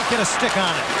 Can't get a stick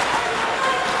on it.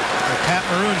 And Pat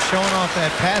Maroon showing off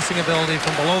that passing ability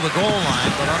from below the goal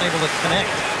line, but unable to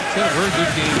connect. He's had a very good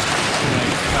game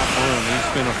tonight, Pat Maroon. He's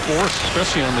been a force,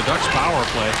 especially on the Ducks' power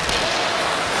play.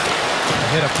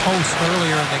 Hit a post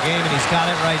earlier in the game, and he's got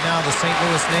it right now. The St.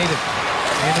 Louis native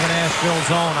into the Nashville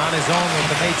zone on his own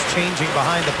with the mates changing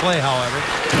behind the play, however.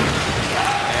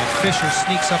 And Fisher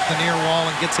sneaks up the near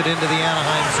wall and gets it into the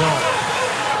Anaheim zone.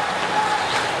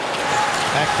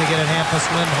 Back to get it Hampus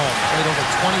Lindholm. Played over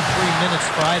 23 minutes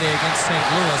Friday against St.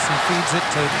 Louis. He feeds it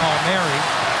to Palmieri.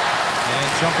 And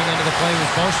jumping into the play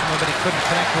was Boschman, but he couldn't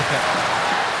connect with it.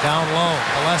 Down low,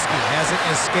 Oleski has it in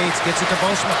his skates, gets it to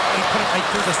Boschman. He put it right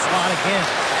through the slot again.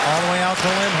 All the way out to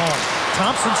Lindholm.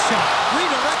 Thompson's shot,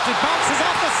 redirected, bounces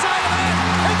off the side of the net,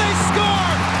 and they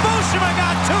score! Boschman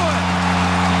got to it!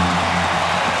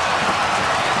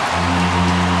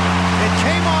 It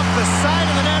came off the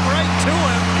side of the net right to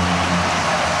him.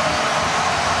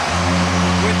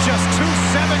 With just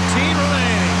 2:17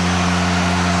 remaining.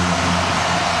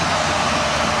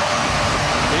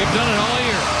 They've done it all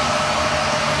year.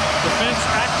 Defense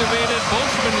activated.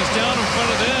 Boschman is down in front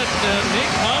of that.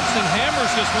 Nate Thompson hammers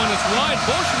this one. It's wide.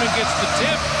 Boschman gets the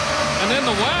tip. And then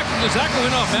the whack. Is that going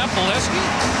off Matt Bolesky?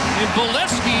 And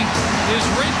Bolesky is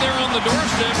right there on the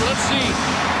doorstep. Let's see.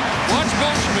 Watch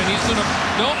Boschman. He's going to...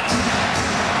 Nope.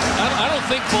 I don't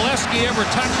think Bolesky ever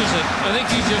touches it. I think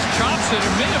he just chops it.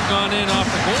 It may have gone in off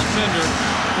the goaltender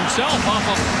himself, off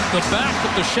of the back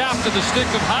of the shaft of the stick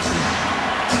of Hutton.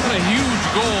 What a huge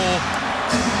goal.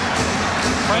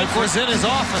 Frank was in his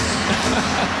office.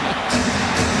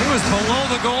 He was below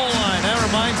the goal line. That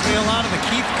reminds me a lot of the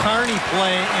Keith Carney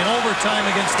play in overtime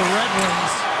against the Red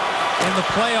Wings in the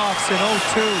playoffs in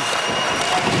 2002.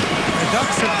 The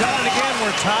Ducks have done it again.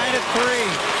 We're tied at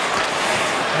 3.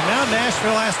 And now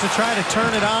Nashville has to try to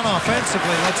turn it on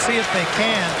offensively. Let's see if they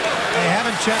can. They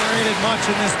haven't generated much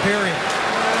in this period.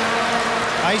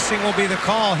 Icing will be the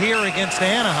call here against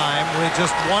Anaheim with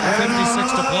just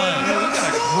 1:56 to play. Look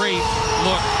at a great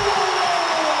look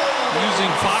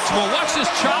using Foxwell. Watch this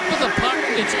chop of the puck.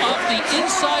 It's off the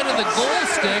inside of the goal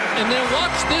stick, and then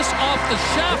watch this off the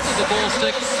shaft of the goal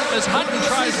stick as Hutton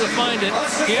tries to find it.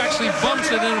 He actually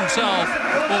bumps it in himself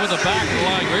over the back of the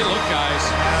line. Great look, guys.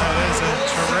 That is a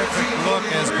terrific look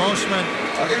as Boschman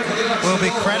will be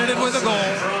credited with a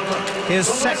goal. His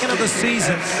second of the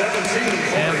season.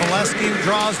 And Bolesky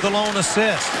draws the lone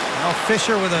assist. Now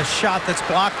Fisher with a shot that's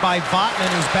blocked by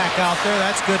Vatanen, who's back out there.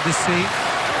 That's good to see.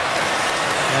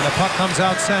 And the puck comes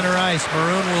out center ice.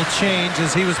 Maroon will change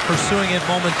as he was pursuing it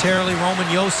momentarily. Roman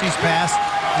Yossi's pass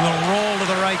will roll to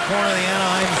the right corner of the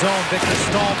Anaheim zone. Victor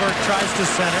Stahlberg tries to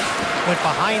center. Went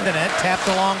behind the net, tapped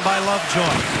along by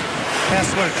Lovejoy.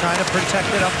 Kessler trying to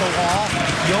protect it up the wall.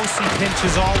 Yossi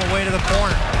pinches all the way to the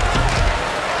corner.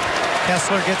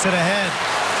 Kessler gets it ahead.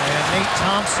 And Nate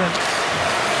Thompson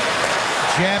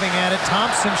jabbing at it.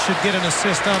 Thompson should get an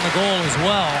assist on the goal as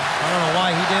well. I don't know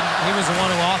why he didn't. He was the one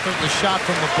who authored the shot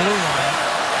from the blue line.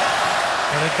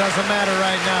 And it doesn't matter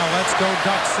right now. Let's go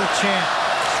Ducks, the champ.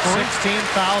 16,000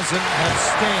 have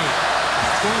stayed.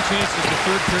 Scoring chances in the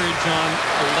third period, John.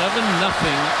 11-0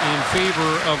 in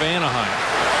favor of Anaheim.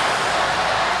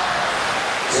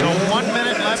 So 1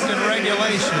 minute left in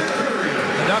regulation.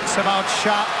 The Ducks have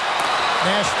outshot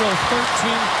Nashville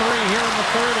 13-3 here in the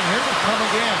third, and here they come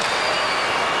again.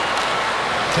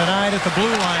 Tonight at the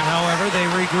blue line, however, they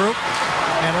regroup,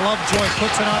 and Lovejoy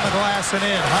puts it on the glass and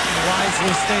in. Hutton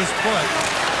wisely stays put.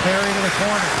 Perry to the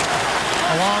corner.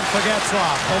 Along for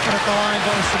Getzlaf. Open at the line,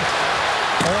 Boschman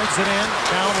holds it in,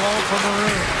 down low for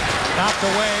Maroon. Knocked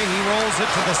away, he rolls it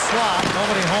to the slot.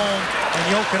 Nobody home, and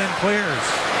Jokinen clears.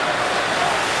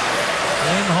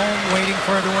 Lindholm waiting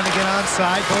for everyone to get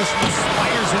onside. Boschman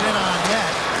fires it in on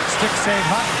net. Stick save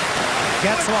Hutton.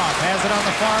 Getzlaf has it on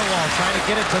the far wall, trying to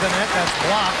get it to the net. That's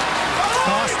blocked.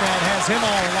 Kostad has him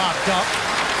all locked up.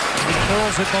 He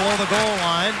curls it below the goal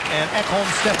line, and Ekholm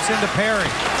steps into Perry.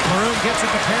 Maroon gets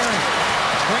it to Perry.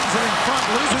 Brings it in front,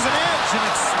 loses an edge, and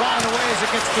it's swatted away as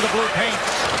it gets to the blue paint.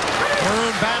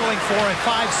 Maroon battling for it.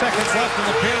 5 seconds left in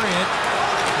the period.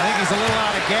 I think he's a little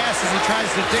out of gas as he tries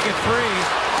to dig it free.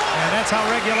 And that's how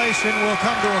regulation will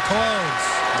come to a close.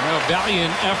 A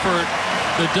valiant effort.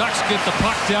 The Ducks get the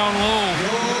puck down low.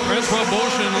 Francois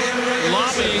Beauchamp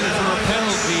lobbying for a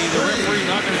penalty. The referee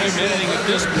not going to do anything at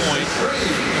this point.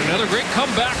 Another great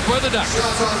comeback for the Ducks.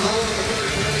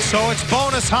 So it's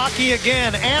bonus hockey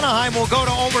again. Anaheim will go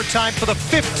to overtime for the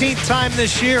 15th time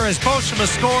this year as Beauchamp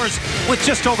scores with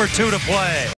just over 2 to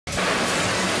play.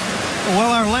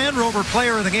 Well, our Land Rover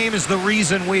player of the game is the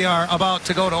reason we are about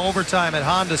to go to overtime at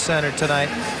Honda Center tonight.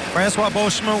 Francois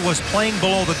Beauchamp was playing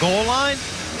below the goal line.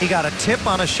 He got a tip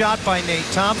on a shot by Nate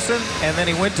Thompson, and then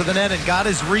he went to the net and got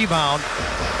his rebound.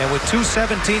 And with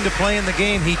 2:17 to play in the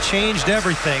game, he changed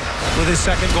everything with his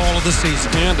second goal of the season.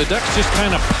 And the Ducks just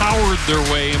kind of powered their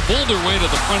way and pulled their way to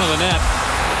the front of the net.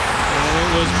 And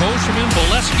it was Beauchamp.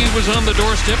 Bolesky was on the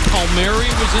doorstep. Palmieri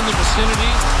was in the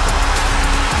vicinity.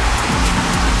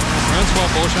 Francois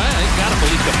Beauchamp, I gotta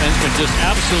believe defensemen just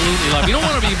absolutely love. You don't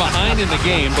want to be behind in the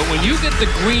game, but when you get the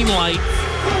green light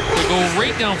to go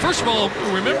right down. First of all,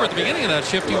 remember at the beginning of that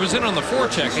shift, he was in on the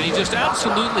forecheck, and he just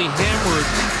absolutely hammered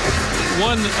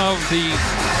one of the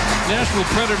Nashville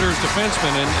Predators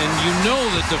defensemen, and you know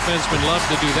that defensemen love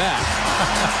to do that.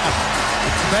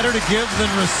 Better to give than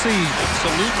receive.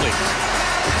 Absolutely.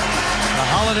 The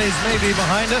holidays may be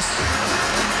behind us.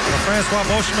 Well, Francois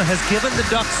Beauchamp has given the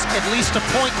Ducks at least a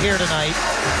point here tonight.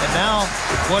 And now,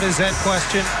 what is that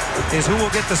question, is who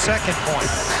will get the second point.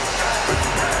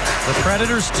 The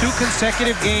Predators' 2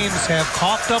 consecutive games have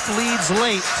coughed up leads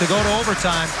late to go to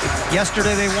overtime.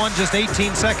 Yesterday, they won just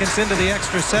 18 seconds into the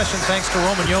extra session thanks to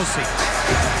Roman Josi.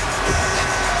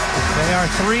 They are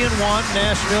 3-1.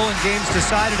 Nashville in games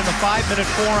decided in the 5-minute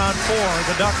 4-on-4.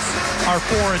 The Ducks are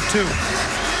 4-2.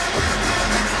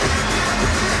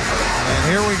 And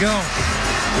here we go.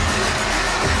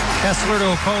 Kessler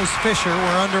to oppose Fisher.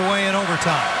 We're underway in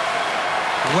overtime.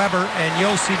 Weber and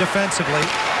Josi defensively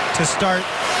to start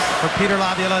for Peter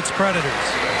Laviolette's Predators.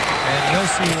 And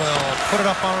Josi will put it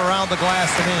up on around the glass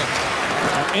and in.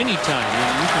 Anytime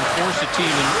you can force a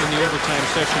team in the overtime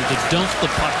session to dump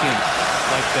the puck in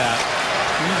like that,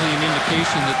 usually an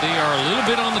indication that they are a little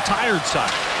bit on the tired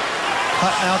side.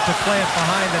 Hutton out to play it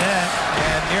behind the net,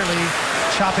 and nearly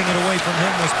chopping it away from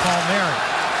him was Palmieri.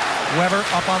 Weber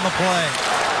up on the play.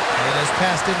 And his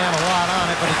pass didn't have a lot on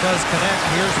it, but it does connect.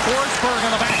 Here's Forsberg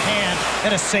on the backhand,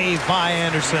 and a save by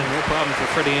Anderson. No problem for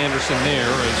Freddie Anderson there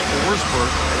as Forsberg,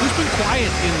 who's been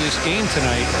quiet in this game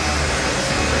tonight,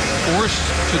 forced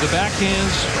to the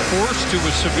backhands, forced to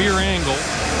a severe angle.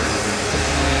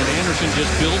 And Anderson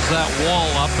just builds that wall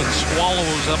up and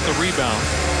swallows up the rebound.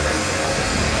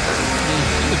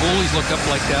 The goalies look up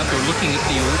like that. They're looking at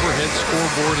the overhead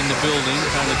scoreboard in the building,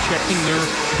 kind of checking their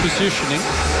positioning.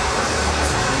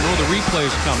 You know the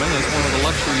replay's coming. That's one of the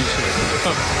luxuries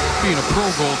of being a pro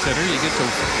goaltender. You get to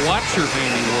watch your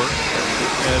handiwork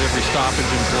at every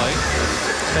stoppage in play.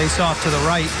 Face off to the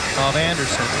right of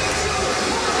Anderson.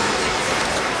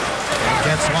 And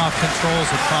Getzlaf controls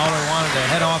it. Fowler wanted to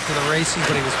head off to the races,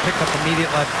 but he was picked up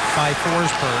immediately by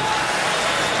Forsberg.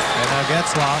 And now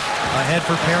Getzlaf ahead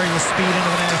for Perry with speed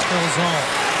into the Nashville zone.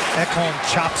 Ekholm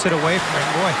chops it away from him.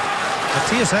 Boy,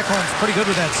 Matthias Ekholm's pretty good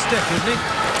with that stick, isn't he?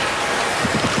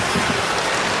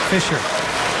 Fisher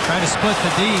trying to split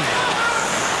the D.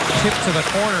 Tip to the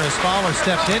corner as Fowler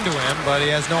stepped into him, but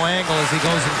he has no angle as he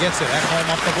goes and gets it. Ekholm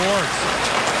up the boards.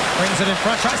 Brings it in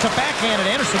front, tries to backhand it.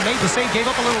 Anderson made the save, gave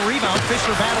up a little rebound.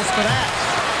 Fisher battles for that.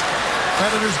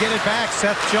 Predators get it back.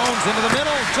 Seth Jones into the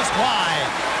middle, just wide.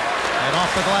 And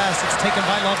off the glass, it's taken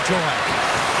by Lovejoy.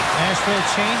 Nashville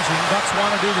changing. Ducks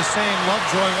want to do the same.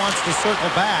 Lovejoy wants to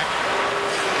circle back.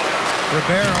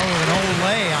 Ribeiro with an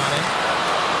Olay on it.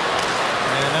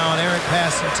 And now an errant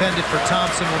pass intended for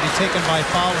Thompson will be taken by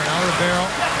Fowler. Now Ribeiro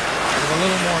with a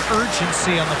little more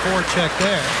urgency on the forecheck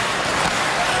there.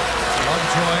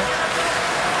 Lovejoy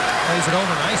plays it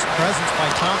over. Nice presence by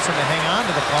Thompson to hang on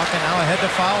to the puck. And now ahead to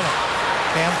Fowler.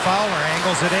 Cam Fowler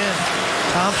angles it in.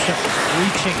 Thompson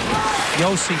reaching.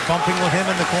 Yossi bumping with him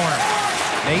in the corner.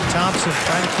 Nate Thompson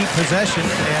trying to keep possession,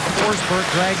 and Forsberg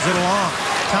drags it along.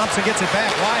 Thompson gets it back.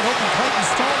 Wide open. Clayton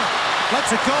Stoner lets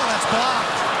it go. That's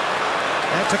blocked.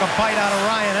 That took a bite out of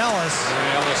Ryan Ellis.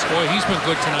 Ellis, boy, he's been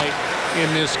good tonight in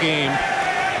this game.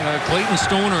 Clayton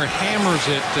Stoner hammers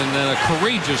it, and then a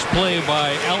courageous play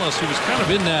by Ellis, who was kind of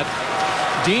in that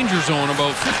danger zone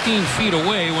about 15 feet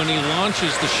away when he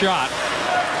launches the shot.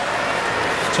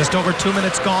 Just over 2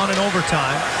 minutes gone in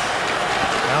overtime.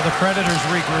 Now the Predators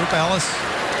regroup. Ellis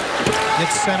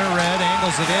gets center red,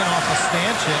 angles it in off of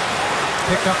Stanchick.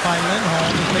 Picked up by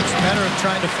Lindholm, who thinks better of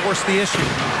trying to force the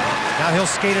issue. Now he'll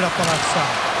skate it up the left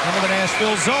side. Into the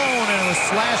Nashville zone, and it was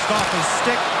slashed off his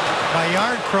stick by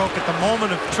Yarncroke at the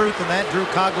moment of truth, and that drew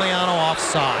Cogliano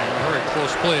offside. A very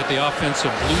close play at the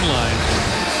offensive blue line.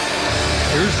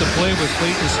 Here's the play with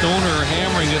Clayton Stoner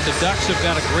hammering it. The Ducks have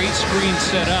got a great screen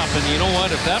set up, and you know what?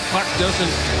 If that puck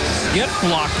doesn't get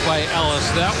blocked by Ellis,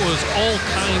 that was all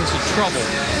kinds of trouble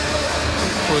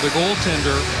for the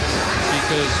goaltender,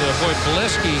 because boy,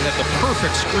 Bolesky had the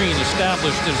perfect screen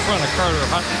established in front of Carter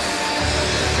Hutton.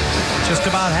 Just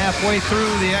about halfway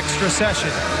through the extra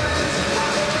session.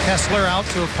 Kessler out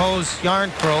to oppose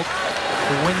Yarncroke,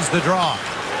 who wins the draw.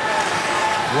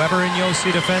 Weber and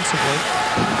Yossi defensively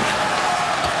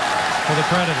for the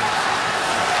Predators.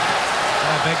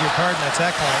 I beg your pardon, that's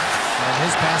Ekholm. And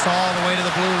his pass all the way to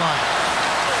the blue line.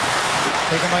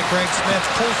 Taken by Craig Smith.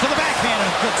 Pulls to the backhand, and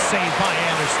a good save by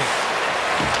Anderson.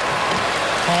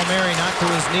 Palmieri knocked to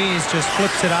his knees, just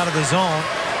flips it out of the zone.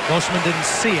 Welshman didn't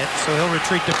see it, so he'll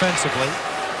retreat defensively.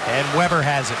 And Weber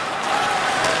has it.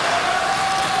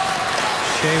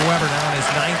 Shea Weber now in his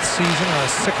 9th season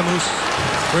with Sicamous,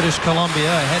 British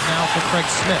Columbia. Ahead now for Craig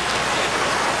Smith.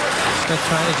 Smith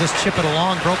trying to just chip it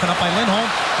along, broken up by Lindholm,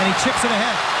 and he chips it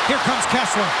ahead. Here comes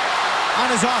Kessler on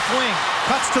his off wing.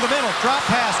 Cuts to the middle, drop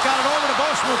pass, got it over to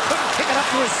Boschman, couldn't kick it up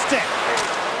to his stick.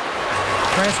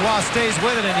 Francois stays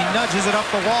with it, and he nudges it up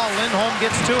the wall. Lindholm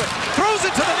gets to it, throws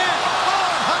it to the net.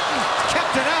 Oh, Hutton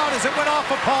kept it out as it went off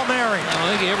of Palmieri. I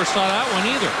don't think he ever saw that one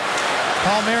either.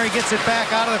 Palmieri gets it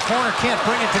back out of the corner, can't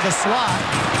bring it to the slot.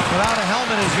 Without a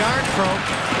helmet is Yarncroke.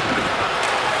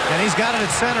 And he's got it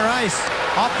at center ice.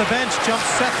 Off the bench jumps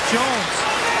Seth Jones.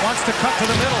 Wants to cut to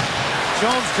the middle.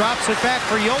 Jones drops it back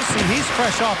for Yossi. He's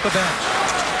fresh off the bench.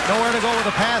 Nowhere to go with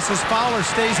the pass as Fowler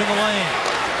stays in the lane.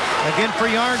 Again for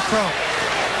Yarncroke.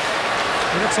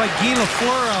 It looks like Guy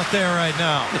Lafleur out there right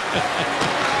now.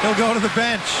 He'll go to the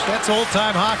bench. That's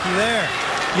old-time hockey there.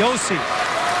 Yossi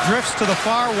drifts to the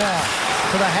far wall,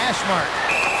 to the hash mark.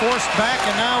 Forced back,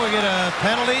 and now we get a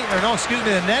penalty. Or no, excuse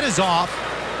me, the net is off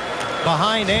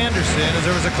behind Anderson as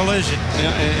there was a collision.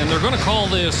 Yeah, and they're going to call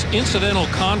this incidental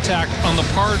contact on the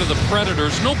part of the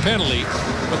Predators. No penalty,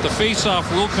 but the face-off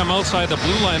will come outside the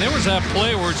blue line. There was that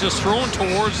play where it's just thrown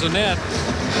towards the net.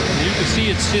 And you can see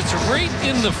it sits right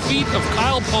in the feet of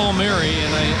Kyle Palmieri,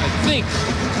 and I think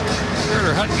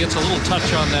Carter Hutton gets a little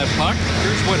touch on that puck.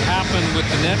 Here's what happened with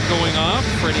the net going off.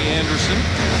 Freddie Anderson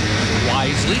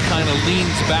wisely kind of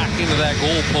leans back into that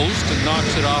goal post and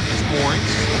knocks it off his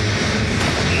moorings.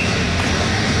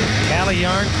 Calle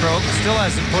Yarncroke still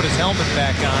hasn't put his helmet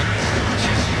back on.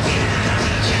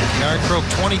 Yarncroke,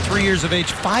 23 years of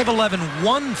age, 5'11",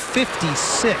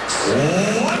 156.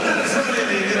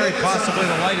 Very possibly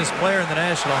the lightest player in the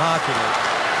National Hockey League.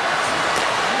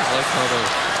 I like how the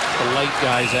light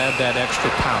guys add that extra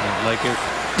pound. Like if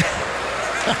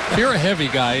you're a heavy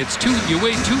guy, it's you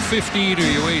weigh 250 or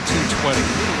you weigh 220.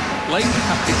 Light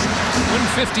guys,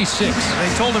 156.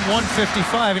 They told him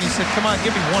 155, and he said, come on,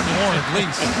 give me one more at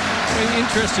least. An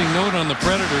interesting note on the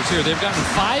Predators here. They've gotten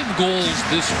 5 goals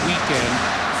this weekend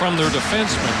from their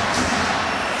defensemen.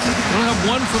 They don't have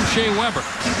one from Shea Weber.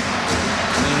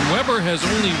 And Weber has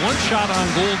only 1 shot on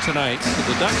goal tonight. So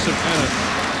the Ducks have kind of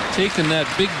taken that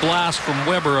big blast from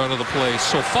Weber out of the play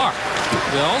so far.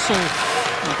 They also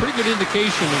a pretty good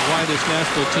indication of why this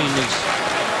Nashville team has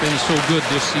been so good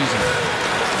this season.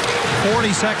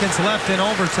 40 seconds left in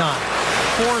overtime.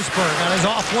 Forsberg on his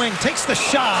off wing, takes the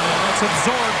shot, and it's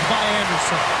absorbed by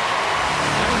Anderson.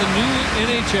 The new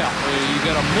NHL, you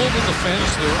got a mobile defense.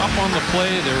 They're up on the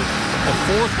play. They're the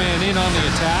fourth man in on the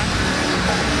attack.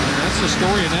 And that's the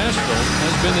story of Nashville.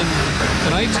 Has been in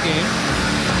tonight's game.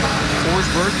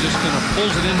 Forsberg just kind of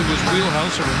pulls it into his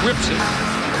wheelhouse and rips it.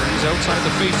 He's outside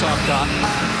the faceoff dot.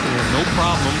 No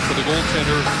problem for the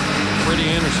goaltender, Freddie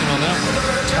Anderson, on that one.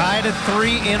 Tied at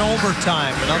 3 in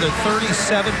overtime. Another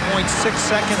 37.6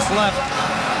 seconds left.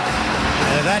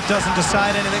 And if that doesn't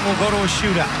decide anything, we'll go to a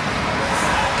shootout.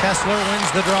 Kessler wins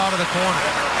the draw to the corner.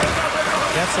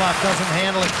 Getzlaf doesn't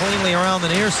handle it cleanly around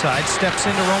the near side. Steps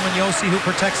into Roman Josi, who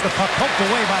protects the puck. Poked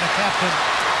away by the captain.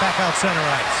 Back out center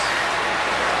ice.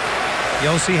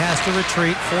 Josi has to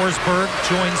retreat. Forsberg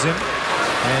joins him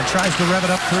and tries to rev it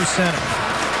up through center.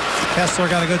 Kessler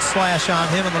got a good slash on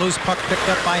him, and the loose puck picked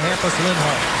up by Hampus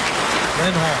Lindholm.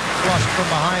 Lindholm flushed from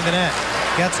behind the net.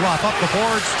 Getzlaf up the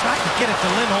boards, tried to get it to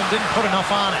Lindholm, didn't put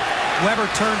enough on it. Weber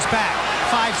turns back.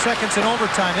 5 seconds in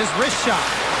overtime. His wrist shot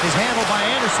is handled by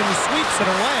Anderson, who sweeps it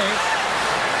away.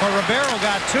 But Ribeiro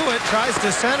got to it, tries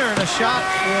to center, and a shot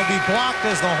will be blocked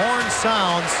as the horn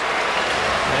sounds.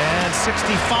 And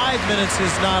 65 minutes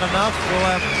is not enough. We'll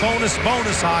have bonus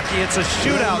hockey. It's a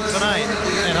shootout tonight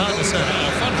at Honda Center.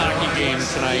 A fun hockey game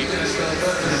tonight.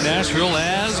 Nashville,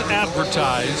 as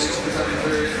advertised,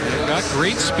 got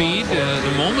great speed.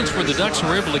 The moments where the Ducks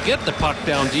were able to get the puck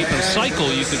down deep and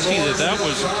cycle, you could see that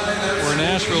was where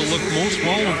Nashville looked most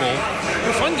vulnerable.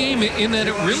 A fun game in that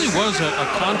it really was a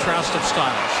contrast of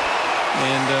styles.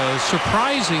 And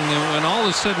surprising when all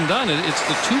is said and done, it's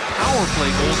the 2 power play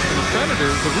goals for the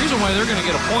Predators. The reason why they're going to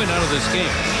get a point out of this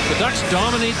game. The Ducks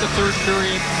dominate the third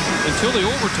period until the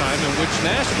overtime, in which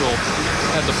Nashville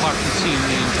had the puck, it seemed,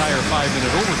 the entire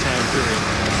 5-minute overtime period.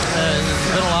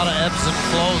 There's been a lot of ebbs and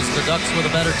flows. The Ducks were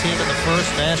the better team in the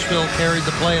first. Nashville carried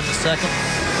the play in the second.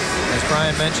 As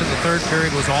Brian mentioned, the third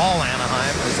period was all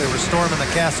Anaheim as they were storming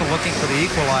the castle looking for the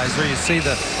equalizer. You see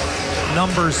the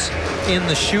numbers in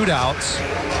the shootouts.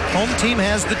 Home team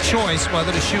has the choice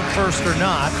whether to shoot first or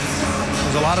not.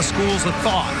 There's a lot of schools of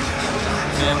thought.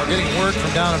 And we're getting word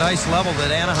from down at ice level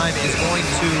that Anaheim is going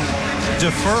to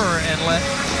defer and let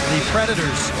the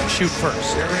Predators shoot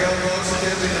first. Here we go, folks.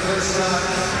 Getting the first shot.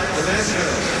 The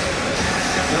Nashville.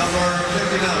 Number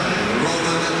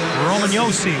 59, Roman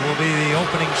Josi will be the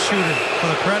opening shooter for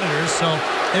the Predators. So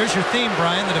there's your theme,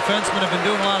 Brian. The defensemen have been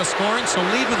doing a lot of scoring, so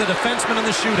lead with the defenseman in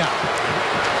the shootout.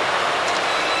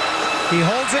 He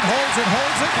holds it,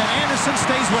 and Anderson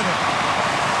stays with it.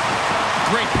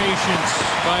 Great patience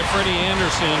by Freddie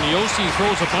Anderson. Josi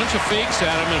throws a bunch of fakes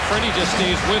at him, and Freddie just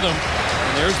stays with him.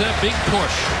 And there's that big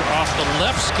push off the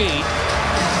left skate.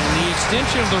 And the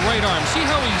extension of the right arm. See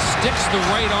how he sticks the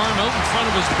right arm out in front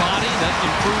of his body? That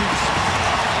improves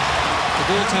the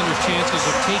goaltender's chances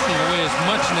of taking away as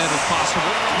much net as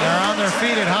possible. They're on their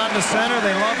feet at Honda Center.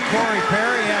 They love Corey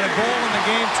Perry. He had a goal in the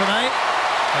game tonight.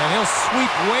 And he'll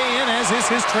sweep way in, as is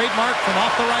his trademark, from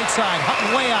off the right side.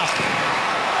 Hutton way out.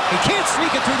 He can't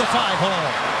sneak it through the 5-hole.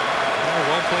 Oh,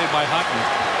 well played by Hutton.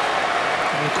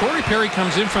 And Corey Perry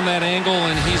comes in from that angle,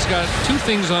 and he's got 2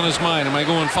 things on his mind. Am I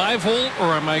going 5-hole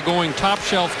or am I going top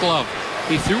shelf glove?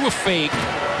 He threw a fake.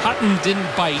 Hutton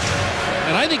didn't bite.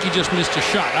 And I think he just missed a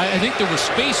shot. I think there was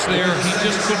space there. He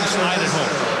just couldn't slide it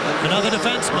home. Another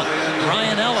defenseman,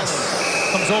 Ryan Ellis,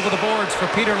 comes over the boards for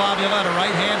Peter Laviolette, a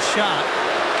right-hand shot.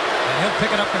 And he'll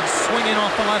pick it up and swing in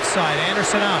off the left side.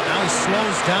 Anderson out. Now he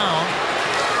slows down.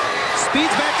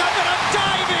 Speeds back up, and a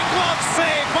diving glove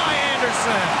save by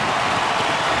Anderson.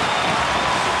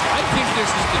 I think this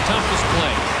is the toughest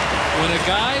play. When a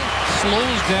guy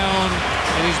slows down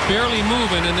and he's barely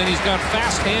moving, and then he's got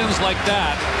fast hands like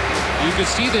that, you can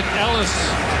see that Ellis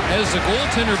has the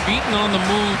goaltender beaten on the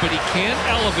move, but he can't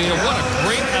elevate it. What a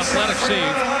great athletic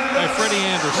save by Freddie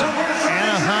Anderson.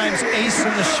 Anaheim's ace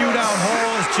in the shootout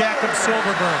hole is Jakob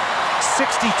Silfverberg. 63%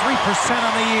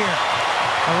 on the year.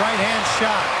 A right-hand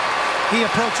shot. He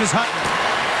approaches Hutton.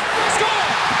 Score!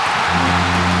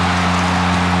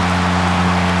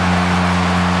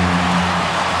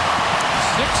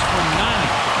 6 for 9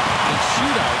 in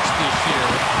shootouts this year.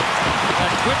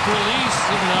 That quick release,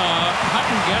 and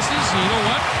Hutton guesses, and you know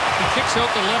what? He kicks out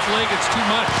the left leg, it's too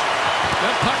much.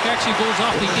 That puck actually goes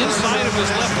off the inside of his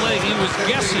left leg. He was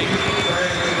guessing.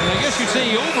 And I guess you'd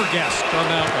say he over-guessed on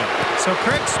that one. So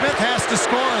Craig Smith has to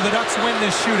score, or the Ducks win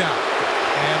this shootout.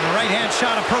 And the right-hand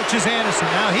shot approaches Anderson.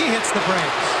 Now he hits the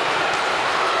brakes.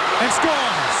 And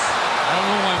scores! I don't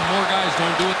know why more guys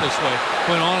don't do it this way,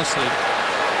 quite honestly.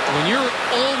 When you're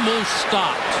almost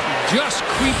stopped, just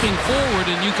creeping forward,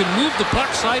 and you can move the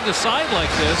puck side to side like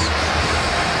this,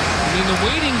 mean, the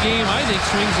waiting game, I think,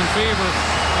 swings in favor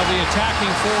of the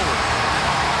attacking forward.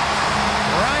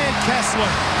 Ryan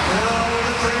Kessler,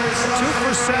 2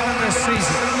 for 7 this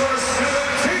season.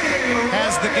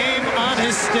 Has the game on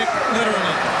his stick,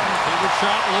 literally. Favorite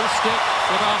shot, low stick,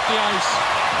 foot off the ice.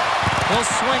 He'll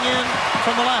swing in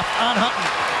from the left on Hutton.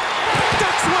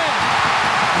 Ducks win!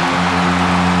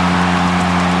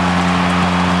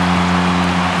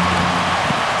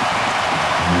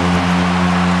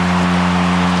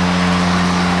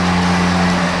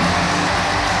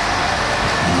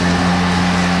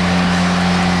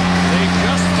 They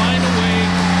just find a way.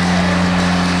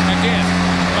 Again,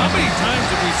 how many times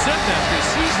have we said that this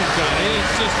season, John?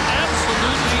 It's just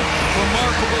absolutely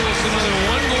remarkable. It's another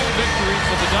one-goal victory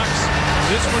for the Ducks.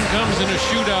 This one comes in a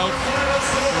shootout.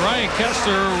 Ryan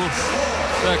Kessler,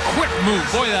 a quick move.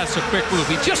 Boy, that's a quick move.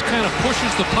 He just kind of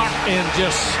pushes the puck and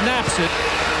just snaps it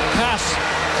past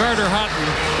Carter Hutton.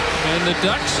 And the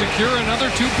Ducks secure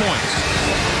another 2 points.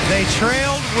 They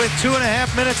trailed with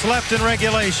 2.5 minutes left in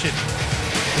regulation.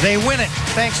 They win it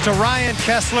thanks to Ryan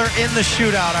Kessler in the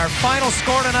shootout. Our final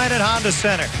score tonight at Honda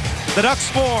Center. The Ducks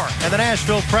 4 and the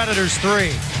Nashville Predators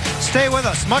 3. Stay with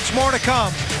us. Much more to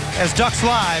come as Ducks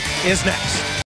Live is next.